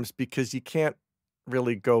crimes because you can't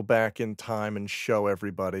really go back in time and show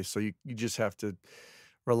everybody. So you just have to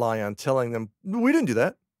rely on telling them, we didn't do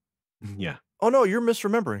that. Yeah. Oh, no, you're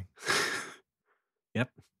misremembering. Yep.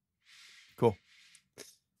 Cool.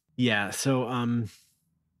 Yeah. So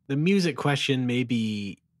the music question may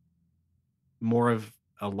be more of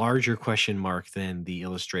a larger question mark than the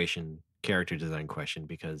illustration character design question,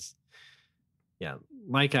 because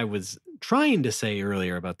like I was trying to say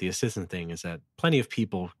earlier about the assistant thing, is that plenty of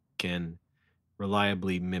people can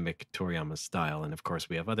reliably mimic Toriyama's style. And of course,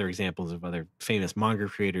 we have other examples of other famous manga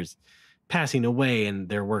creators passing away and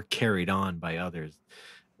their work carried on by others,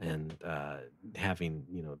 and having,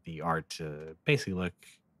 the art basically look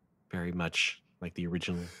very much like the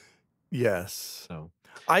original. Yes. So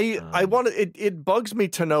I want to, it bugs me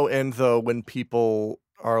to no end though when people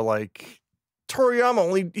are like, Toriyama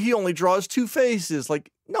only draws two faces. Like,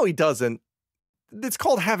 no, he doesn't. It's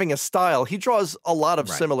called having a style. He draws a lot of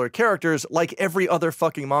similar characters like every other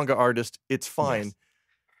fucking manga artist. It's fine.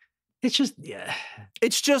 Yes.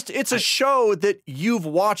 It's just, it's a show that you've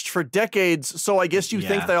watched for decades. So I guess you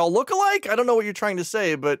think they all look alike. I don't know what you're trying to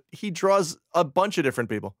say, but he draws a bunch of different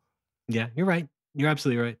people. Yeah, you're right. You're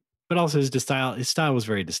absolutely right. But also his style was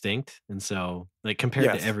very distinct. And so like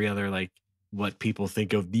compared to every other, like what people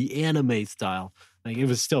think of the anime style, like it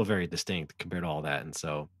was still very distinct compared to all that. And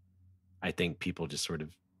so I think people just sort of,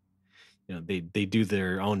 they do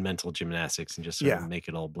their own mental gymnastics and just sort of make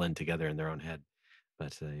it all blend together in their own head.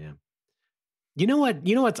 But yeah. You know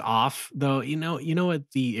what's off though? You know what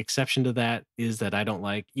the exception to that is that I don't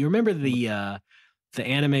like? You remember the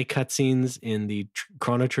anime cutscenes in the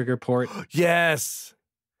Chrono Trigger port? Yes.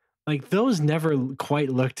 Like those never quite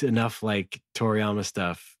looked enough like Toriyama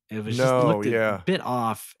stuff. It was just looked a bit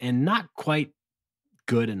off and not quite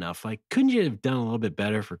good enough. Like, couldn't you have done a little bit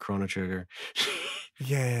better for Chrono Trigger?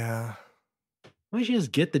 Yeah. Why don't you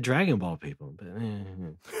just get the Dragon Ball people? But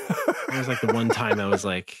it was like the one time I was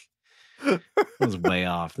like, it was way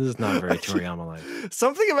off. This is not very Toriyama-like.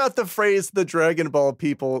 Something about the phrase "the Dragon Ball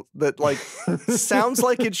people" that like sounds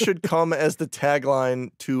like it should come as the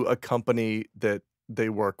tagline to a company that they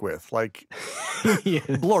work with, like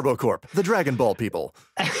Blorbo Corp, the Dragon Ball people.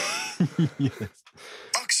 Yes.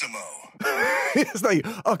 Uxamo. It's like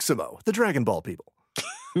Uxamo, the Dragon Ball people.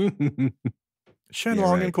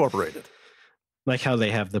 Shenlong Incorporated. Like how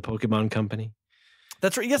they have the Pokemon Company.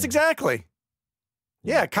 That's right. Yes, exactly.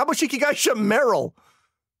 Yeah, Kabushiki Gaisha Merrill.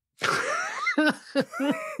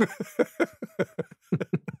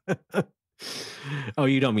 Oh,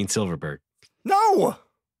 you don't mean Silverberg? No.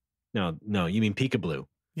 No, you mean Pika Blue.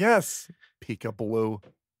 Yes, Pika Blue.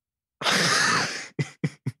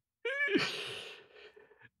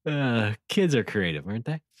 Kids are creative, aren't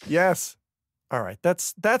they? Yes. All right,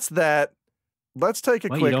 that's that. Let's take a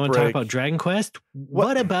quick break. You don't want to talk about Dragon Quest?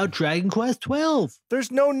 What about Dragon Quest 12? There's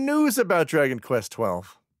no news about Dragon Quest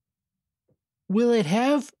 12. Will it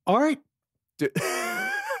have art?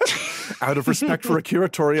 Out of respect for Akira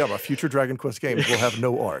Toriyama, future Dragon Quest games will have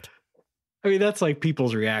no art. I mean, that's like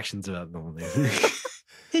people's reactions about the whole thing.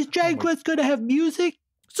 Is Dragon Quest going to have music?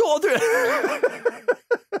 So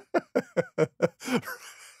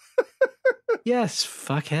Yes,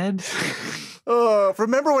 fuckhead.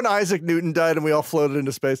 Remember when Isaac Newton died and we all floated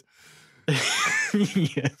into space?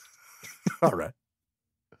 Yes. All right.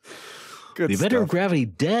 Good The Inventor of Gravity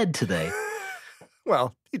dead today.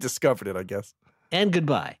 Well, he discovered it, I guess. And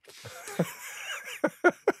goodbye.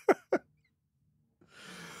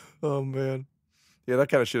 Oh, man. Yeah, that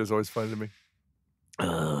kind of shit is always fun to me. Hang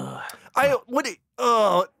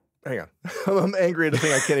on. I'm angry at a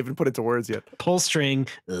thing I can't even put into words yet. Pull string.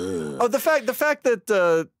 Oh, the fact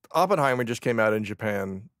that Oppenheimer just came out in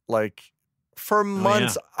Japan, like for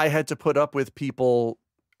months I had to put up with people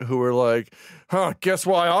who were like, guess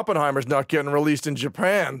why Oppenheimer's not getting released in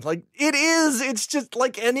Japan? Like, it is. It's just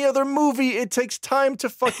like any other movie. It takes time to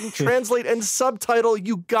fucking translate and subtitle,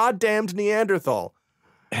 you goddamned Neanderthal.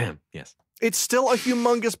 Yes. It's still a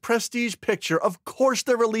humongous prestige picture. Of course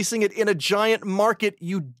they're releasing it in a giant market,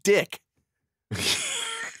 you dick.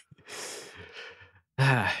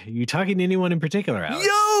 You talking to anyone in particular, Alex?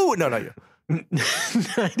 Yo! No, not you.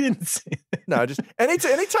 I didn't say that. No, just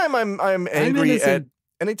anytime I'm angry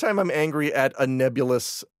anytime I'm angry at a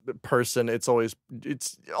nebulous person, it's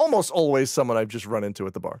almost always someone I've just run into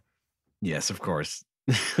at the bar. Yes, of course.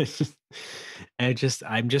 I'm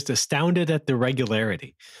just astounded at the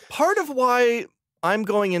regularity. Part of why I'm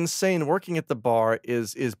going insane working at the bar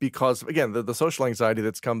is because, again, the social anxiety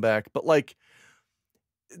that's come back. But like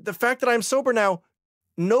the fact that I'm sober now,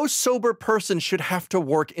 no sober person should have to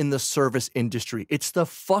work in the service industry. It's the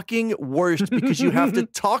fucking worst because you have to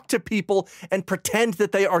talk to people and pretend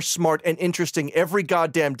that they are smart and interesting every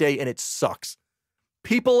goddamn day, and it sucks.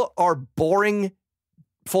 People are boring.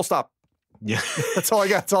 Full stop. Yeah. That's all I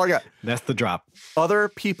got. That's all I got. That's the drop. Other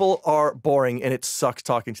people are boring, and it sucks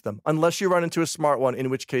talking to them. Unless you run into a smart one, in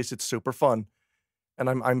which case it's super fun. And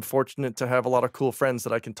I'm fortunate to have a lot of cool friends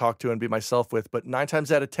that I can talk to and be myself with. But 9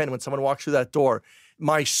 times out of 10, when someone walks through that door,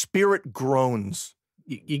 my spirit groans.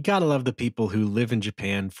 You gotta love the people who live in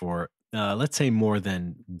Japan for, let's say, more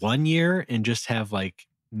than 1 year and just have like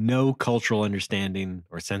no cultural understanding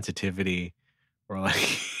or sensitivity or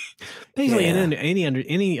like basically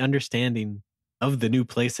any understanding of the new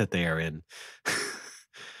place that they are in.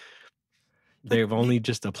 They've only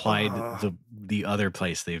just applied the other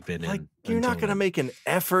place they've been in. You're not going to make an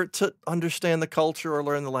effort to understand the culture or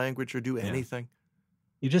learn the language or do anything.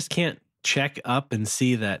 You just can't check up and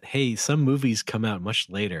see that, hey, some movies come out much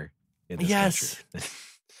later in this country.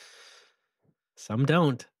 Some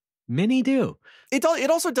don't. Many do. It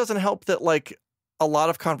also doesn't help that like a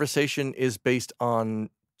lot of conversation is based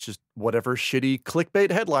on just whatever shitty clickbait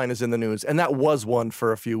headline is in the news. And that was one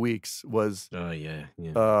for a few weeks was,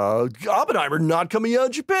 Oppenheimer not coming out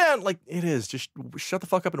of Japan. Like it is, just shut the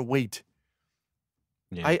fuck up and wait.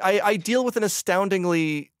 Yeah. I deal with an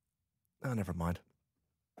astoundingly, never mind.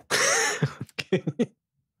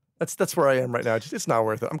 That's where I am right now. It's not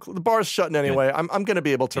worth it. The bar's shutting anyway. Yeah. I'm going to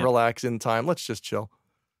be able to relax in time. Let's just chill.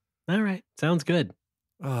 All right. Sounds good.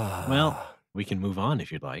 Well, we can move on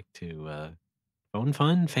if you'd like to, Phone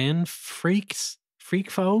fun, fan freaks,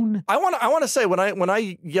 freak phone. I want to say when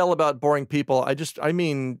I yell about boring people, I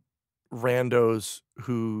mean randos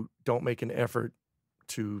who don't make an effort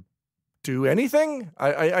to do anything.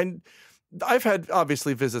 I've had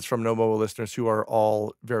obviously visits from No Momo listeners who are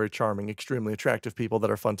all very charming, extremely attractive people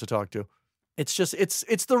that are fun to talk to. It's just it's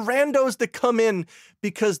the randos that come in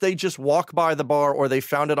because they just walk by the bar or they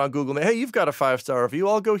found it on Google. Hey, you've got a 5-star review.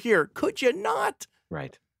 I'll go here. Could you not?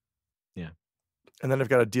 Right. And then I've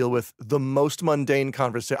got to deal with the most mundane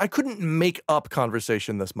conversation. I couldn't make up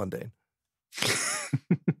conversation this mundane.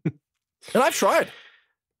 And I've tried.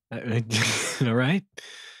 All right.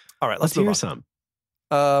 All right, let's hear some.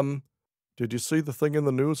 Did you see the thing in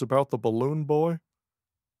the news about the balloon boy?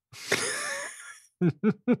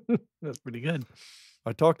 That's pretty good.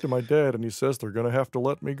 I talked to my dad, and he says they're going to have to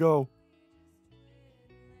let me go.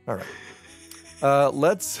 All right.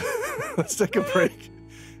 Let's take a break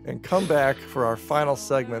and come back for our final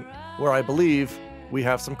segment where I believe we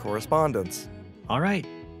have some correspondence. All right.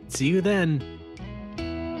 See you then.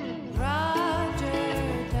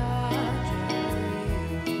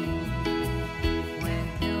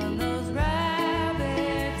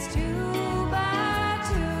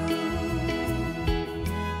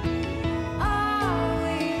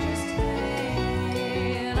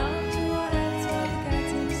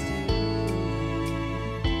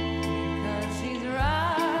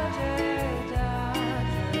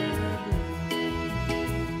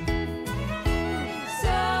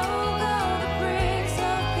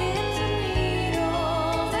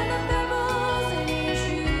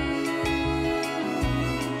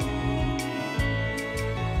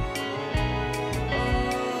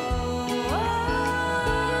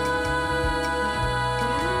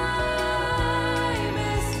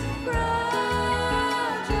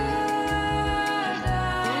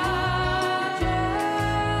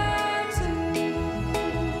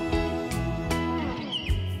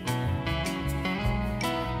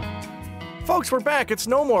 Folks, we're back. It's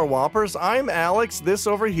No More Whoppers. I'm Alex. This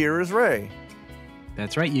over here is Ray.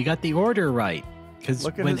 That's right. You got the order right. Because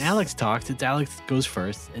when Alex talks, it's Alex goes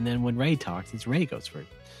first. And then when Ray talks, it's Ray goes first.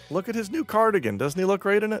 Look at his new cardigan. Doesn't he look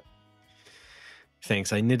great in it?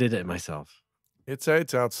 Thanks. I knitted it myself. It's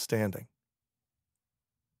outstanding.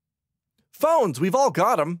 Phones, we've all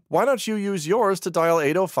got them. Why don't you use yours to dial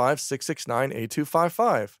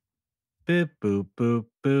 805-669-8255? Boop, boop, boop,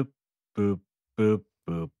 boop, boop, boop,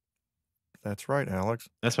 boop. That's right, Alex.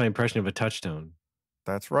 That's my impression of a touchstone.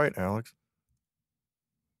 That's right, Alex.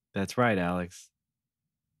 That's right, Alex.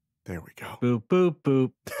 There we go. Boop, boop,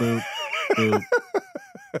 boop, boop, boop.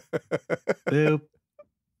 Boop.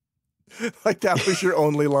 Like that was your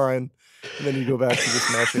only line. And then you go back to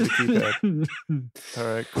just mashing the keypad.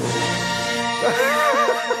 All right, cool.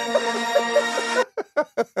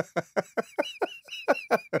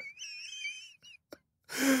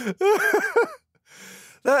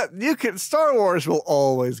 Star Wars will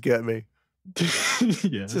always get me.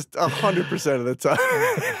 Yeah. Just 100% of the time.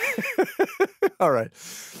 All right.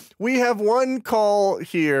 We have one call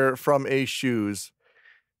here from a Shoes.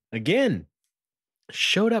 Again.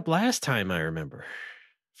 showed up last time, I remember,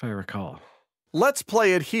 if I recall. Let's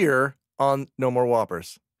play it here on No More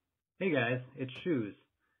Whoppers. Hey guys, it's Shoes.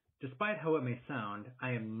 Despite how it may sound,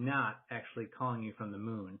 I am not actually calling you from the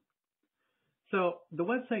moon. So, the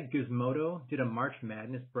website Gizmodo did a March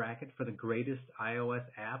Madness bracket for the greatest iOS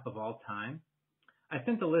app of all time. I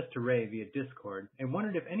sent the list to Ray via Discord and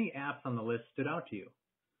wondered if any apps on the list stood out to you.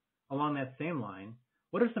 Along that same line,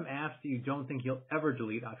 what are some apps that you don't think you'll ever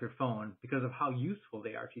delete off your phone because of how useful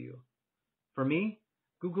they are to you? For me,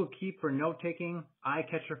 Google Keep for note-taking,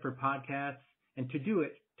 iCatcher for podcasts, and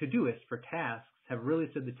Todoist for tasks have really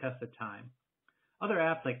stood the test of time. Other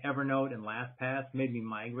apps like Evernote and LastPass made me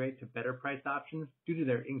migrate to better priced options due to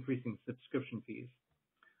their increasing subscription fees.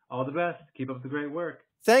 All the best. Keep up the great work.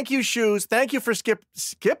 Thank you, Shoes. Thank you for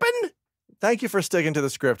skipping? Thank you for sticking to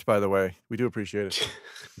the script, by the way. We do appreciate it.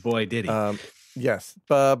 Boy, did he. Yes.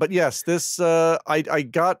 But yes, this I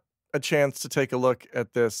got a chance to take a look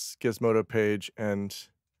at this Gizmodo page, and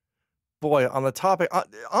boy, on the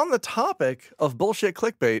topic of bullshit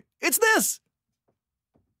clickbait, it's this.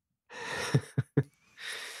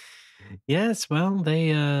 Yes, well,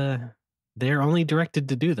 they're only directed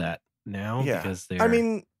to do that now because they're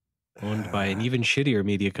owned by an even shittier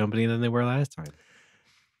media company than they were last time.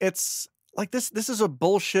 It's like this is a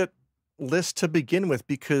bullshit list to begin with,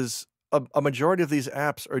 because a majority of these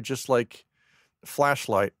apps are just like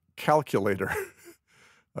Flashlight, Calculator,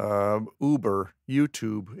 Uber,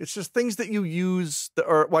 YouTube. It's just things that you use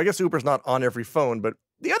well, I guess Uber's not on every phone, but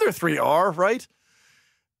the other three are, right?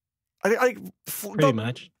 Pretty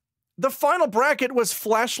much. The final bracket was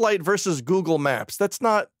Flashlight versus Google Maps. That's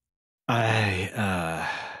not.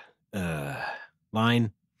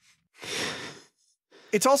 Line.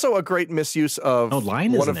 It's also a great misuse of. Oh,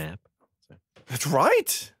 Line is an app. That's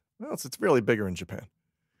right. Well, it's really bigger in Japan.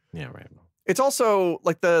 Yeah, right. It's also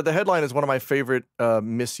like the headline is one of my favorite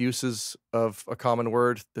misuses of a common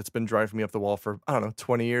word that's been driving me up the wall for,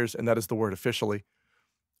 20 years, and that is the word officially.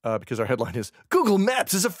 Because our headline is, Google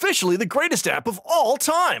Maps is officially the greatest app of all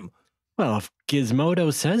time. Well, if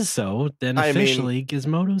Gizmodo says so, then officially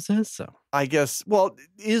Gizmodo says so. I guess, well,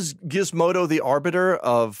 is Gizmodo the arbiter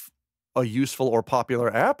of a useful or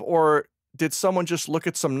popular app? Or did someone just look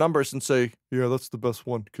at some numbers and say, yeah, that's the best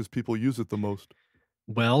one because people use it the most?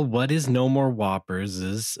 Well, what is No More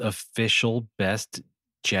Whoppers' official best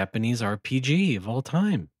Japanese RPG of all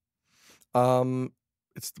time?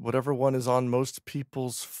 It's whatever one is on most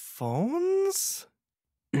people's phones.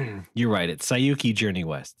 You're right. It's Sayuki Journey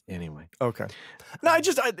West. Anyway. Okay. No,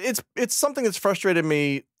 it's something that's frustrated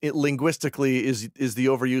me linguistically is the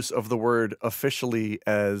overuse of the word officially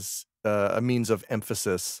as a means of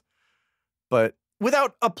emphasis, but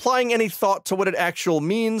without applying any thought to what it actually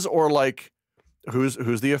means, or like who's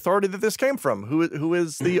the authority that this came from? Who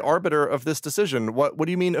is the arbiter of this decision? What do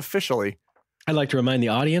you mean officially? I'd like to remind the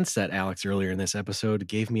audience that Alex earlier in this episode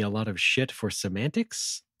gave me a lot of shit for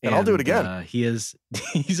semantics. And I'll do it again. He's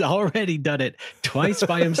already done it twice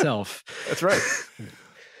by himself. That's right.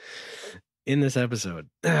 In this episode.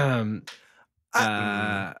 I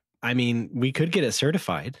mean, we could get it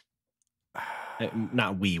certified.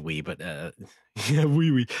 Not we, but yeah,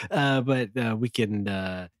 we. But we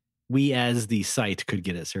can. We as the site could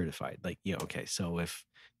get it certified. Like, okay. So if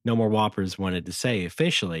No More Whoppers wanted to say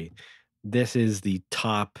officially, this is the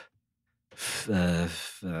top froofy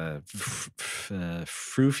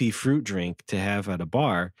fruit drink to have at a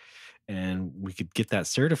bar, and we could get that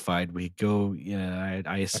certified. We go,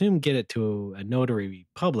 I assume, get it to a notary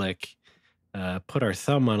public, put our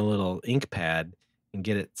thumb on a little ink pad and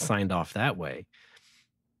get it signed off that way.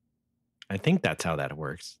 I think that's how that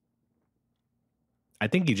works. I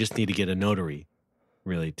think you just need to get a notary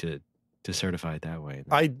really to certify it that way.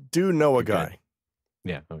 I do know a guy.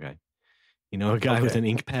 Yeah. Okay. You know a guy with an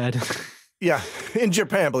ink pad? Yeah, in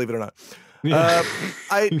Japan, believe it or not. Yeah.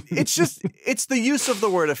 It's the use of the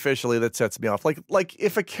word officially that sets me off. Like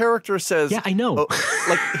if a character says, yeah, I know.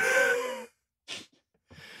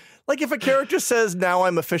 Like if a character says, now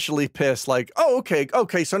I'm officially pissed, like, oh,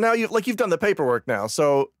 okay, so now you've done the paperwork now,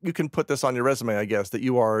 so you can put this on your resume, I guess, that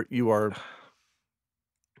you are.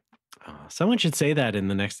 Someone should say that in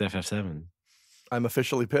the next FF7. I'm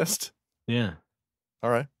officially pissed. Yeah. All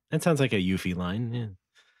right. That sounds like a Yuffie line. Yeah.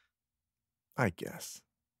 I guess.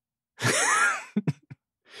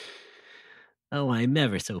 Oh, I'm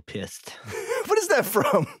never so pissed. What is that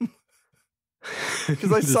from?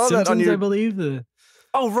 Because I saw Simpsons, that on your. I believe.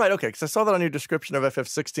 Oh, right. Okay. Because I saw that on your description of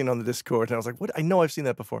FF16 on the Discord, and I was like, what? I know I've seen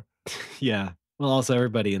that before. Yeah. Well, also,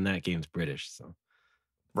 everybody in that game's British. So.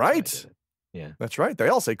 Right. Yeah. That's right. They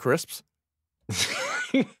all say crisps.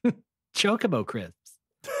 Chocobo crisps.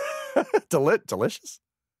 Delicious.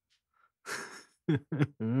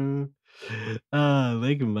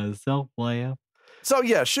 Making myself laugh. So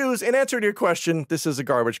yeah, Shoes, in answer to your question, this is a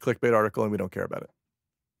garbage clickbait article and we don't care about it.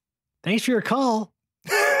 Thanks for your call.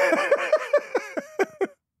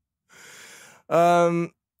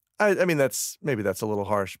 I mean, maybe that's a little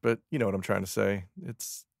harsh, but you know what I'm trying to say.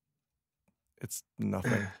 It's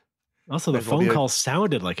nothing. Also, the phone call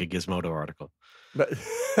sounded like a Gizmodo article. But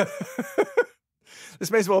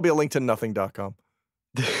this may as well be a link to nothing.com.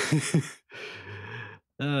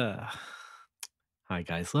 Hi,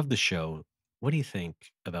 guys. Love the show. What do you think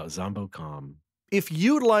about Zombocom? If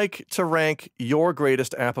you'd like to rank your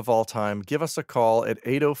greatest app of all time, give us a call at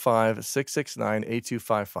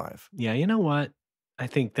 805-669-8255. Yeah, you know what? I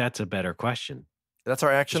think that's a better question. That's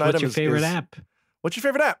our action item. What's your favorite app? What's your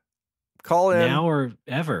favorite app? Call in. Now or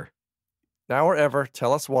ever. Now or ever.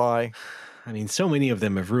 Tell us why. I mean, so many of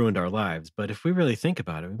them have ruined our lives, but if we really think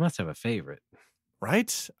about it, we must have a favorite.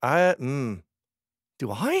 Right? Do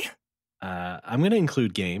I? I'm going to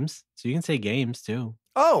include games, so you can say games too.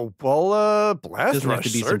 Oh, well, Blast Doesn't Rush,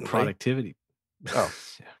 have to be certainly. some productivity. Oh.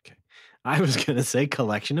 Yeah, okay. I was going to say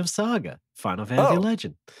Collection of Saga, Final Fantasy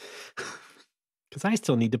Legend. Because I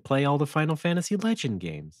still need to play all the Final Fantasy Legend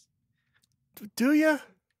games. Do you?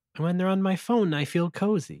 And when they're on my phone, I feel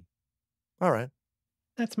cozy. All right.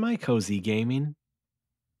 That's my cozy gaming.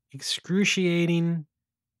 Excruciating,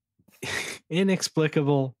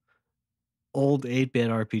 inexplicable, old 8-bit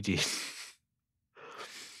RPG.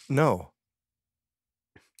 No.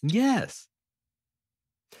 Yes.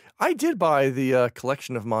 I did buy the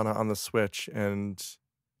Collection of Mana on the Switch, and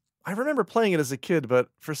I remember playing it as a kid, but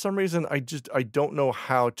for some reason, I don't know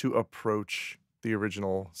how to approach the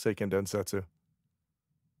original Seiken Densetsu.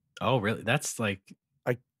 Oh, really? That's like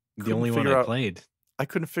the only couldn't one figure I out- played. I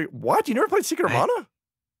couldn't figure... What? You never played Secret of Mana?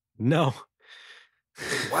 No.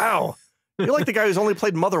 Wow. You're like the guy who's only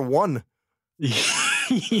played Mother 1.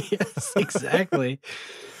 Yes, exactly.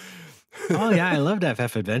 Oh, yeah. I loved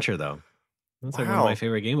FF Adventure, though. That's like one of Wow. my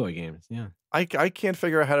favorite Game Boy games. Yeah. I can't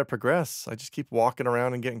figure out how to progress. I just keep walking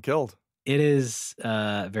around and getting killed. It is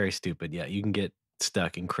very stupid. Yeah. You can get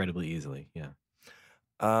stuck incredibly easily. Yeah.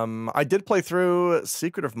 I did play through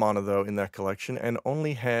Secret of Mana, though, in that collection, and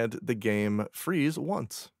only had the game freeze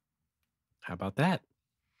once. How about that?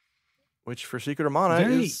 Which for Secret of Mana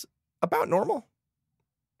is about normal.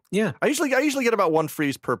 Yeah. I usually get about one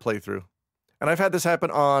freeze per playthrough. And I've had this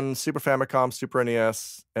happen on Super Famicom, Super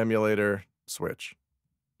NES, emulator, Switch.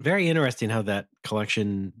 Very interesting how that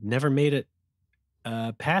collection never made it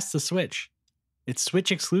past the Switch. It's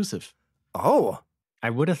Switch exclusive. Oh. I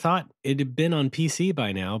would have thought it had been on PC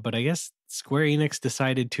by now, but I guess Square Enix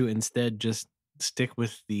decided to instead just stick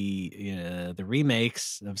with the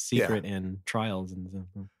remakes of Secret and Trials and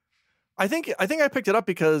stuff. I think I picked it up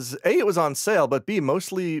because A, it was on sale, but B,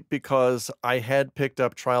 mostly because I had picked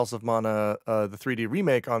up Trials of Mana, the 3D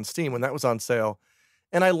remake on Steam when that was on sale.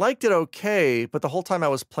 And I liked it okay, but the whole time I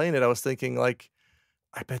was playing it, I was thinking, like,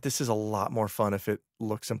 I bet this is a lot more fun if it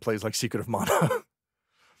looks and plays like Secret of Mana.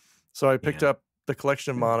 So I picked up the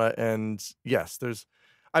Collection of Mana, and yes,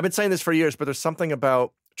 I've been saying this for years, but there's something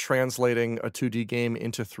about translating a 2D game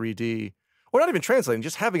into 3D, or not even translating,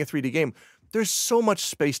 just having a 3D game. There's so much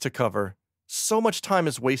space to cover. So much time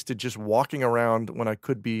is wasted just walking around when I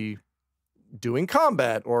could be doing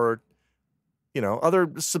combat or, you know,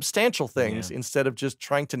 other substantial things instead of just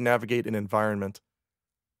trying to navigate an environment.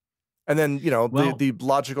 And then, you know, the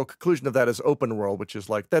logical conclusion of that is open world, which is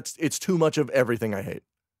like, it's too much of everything I hate.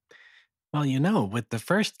 Well, you know, with the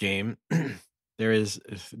first game, there is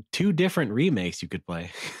 2 different remakes you could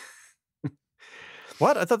play.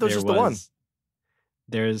 What? I thought there was just the one.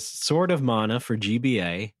 There's Sword of Mana for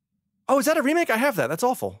GBA. Oh, is that a remake? I have that. That's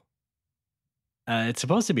awful. It's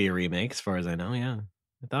supposed to be a remake, as far as I know. Yeah,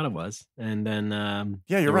 I thought it was. And then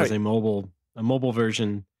you're there right. was a mobile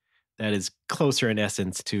version that is closer in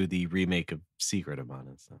essence to the remake of Secret of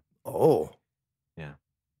Mana. So. Oh, yeah.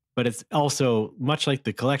 But it's also, much like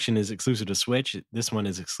the collection is exclusive to Switch, this one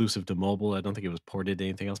is exclusive to mobile. I don't think it was ported to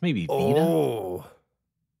anything else. Maybe Vita. Oh.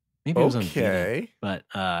 Maybe it was on Vita. But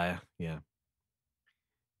yeah.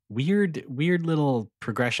 Weird little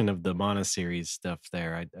progression of the Mana series stuff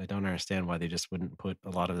there. I don't understand why they just wouldn't put a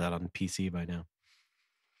lot of that on PC by now.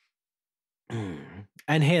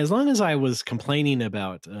 And hey, as long as I was complaining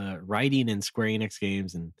about writing in Square Enix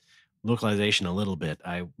games and localization a little bit,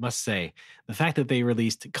 I must say the fact that they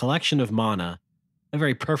released Collection of Mana, a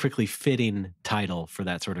very perfectly fitting title for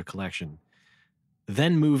that sort of collection,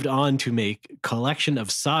 then moved on to make Collection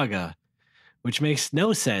of Saga, which makes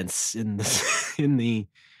no sense in the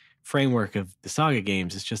framework of the Saga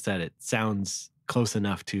games. It's just that it sounds close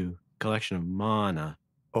enough to collection of mana.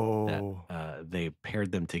 Oh. That they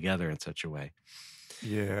paired them together in such a way.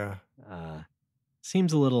 Yeah.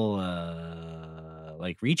 Seems a little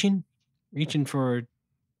like reaching for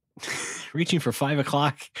 5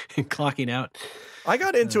 o'clock and clocking out. I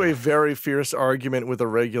got into a very fierce argument with a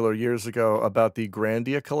regular years ago about the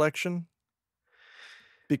Grandia collection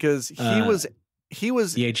because he was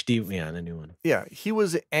the HD, the new one. Yeah, he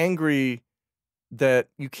was angry that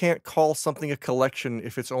you can't call something a collection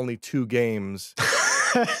if it's only 2 games.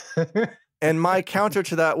 And my counter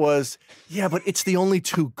to that was, yeah, but it's the only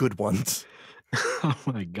 2 good ones. Oh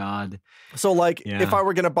my God. So like, if I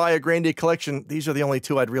were going to buy a Grandia collection, these are the only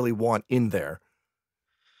 2 I'd really want in there.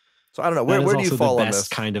 So I don't know. Where do you fall on this?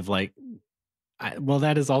 Kind of like,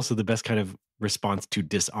 that is also the best kind of response to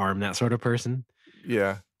disarm that sort of person.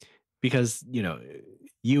 Yeah. Because,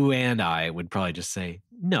 you and I would probably just say,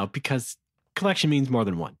 no, because collection means more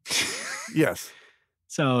than 1. Yes.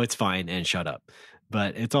 So it's fine and shut up.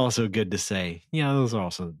 But it's also good to say, yeah, those are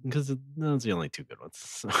also, because those are the only 2 good ones.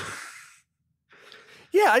 So.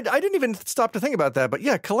 Yeah, I didn't even stop to think about that. But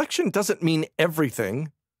yeah, collection doesn't mean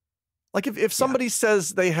everything. Like if somebody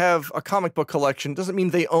says they have a comic book collection, doesn't mean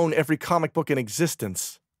they own every comic book in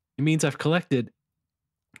existence. It means I've collected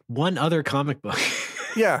one other comic book.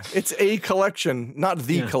 Yeah, it's a collection, not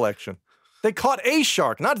the collection. They caught a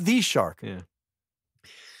shark, not the shark. Yeah.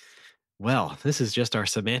 Well, this is just our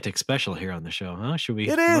semantic special here on the show, huh? Should we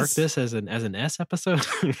mark this as an S episode?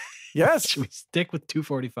 Yes. Should we stick with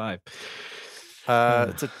 245?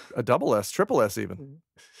 It's a double S, triple S even.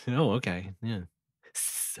 Oh, okay. Yeah.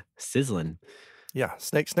 Sizzling. Yeah,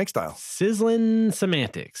 snake style. Sizzling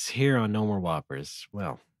semantics here on No More Whoppers.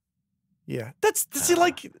 Well. Yeah. That's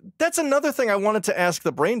another thing I wanted to ask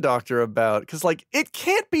the brain doctor about. Because it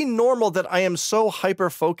can't be normal that I am so hyper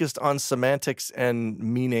focused on semantics and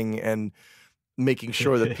meaning and making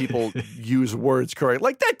sure that people use words correct.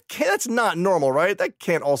 That's not normal, right? That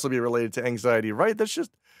can't also be related to anxiety, right? I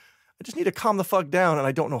just need to calm the fuck down, and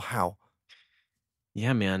I don't know how.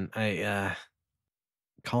 Yeah, man.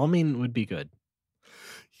 Calming would be good.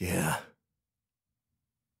 Yeah.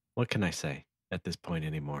 What can I say at this point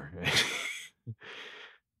anymore?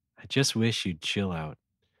 I just wish you'd chill out.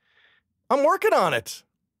 I'm working on it.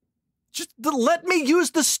 Just let me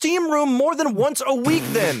use the steam room more than once a week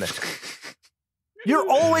then. You're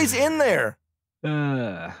always in there.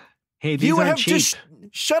 Hey, these aren't cheap.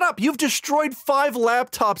 Shut up. You've destroyed 5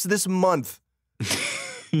 laptops this month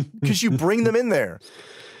because you bring them in there.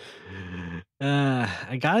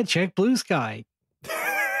 I gotta check Blue Sky.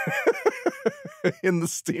 In the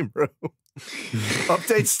steam room.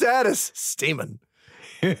 Update status. Steaming.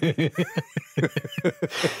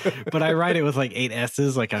 But I write it with 8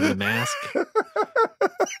 S's like I'm a mask.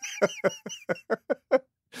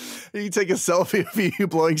 You take a selfie of you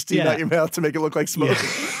blowing steam out your mouth to make it look like smoke.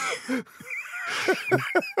 Yeah.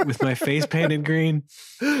 With my face painted green.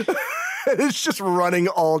 It's just running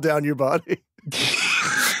all down your body.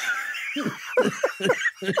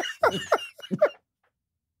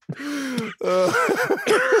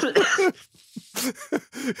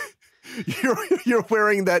 You're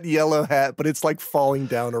wearing that yellow hat, but it's falling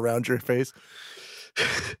down around your face.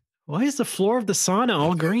 Why is the floor of the sauna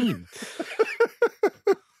all green?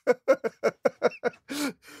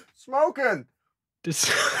 Smoking.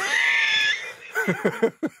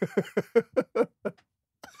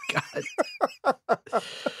 God.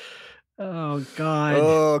 Oh, God.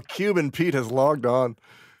 Oh, Cuban Pete has logged on.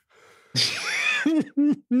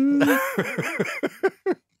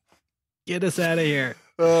 Get us out of here.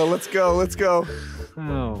 Let's go.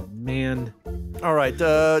 Oh, man. All right.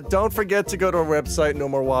 Don't forget to go to our website,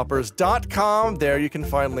 nomorewhoppers.com. There you can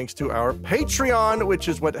find links to our Patreon, which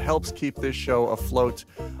is what helps keep this show afloat.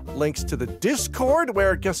 Links to the Discord,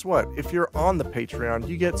 where, guess what? If you're on the Patreon,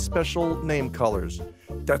 you get special name colors.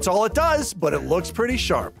 That's all it does, but it looks pretty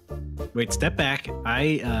sharp. Wait, step back.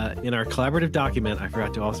 In our collaborative document, I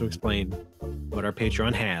forgot to also explain what our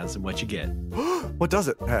Patreon has and what you get. What does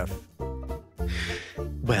it have?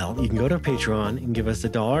 Well, you can go to our Patreon and give us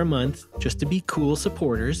 $1 a month just to be cool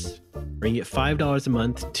supporters. Or you get $5 a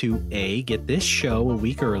month to A, get this show a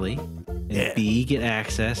week early, and B, get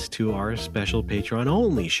access to our special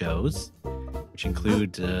Patreon-only shows, which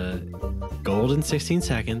include Gold in 16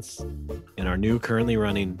 Seconds and our new currently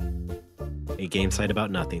running A Game Site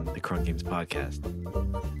About Nothing, the Crunk Games podcast,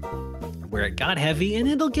 where it got heavy, and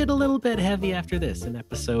it'll get a little bit heavy after this in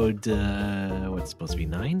episode, what's supposed to be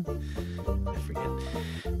 9? I forget.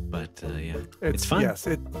 But yeah, it's fun. Yes,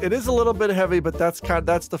 it is a little bit heavy, but that's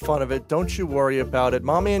the fun of it. Don't you worry about it.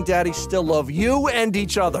 Mommy and Daddy still love you and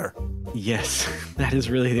each other. Yes, that is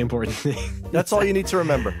really the important thing. That's all you need to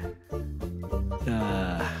remember.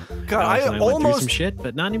 God, I went through some shit,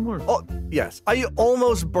 but not anymore. Oh, yes, I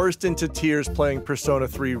almost burst into tears playing Persona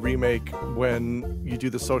 3 Remake when you do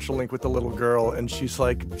the social link with the little girl, and she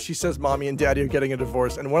says mommy and daddy are getting a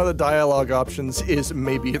divorce, and one of the dialogue options is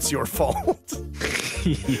maybe it's your fault.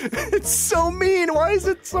 It's so mean. Why is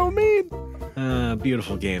it so mean?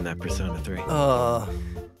 Beautiful game, that Persona 3.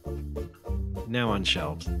 Now on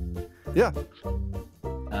shelves. Yeah.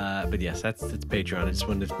 But yes, that's Patreon. I just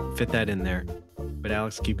wanted to fit that in there. But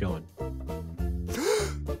Alex, keep going.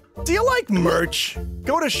 Do you like merch?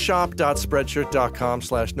 Go to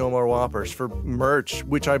shop.spreadshirt.com/no more whoppers for merch,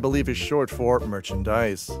 which I believe is short for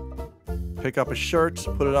merchandise. Pick up a shirt,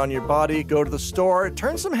 put it on your body, go to the store,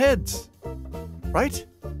 turn some heads. Right?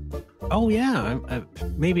 Oh, yeah.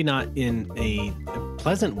 Maybe not in a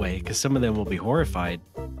pleasant way, because some of them will be horrified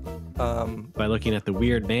by looking at the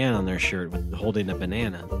weird man on their shirt holding a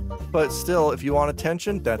banana. But still, if you want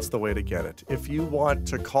attention, that's the way to get it. If you want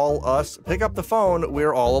to call us, pick up the phone.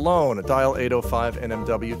 We're all alone. Dial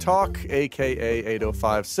 805-NMW-TALK, a.k.a.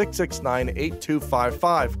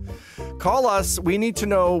 805-669-8255. Call us. We need to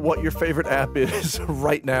know what your favorite app is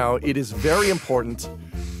right now. It is very important.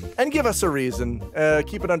 And give us a reason.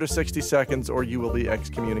 Keep it under 60 seconds or you will be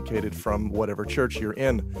excommunicated from whatever church you're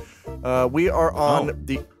in. We are on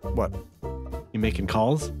the... What? You making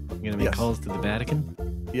calls? You going to make calls to the Vatican?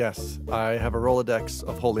 Yes. I have a Rolodex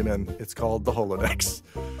of holy men. It's called the Holodex.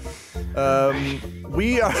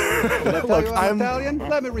 We are... Look, I'm Italian.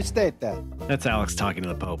 Let me restate that. That's Alex talking to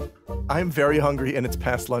the Pope. I'm very hungry and it's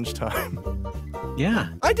past lunchtime. Yeah.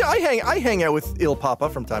 I hang out with Il Papa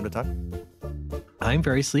from time to time. I'm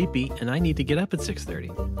very sleepy, and I need to get up at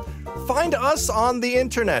 6:30. Find us on the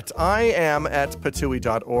internet. I am at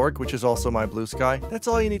patui.org, which is also my Blue Sky. That's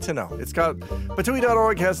all you need to know. It's got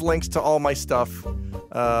patui.org has links to all my stuff.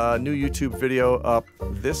 New YouTube video up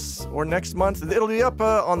this or next month. It'll be up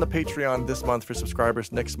on the Patreon this month for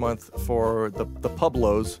subscribers. Next month for the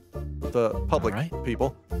Publos, the public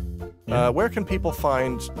people. Yeah. Where can people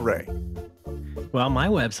find Ray? Well, my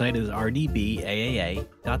website is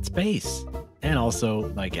rdbaaa.space. And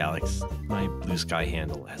also, like Alex, my Blue Sky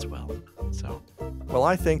handle as well. So, well,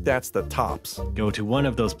 I think that's the tops. Go to one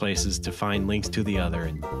of those places to find links to the other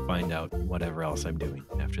and find out whatever else I'm doing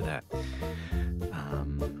after that.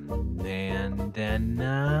 And then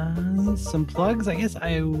some plugs. I guess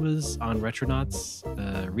I was on Retronauts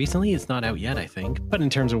recently. It's not out yet, I think. But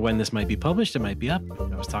in terms of when this might be published, it might be up.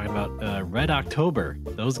 I was talking about Red October,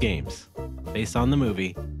 those games, based on the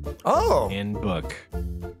movie. Oh. And book.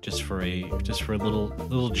 Just for a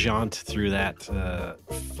little jaunt through that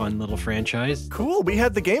fun little franchise. Cool. We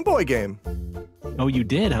had the Game Boy game. Oh, you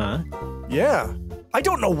did, huh? Yeah. I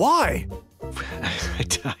don't know why.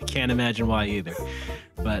 I can't imagine why either.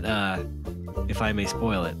 But if I may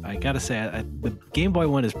spoil it, I gotta say the Game Boy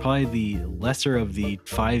one is probably the lesser of the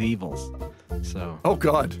 5 evils. So. Oh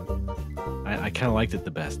God. I kind of liked it the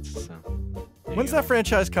best. So. When's that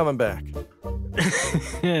franchise coming back?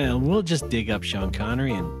 Yeah, we'll just dig up Sean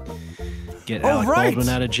Connery and get Alec Baldwin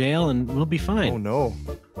out of jail, and we'll be fine. Oh no!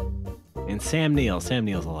 And Sam Neill's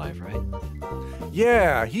alive, right?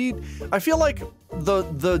 Yeah, I feel like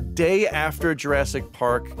the day after Jurassic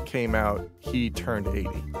Park came out, he turned 80.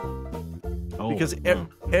 Oh, because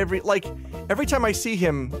every time I see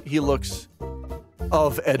him, he looks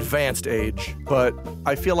of advanced age, but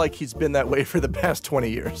I feel like he's been that way for the past 20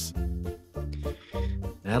 years.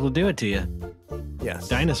 That'll do it to you. Yes.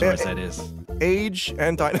 Dinosaurs, that is. Age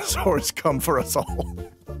and dinosaurs come for us all.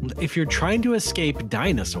 If you're trying to escape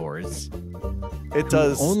dinosaurs, it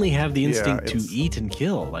does only have the instinct to eat and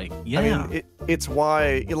kill. Like, yeah. I mean, it's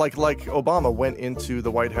why, like Obama went into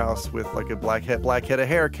the White House with like a black head of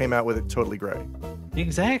hair, came out with it totally gray.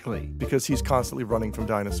 Exactly. Because he's constantly running from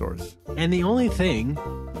dinosaurs. And the only thing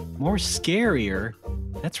more scarier,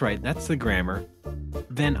 that's right, that's the grammar,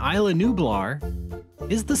 than Isla Nublar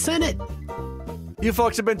is the Senate. You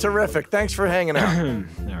folks have been terrific. Thanks for hanging out. All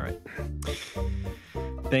right.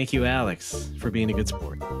 Thank you, Alex, for being a good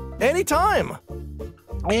sport. Anytime.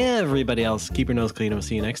 Everybody else, keep your nose clean. We'll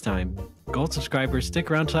see you next time. Gold subscribers,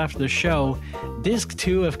 stick around till after the show. Disc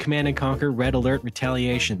 2 of Command & Conquer Red Alert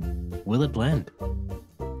Retaliation. Will it blend?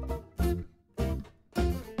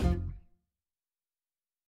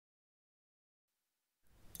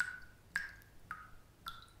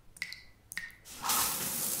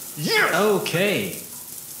 Yeah. Okay.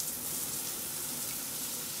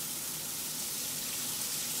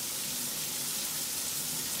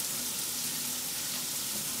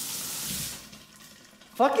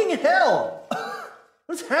 Fucking hell!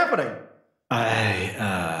 What's happening?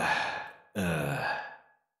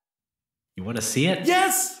 You want to see it?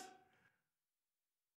 Yes!